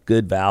you got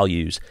good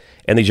values.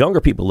 And these younger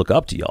people look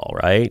up to y'all,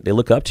 right? They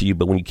look up to you.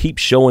 But when you keep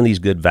showing these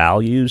good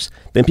values,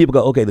 then people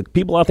go, okay, the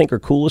people I think are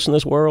coolest in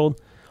this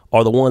world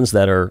are the ones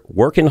that are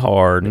working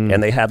hard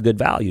and they have good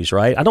values,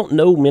 right? I don't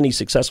know many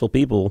successful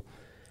people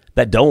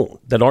that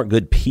aren't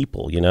good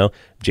people, you know.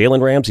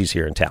 Jalen Ramsey's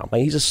here in town.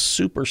 Like, he's a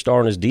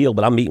superstar in his deal,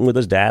 but I'm meeting with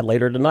his dad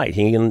later tonight.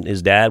 He and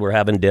his dad were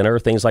having dinner,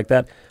 things like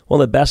that.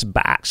 One of the best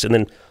backs. And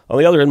then on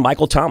the other end,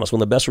 Michael Thomas,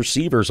 one of the best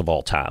receivers of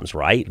all times,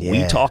 right? Yeah.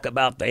 We talk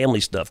about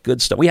family stuff,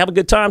 good stuff. We have a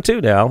good time too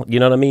now, you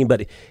know what I mean?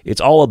 But it's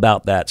all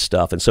about that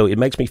stuff. And so it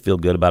makes me feel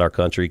good about our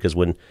country because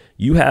when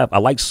I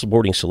like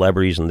supporting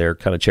celebrities and their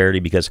kind of charity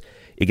because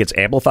it gets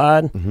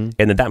amplified. And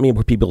then that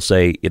means people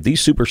say, if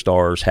these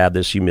superstars have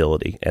this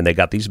humility and they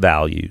got these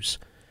values,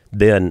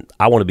 then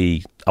I want to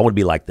be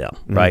like them,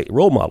 right?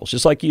 Role models,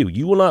 just like you.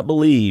 You will not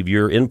believe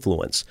your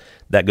influence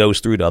that goes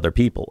through to other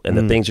people and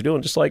the things you're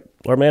doing. Just like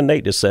our man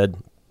Nate just said,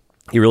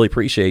 he really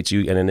appreciates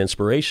you and an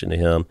inspiration to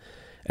him.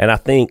 And I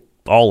think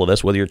all of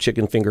us, whether you're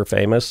chicken finger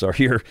famous or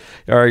you're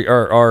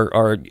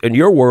in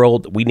your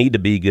world, we need to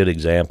be good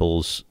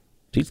examples.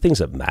 These things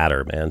that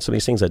matter, man. Some of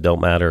these things that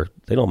don't matter,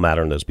 they don't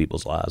matter in those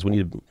people's lives. We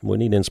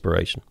need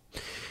inspiration.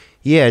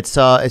 Yeah, it's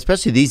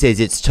especially these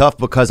days, it's tough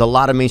because a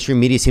lot of mainstream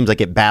media seems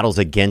like it battles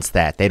against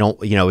that. They don't,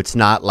 it's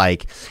not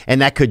like, and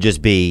that could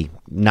just be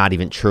not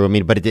even true. I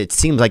mean, but it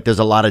seems like there's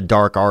a lot of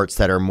dark arts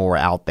that are more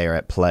out there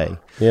at play.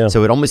 Yeah.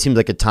 So it almost seems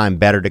like a time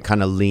better to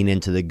kind of lean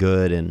into the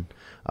good and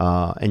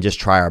just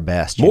try our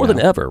best. More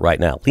than ever right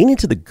now. Lean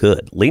into the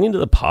good. Lean into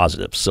the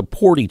positive.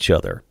 Support each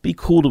other. Be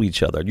cool to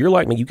each other. You're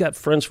like me. You got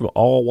friends from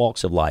all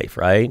walks of life,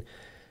 right?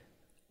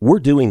 We're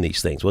doing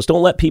these things. Let's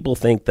don't let people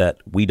think that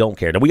we don't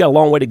care. Now, we got a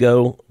long way to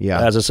go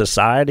as a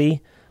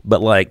society,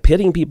 but like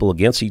pitting people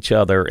against each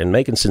other and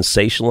making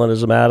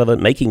sensationalism out of it,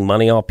 making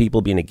money off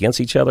people being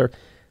against each other,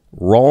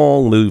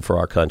 wrong move for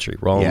our country.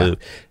 Wrong move.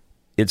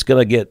 It's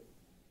going to get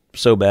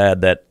so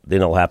bad that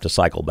then it'll have to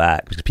cycle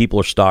back because people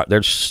are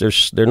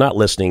they're not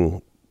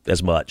listening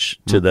as much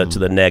to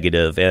the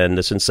negative and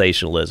the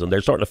sensationalism. They're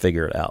starting to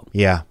figure it out.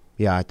 Yeah.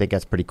 Yeah, I think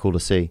that's pretty cool to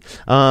see.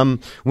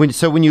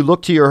 When you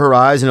look to your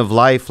horizon of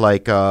life,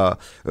 like,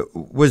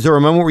 was there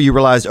a moment where you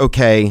realized,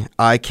 okay,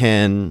 I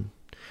can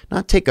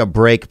not take a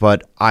break,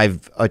 but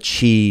I've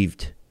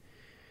achieved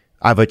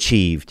I've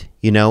achieved.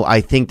 You know,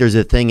 I think there's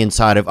a thing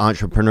inside of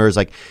entrepreneurs.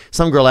 Like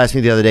some girl asked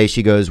me the other day,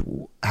 she goes,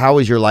 how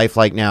is your life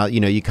like now? You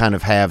know, you kind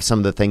of have some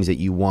of the things that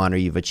you want, or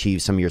you've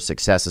achieved some of your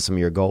successes, some of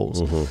your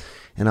goals.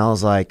 And I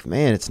was like,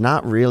 man, it's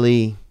not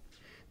really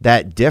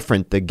that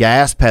different. The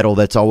gas pedal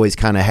that's always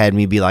kind of had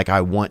me be like,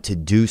 I want to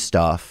do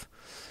stuff,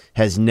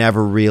 has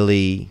never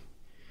really,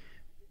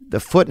 the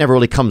foot never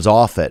really comes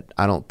off it,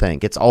 I don't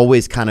think. It's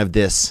always kind of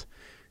this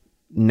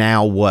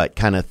now what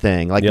kind of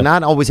thing. Like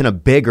not always in a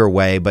bigger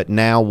way, but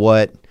now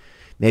what,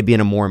 maybe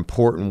in a more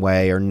important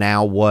way, or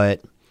now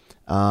what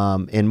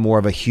in more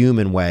of a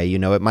human way. You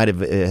know, it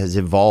has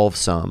evolved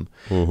some.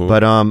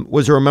 But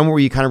was there a moment where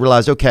you kind of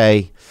realized,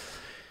 okay,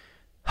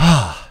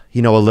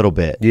 you know, a little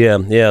bit?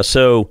 Yeah.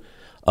 So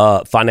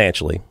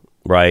financially,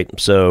 right?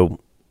 So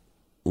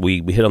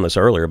we hit on this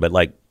earlier, but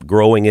like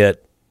growing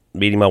it,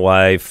 meeting my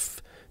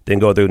wife, then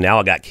go through, now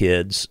I got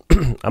kids.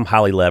 I'm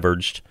highly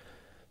leveraged.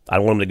 I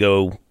don't want them to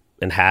go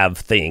and have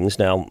things.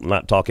 Now, I'm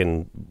not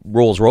talking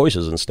Rolls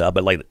Royces and stuff,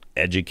 but like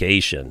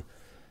education,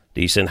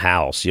 decent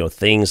house, you know,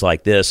 things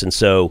like this. And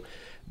so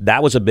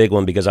that was a big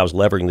one because I was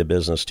leveraging the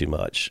business too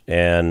much.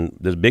 And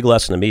the big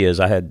lesson to me is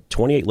I had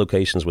 28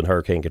 locations when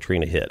Hurricane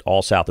Katrina hit,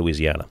 all South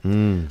Louisiana.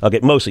 Okay,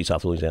 mostly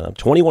South Louisiana.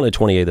 21 of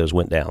 28 of those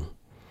went down.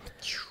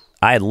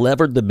 I had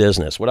levered the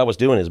business. What I was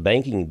doing is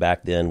banking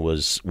back then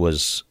was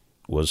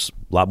a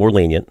lot more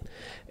lenient.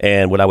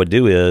 And what I would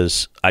do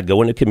is I'd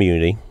go into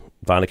community,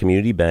 find a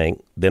community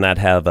bank, then I'd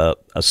have a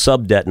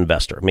sub-debt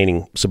investor,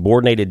 meaning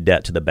subordinated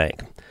debt to the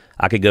bank.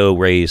 I could go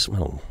raise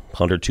 $100,000,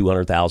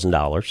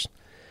 $200,000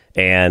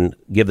 and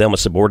give them a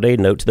subordinated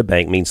note to the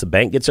bank, means the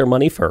bank gets their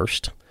money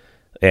first,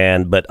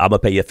 but I'm going to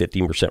pay you a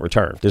 15%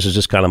 return. This is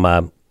just kind of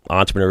my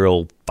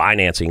entrepreneurial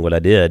financing, what I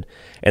did.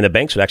 And the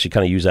banks would actually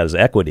kind of use that as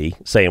equity,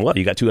 saying, well,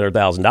 you got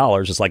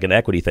 $200,000. It's like an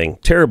equity thing.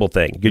 Terrible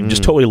thing. You're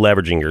just totally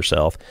leveraging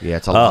yourself. Yeah,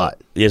 it's a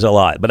lot. It's a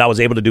lot. But I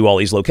was able to do all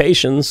these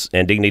locations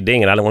and ding, ding,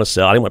 ding. And I didn't want to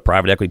sell. I didn't want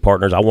private equity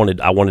partners. I wanted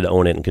to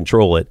own it and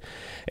control it.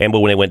 But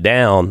when it went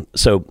down,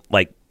 so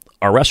like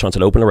our restaurants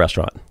had opened a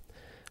restaurant.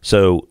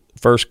 So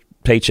first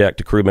paycheck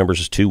to crew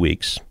members is 2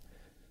 weeks.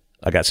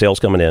 I got sales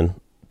coming in,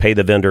 pay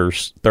the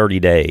vendors 30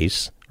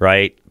 days,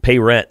 right? Pay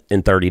rent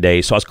in 30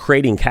 days. So I was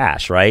creating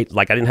cash, right?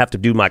 Like I didn't have to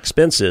do my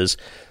expenses.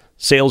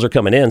 Sales are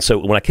coming in. So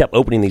when I kept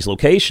opening these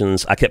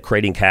locations, I kept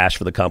creating cash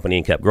for the company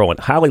and kept growing.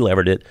 Highly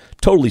levered it.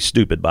 Totally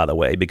stupid, by the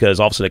way, because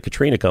all of a sudden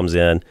Katrina comes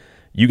in,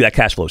 that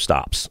cash flow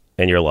stops.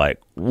 And you're like,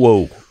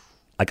 whoa.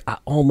 Like I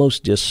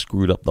almost just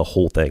screwed up the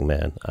whole thing,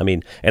 man. I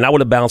mean, and I would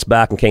have bounced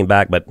back and came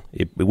back, but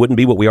it wouldn't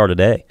be what we are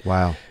today.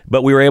 Wow.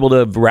 But we were able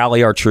to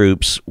rally our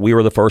troops. We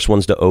were the first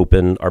ones to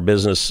open. Our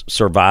business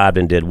survived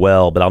and did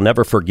well, but I'll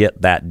never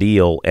forget that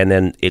deal. And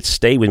then it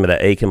stayed with me,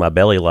 that ache in my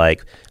belly,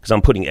 like, because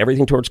I'm putting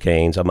everything towards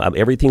Cane's.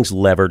 Everything's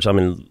leveraged. I'm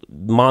in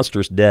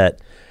monstrous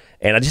debt.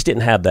 And I just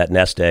didn't have that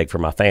nest egg for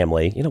my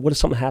family. You know, what if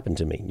something happened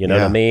to me? You know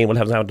what I mean? What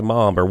happened to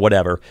mom or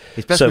whatever?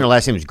 Especially when your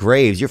last name is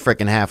Graves, you're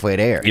freaking halfway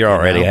there. You're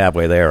already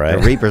halfway there, right?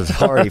 The Reaper's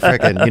already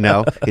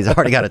freaking, he's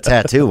already got a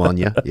tattoo on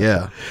you.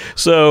 Yeah.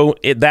 So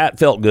that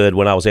felt good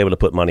when I was able to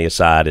put money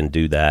aside and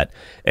do that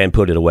and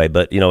put it away.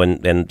 But,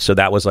 and so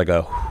that was like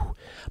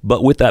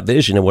but with that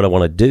vision and what I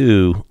want to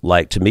do,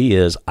 like to me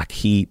is I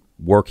keep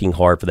working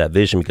hard for that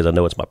vision because I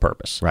know it's my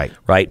purpose. Right.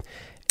 Right.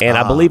 And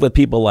I believe with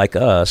people like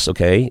us,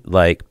 okay,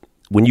 like,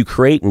 when you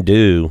create and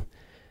do,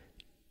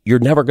 you're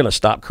never going to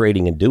stop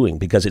creating and doing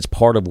because it's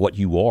part of what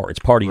you are. It's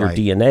part of your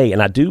DNA.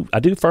 And I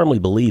do firmly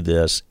believe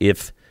this.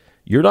 If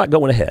you're not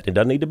going ahead, it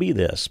doesn't need to be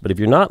this, but if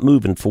you're not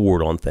moving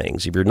forward on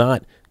things, if you're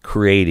not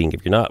creating,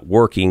 if you're not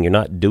working, you're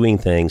not doing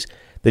things,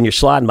 then you're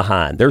sliding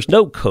behind. There's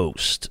no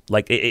coast.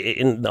 Like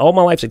in all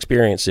my life's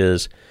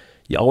experiences,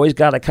 you always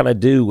got to kind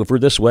of do, if we're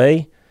this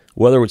way,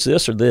 whether it's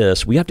this or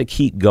this, we have to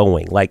keep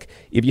going. Like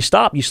if you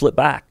stop, you slip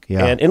back.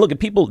 Yeah. And look at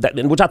people,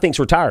 which I think is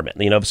retirement.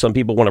 If some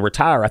people want to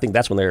retire, I think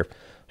that's when they're,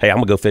 hey, I'm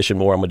going to go fishing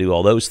more. I'm going to do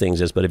all those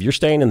things. But if you're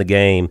staying in the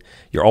game,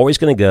 you're always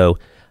going to go.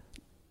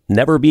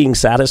 Never being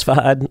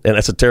satisfied, and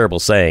that's a terrible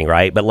saying,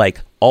 right? But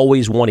like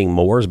always wanting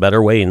more is a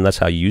better way, and that's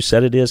how you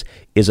said it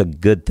is a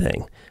good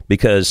thing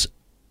because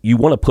you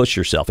want to push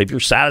yourself. If you're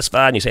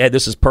satisfied and you say, hey,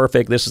 this is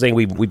perfect, this is the thing,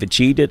 we've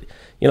achieved it,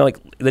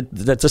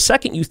 that's the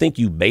second you think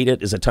you made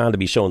it is a time to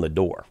be showing the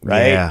door,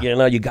 right?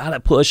 Yeah. You got to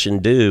push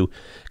and do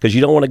because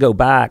you don't want to go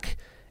back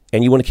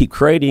and you want to keep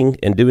creating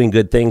and doing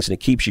good things, and it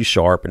keeps you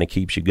sharp and it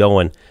keeps you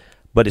going.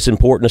 But it's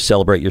important to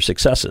celebrate your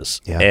successes.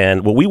 Yeah.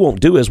 And what we won't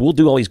do is we'll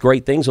do all these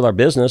great things with our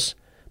business,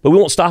 but we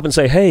won't stop and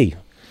say, hey,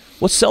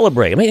 let's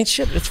celebrate. I mean,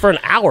 it's for an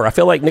hour. I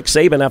feel like Nick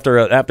Saban after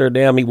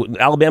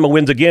Alabama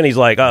wins again. He's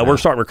like, we're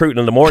starting recruiting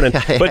in the morning.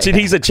 But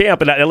he's a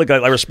champ, and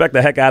I respect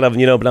the heck out of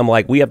him. But I'm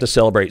like, we have to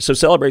celebrate. So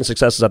celebrating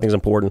successes, I think, is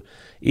important,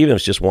 even if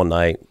it's just one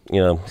night.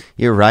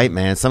 You're right,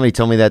 man. Somebody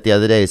told me that the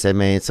other day. They said,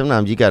 man,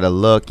 sometimes you got to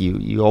look.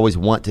 You always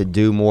want to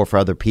do more for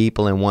other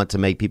people and want to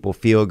make people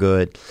feel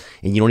good,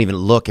 and you don't even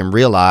look and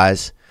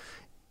realize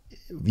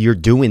you're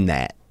doing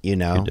that. You're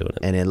doing it.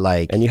 And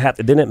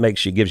it then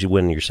it gives you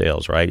win in your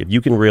sales, right? If you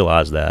can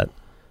realize that,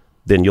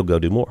 then you'll go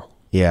do more.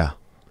 Yeah.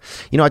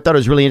 You know, I thought it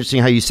was really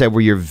interesting how you said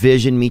where your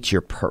vision meets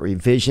your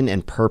vision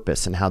and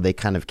purpose, and how they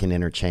kind of can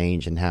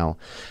interchange, and how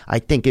I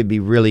think it'd be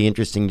really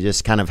interesting to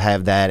just kind of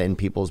have that in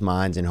people's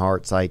minds and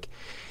hearts, like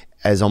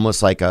as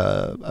almost like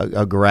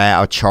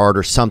a chart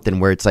or something,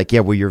 where it's like,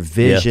 where your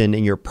vision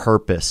and your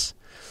purpose,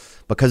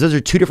 because those are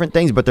two different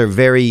things, but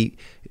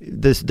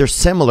they're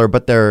similar,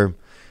 but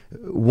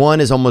one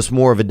is almost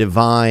more of a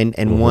divine,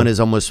 and one is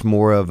almost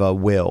more of a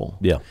will.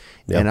 Yeah.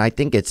 And I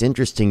think it's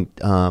interesting.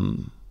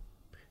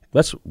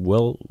 That's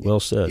well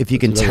said. If you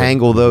can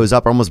tangle those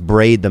up, almost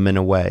braid them in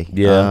a way.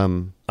 Yeah.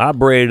 I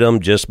braided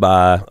them just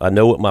by, I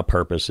know what my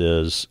purpose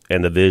is,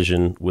 and the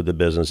vision with the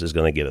business is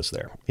going to get us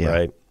there. Yeah.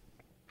 Right.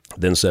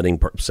 Then setting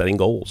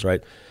goals,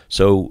 right?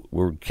 So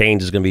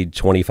Cane's is going to be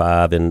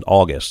 25 in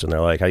August, and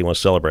they're like, how do you want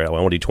to celebrate? I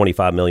want to do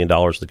 $25 million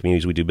to the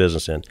communities we do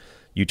business in.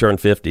 You turn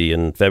 50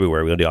 in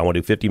February. I want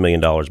to do $50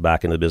 million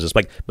back into the business.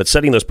 But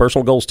setting those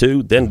personal goals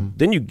too, then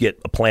you get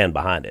a plan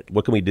behind it.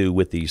 What can we do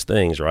with these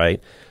things,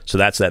 right? So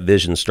that's that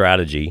vision,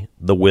 strategy,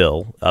 the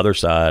will. Other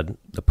side,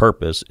 the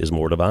purpose is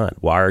more divine.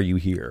 Why are you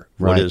here?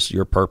 Right. What is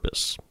your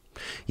purpose?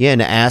 Yeah, and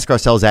to ask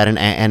ourselves that and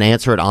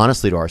answer it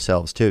honestly to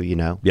ourselves too, you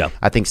know? Yeah.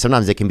 I think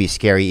sometimes it can be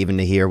scary even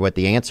to hear what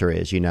the answer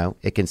is, you know?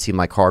 It can seem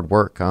like hard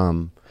work.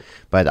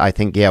 But I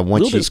think, once a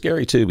little bit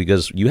scary too,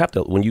 because you have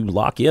to, when you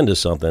lock into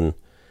something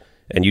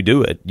and you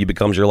do it, it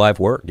becomes your life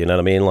work. You know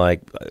what I mean?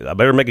 Like, I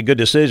better make a good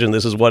decision.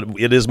 This is what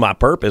it is, my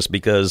purpose,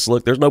 because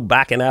look, there's no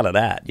backing out of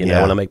that, you know,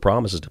 when I make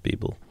promises to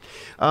people.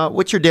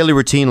 What's your daily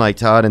routine like,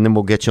 Todd? And then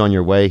we'll get you on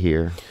your way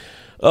here.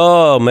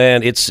 Oh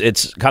man, it's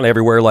kind of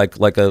everywhere. Like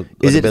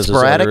is it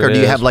sporadic, or do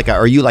you have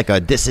are you like a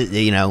this is,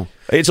 you know?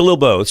 It's a little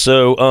both.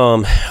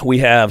 So we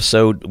have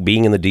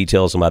being in the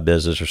details of my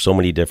business, there's so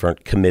many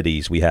different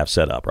committees we have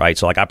set up, right?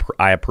 So like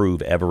I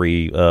approve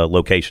every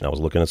location. I was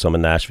looking at some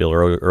in Nashville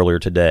earlier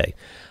today.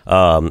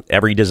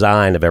 Every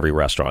design of every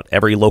restaurant,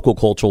 every local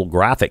cultural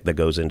graphic that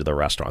goes into the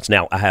restaurants.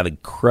 Now, I have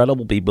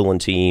incredible people and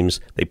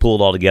teams. They pull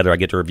it all together. I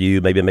get to review,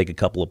 maybe make a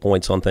couple of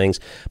points on things.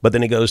 But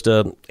then it goes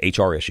to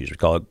HR issues. We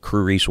call it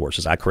crew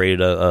resources. I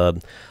created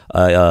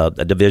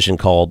a division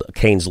called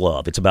Cane's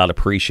Love. It's about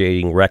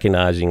appreciating,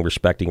 recognizing,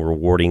 respecting,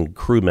 rewarding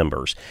crew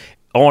members.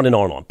 On and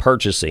on,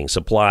 purchasing,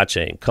 supply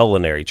chain,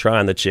 culinary,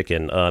 trying the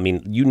chicken. I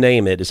mean, you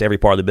name it, it's every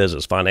part of the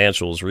business,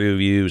 financials,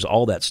 reviews,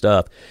 all that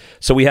stuff.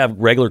 So we have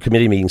regular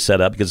committee meetings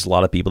set up because there's a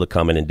lot of people that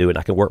come in and do it. And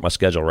I can work my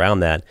schedule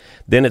around that.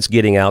 Then it's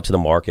getting out to the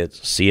market,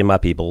 seeing my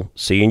people,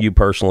 seeing you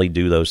personally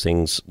do those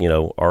things, you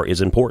know, is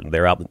important.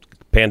 They're out.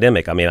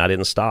 Pandemic, I mean, I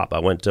didn't stop. I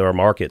went to our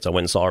markets. I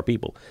went and saw our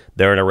people.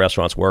 They're in our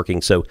restaurants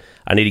working. So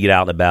I need to get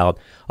out and about.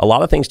 A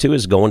lot of things, too,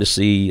 is going to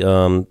see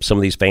some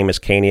of these famous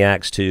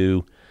Caniacs,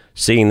 too.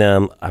 Seeing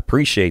them, I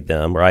appreciate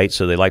them, right?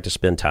 So they like to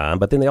spend time,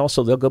 but then they'll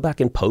go back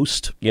and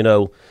post, you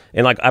know,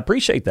 and like, I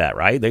appreciate that,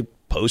 right? They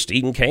post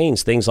eating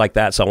Cane's, things like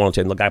that. So I want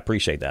to say, look, I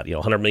appreciate that. You know,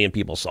 100 million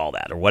people saw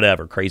that or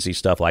whatever, crazy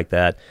stuff like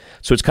that.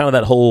 So it's kind of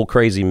that whole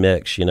crazy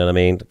mix, you know what I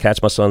mean?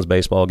 Catch my son's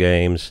baseball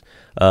games,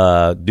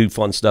 do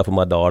fun stuff with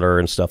my daughter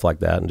and stuff like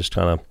that, and just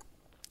kind of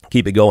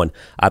keep it going.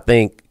 I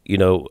think, you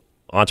know,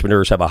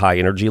 entrepreneurs have a high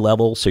energy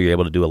level, so you're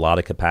able to do a lot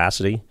of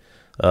capacity.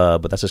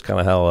 But that's just kind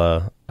of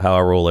how I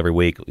roll every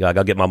week.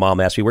 I'll get my mom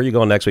ask me, where are you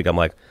going next week? I'm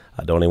like,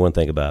 I don't even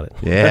think about it.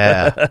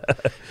 Yeah.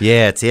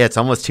 It's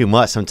almost too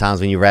much sometimes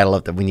when you rattle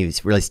up when you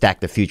really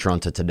stack the future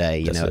onto today.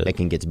 You know, it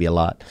can get to be a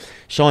lot.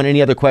 Sean,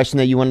 any other question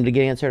that you wanted to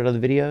get answered out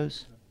of the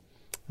videos?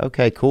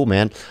 Okay, cool,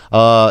 man.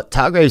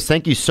 Todd Graves,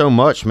 thank you so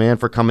much, man,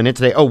 for coming in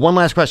today. Oh, one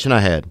last question I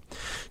had.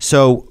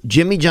 So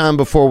Jimmy John,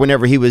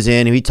 whenever he was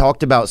in, he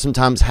talked about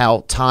sometimes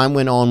how time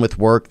went on with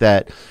work,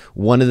 that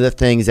one of the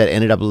things that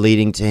ended up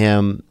leading to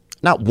him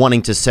not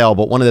wanting to sell,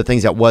 but one of the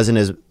things that wasn't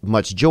as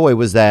much joy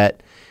was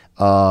that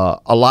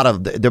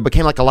there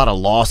became like a lot of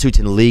lawsuits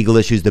and legal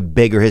issues the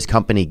bigger his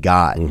company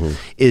got. Mm-hmm.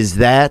 Is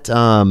that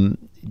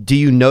do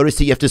you notice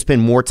that you have to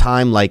spend more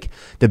time, like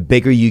the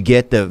bigger you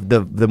get,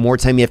 the more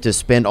time you have to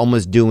spend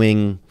almost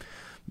doing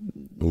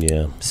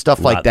stuff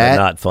like that?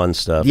 Not fun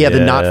stuff. The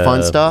not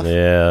fun stuff?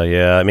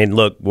 Yeah. I mean,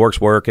 look, work's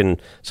work, and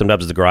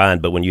sometimes it's the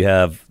grind, but when you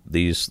have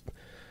these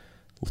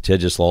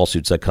litigious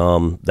lawsuits that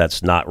come,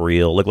 that's not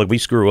real. Look, we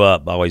screw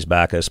up, always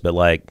back us, but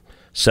like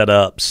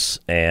setups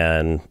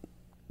and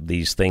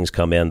these things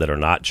come in that are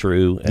not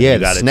true. And you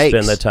got to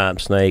spend the time,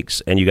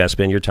 snakes, and you got to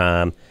spend your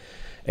time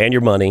and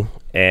your money,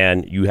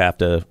 and you have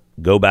to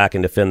go back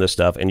and defend this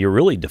stuff. And you're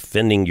really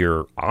defending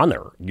your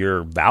honor,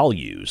 your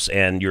values,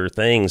 and your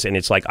things. And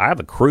it's like, I have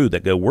a crew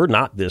that go, we're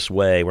not this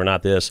way, we're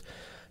not this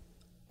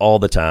all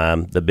the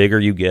time. The bigger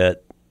you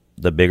get,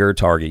 the bigger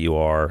target you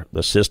are.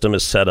 The system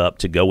is set up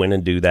to go in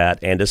and do that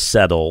and to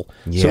settle.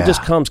 Yeah. So it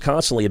just comes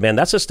constantly. Man,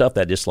 that's the stuff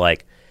that just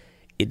like,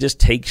 it just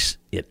takes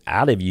it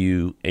out of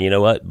you. And you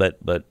know what?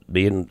 But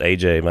being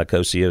AJ, my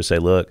co-CEO, say,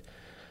 look,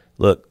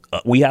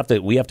 we have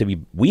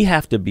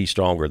to be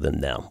stronger than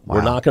them. Wow.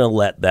 We're not going to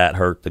let that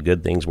hurt the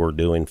good things we're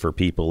doing for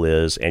people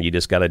and you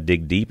just got to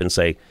dig deep and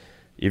say,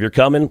 if you're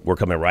coming, we're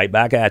coming right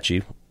back at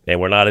you. And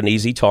we're not an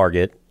easy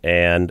target.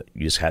 And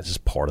you just have this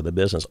part of the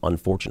business,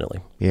 unfortunately.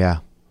 Yeah.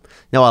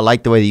 No, I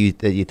like the way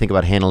that you think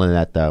about handling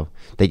that, though.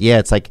 That, yeah,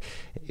 it's like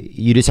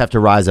you just have to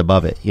rise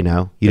above it, you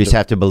know? You just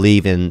have to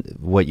believe in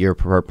what your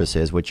purpose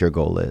is, what your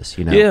goal is,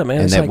 you know? Yeah,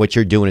 man. And that like, what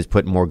you're doing is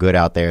putting more good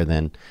out there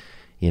than,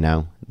 you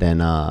know, than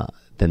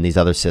these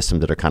other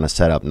systems that are kind of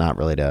set up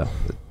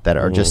that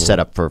are just set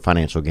up for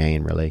financial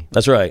gain, really.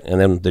 That's right.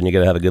 And then you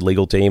got to have a good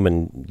legal team,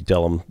 and you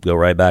tell them, go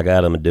right back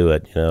at them and do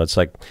it. You know, it's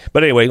like,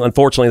 but anyway,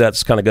 unfortunately,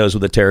 that's kind of goes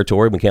with the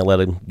territory. We can't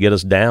let it get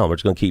us down. We're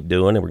just going to keep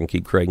doing it. We're going to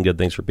keep creating good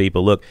things for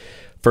people. Look,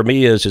 for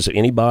me, it's just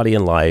anybody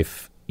in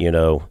life, you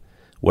know,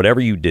 whatever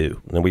you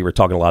do, and we were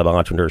talking a lot about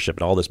entrepreneurship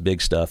and all this big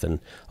stuff and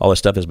all this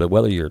stuff is, but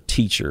whether you're a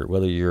teacher,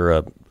 whether you're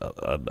a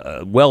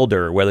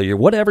welder, whether you're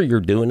whatever you're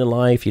doing in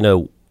life, you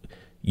know,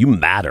 you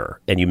matter,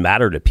 and you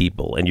matter to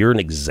people, and you're an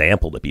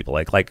example to people.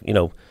 Like you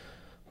know,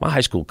 my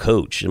high school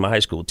coach and my high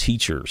school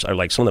teachers are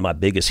like some of my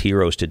biggest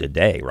heroes to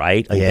today,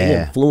 right? Like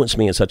they influenced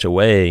me in such a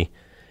way,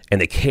 and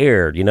they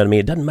cared, you know what I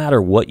mean? It doesn't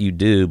matter what you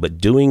do, but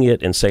doing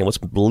it and saying, let's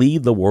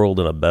leave the world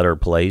in a better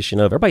place. You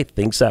know, if everybody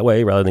thinks that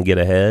way rather than get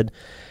ahead.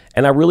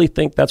 And I really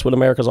think that's what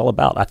America's all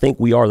about. I think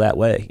we are that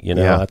way, you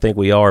know? I think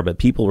we are, but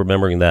people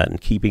remembering that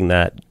and keeping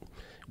that,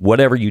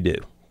 whatever you do,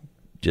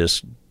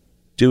 just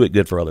do it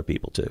good for other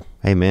people too.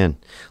 Amen.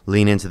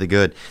 Lean into the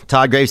good.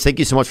 Todd Graves, thank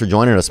you so much for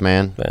joining us,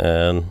 man.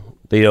 And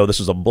Theo, this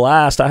was a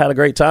blast. I had a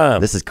great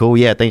time. This is cool.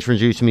 Yeah, thanks for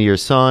introducing me to your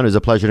son. It was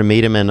a pleasure to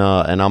meet him, and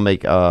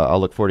I'll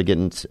look forward to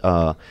getting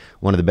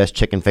one of the best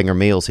chicken finger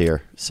meals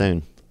here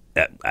soon.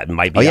 I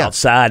might be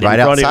outside, right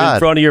in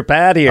front of your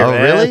pad here. Oh,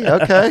 man. really?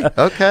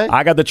 Okay.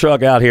 I got the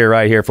truck out here,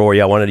 right here for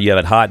you. I wanted you to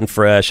have it hot and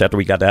fresh after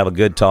we got to have a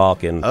good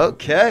talk. And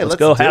okay, let's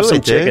go have some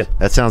chicken.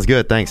 That sounds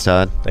good. Thanks,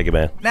 Todd. Thank you,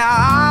 man. Now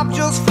I'm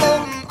just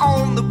floating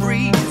on the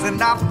breeze,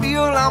 and I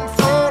feel I'm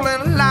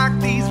falling like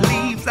these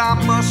leaves. I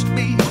must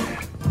be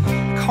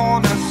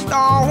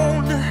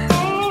cornerstone.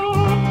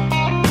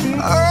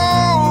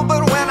 Oh,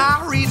 but when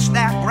I reach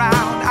that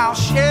ground, I'll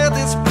share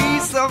this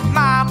peace of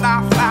mind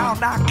I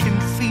found. I can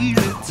feel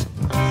it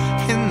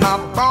in my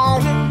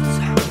bones,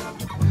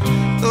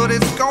 but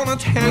it's gonna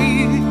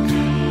take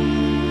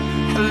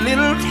a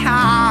little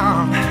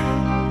time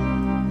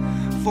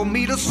for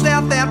me to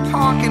set that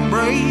parking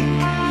brake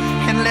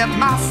and let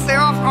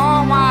myself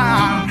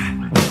unwind.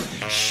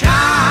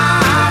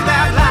 Shine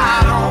that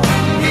light on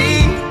me.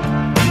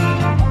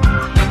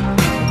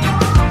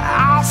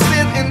 I'll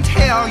sit and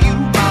tell you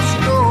my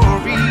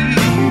story.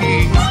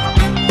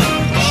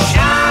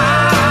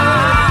 Shine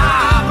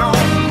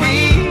on me,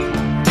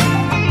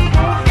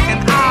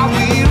 and I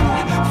will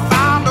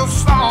find a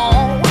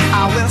song.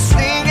 I will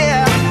sing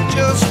it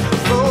just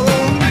for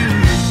you.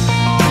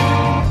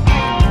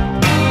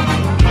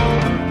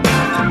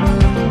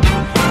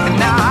 And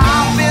now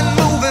I've been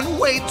moving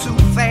way too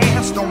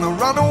fast on the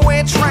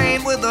runaway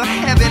train with a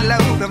heavy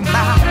load of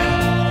my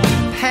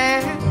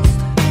past.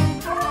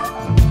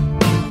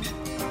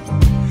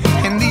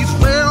 And these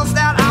rails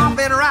that I've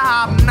been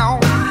riding on,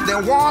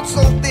 they're worn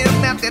so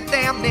thin that they're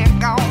damn near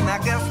gone. I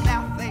guess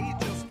now they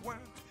just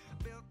weren't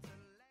built to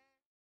last.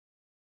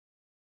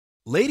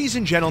 Ladies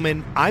and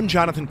gentlemen, I'm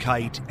Jonathan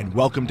Kite, and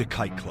welcome to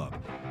Kite Club,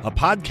 a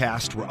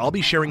podcast where I'll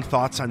be sharing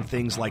thoughts on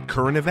things like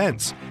current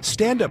events,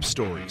 stand-up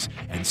stories,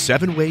 and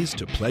 7 ways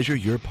to pleasure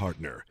your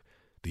partner.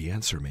 The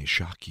answer may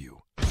shock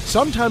you.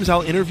 Sometimes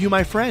I'll interview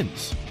my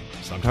friends.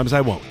 Sometimes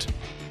I won't.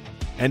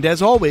 And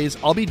as always,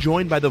 I'll be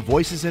joined by the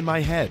voices in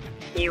my head.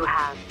 You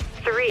have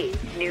 3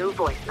 new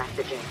voice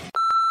messages.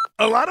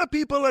 A lot of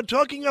people are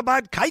talking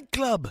about Kite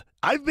Club.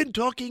 I've been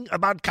talking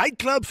about Kite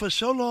Club for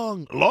so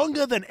long,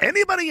 longer than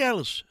anybody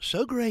else.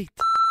 So great.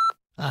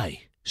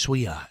 Hey,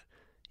 sweetheart,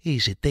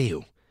 here's the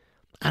deal.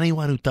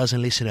 Anyone who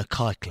doesn't listen to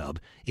Kite Club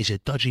is a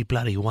dodgy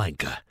bloody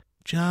wanker.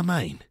 Do you know what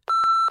I mean?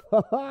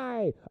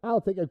 Hi,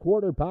 I'll take a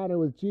quarter pounder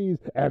with cheese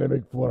and a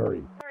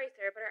McFlurry. Sorry,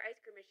 sir, but our ice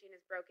cream machine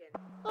is broken.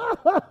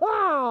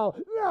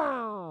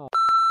 No!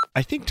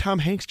 I think Tom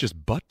Hanks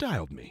just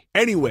butt-dialed me.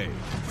 Anyway,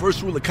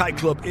 first rule of Kite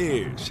Club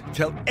is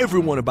tell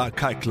everyone about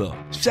Kite Club.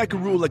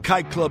 Second rule of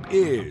Kite Club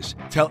is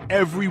tell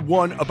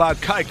everyone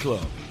about Kite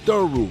Club.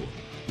 Third rule,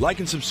 like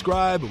and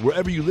subscribe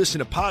wherever you listen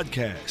to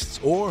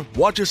podcasts or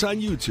watch us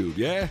on YouTube,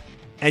 yeah?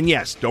 And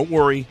yes, don't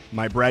worry,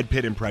 my Brad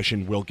Pitt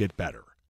impression will get better.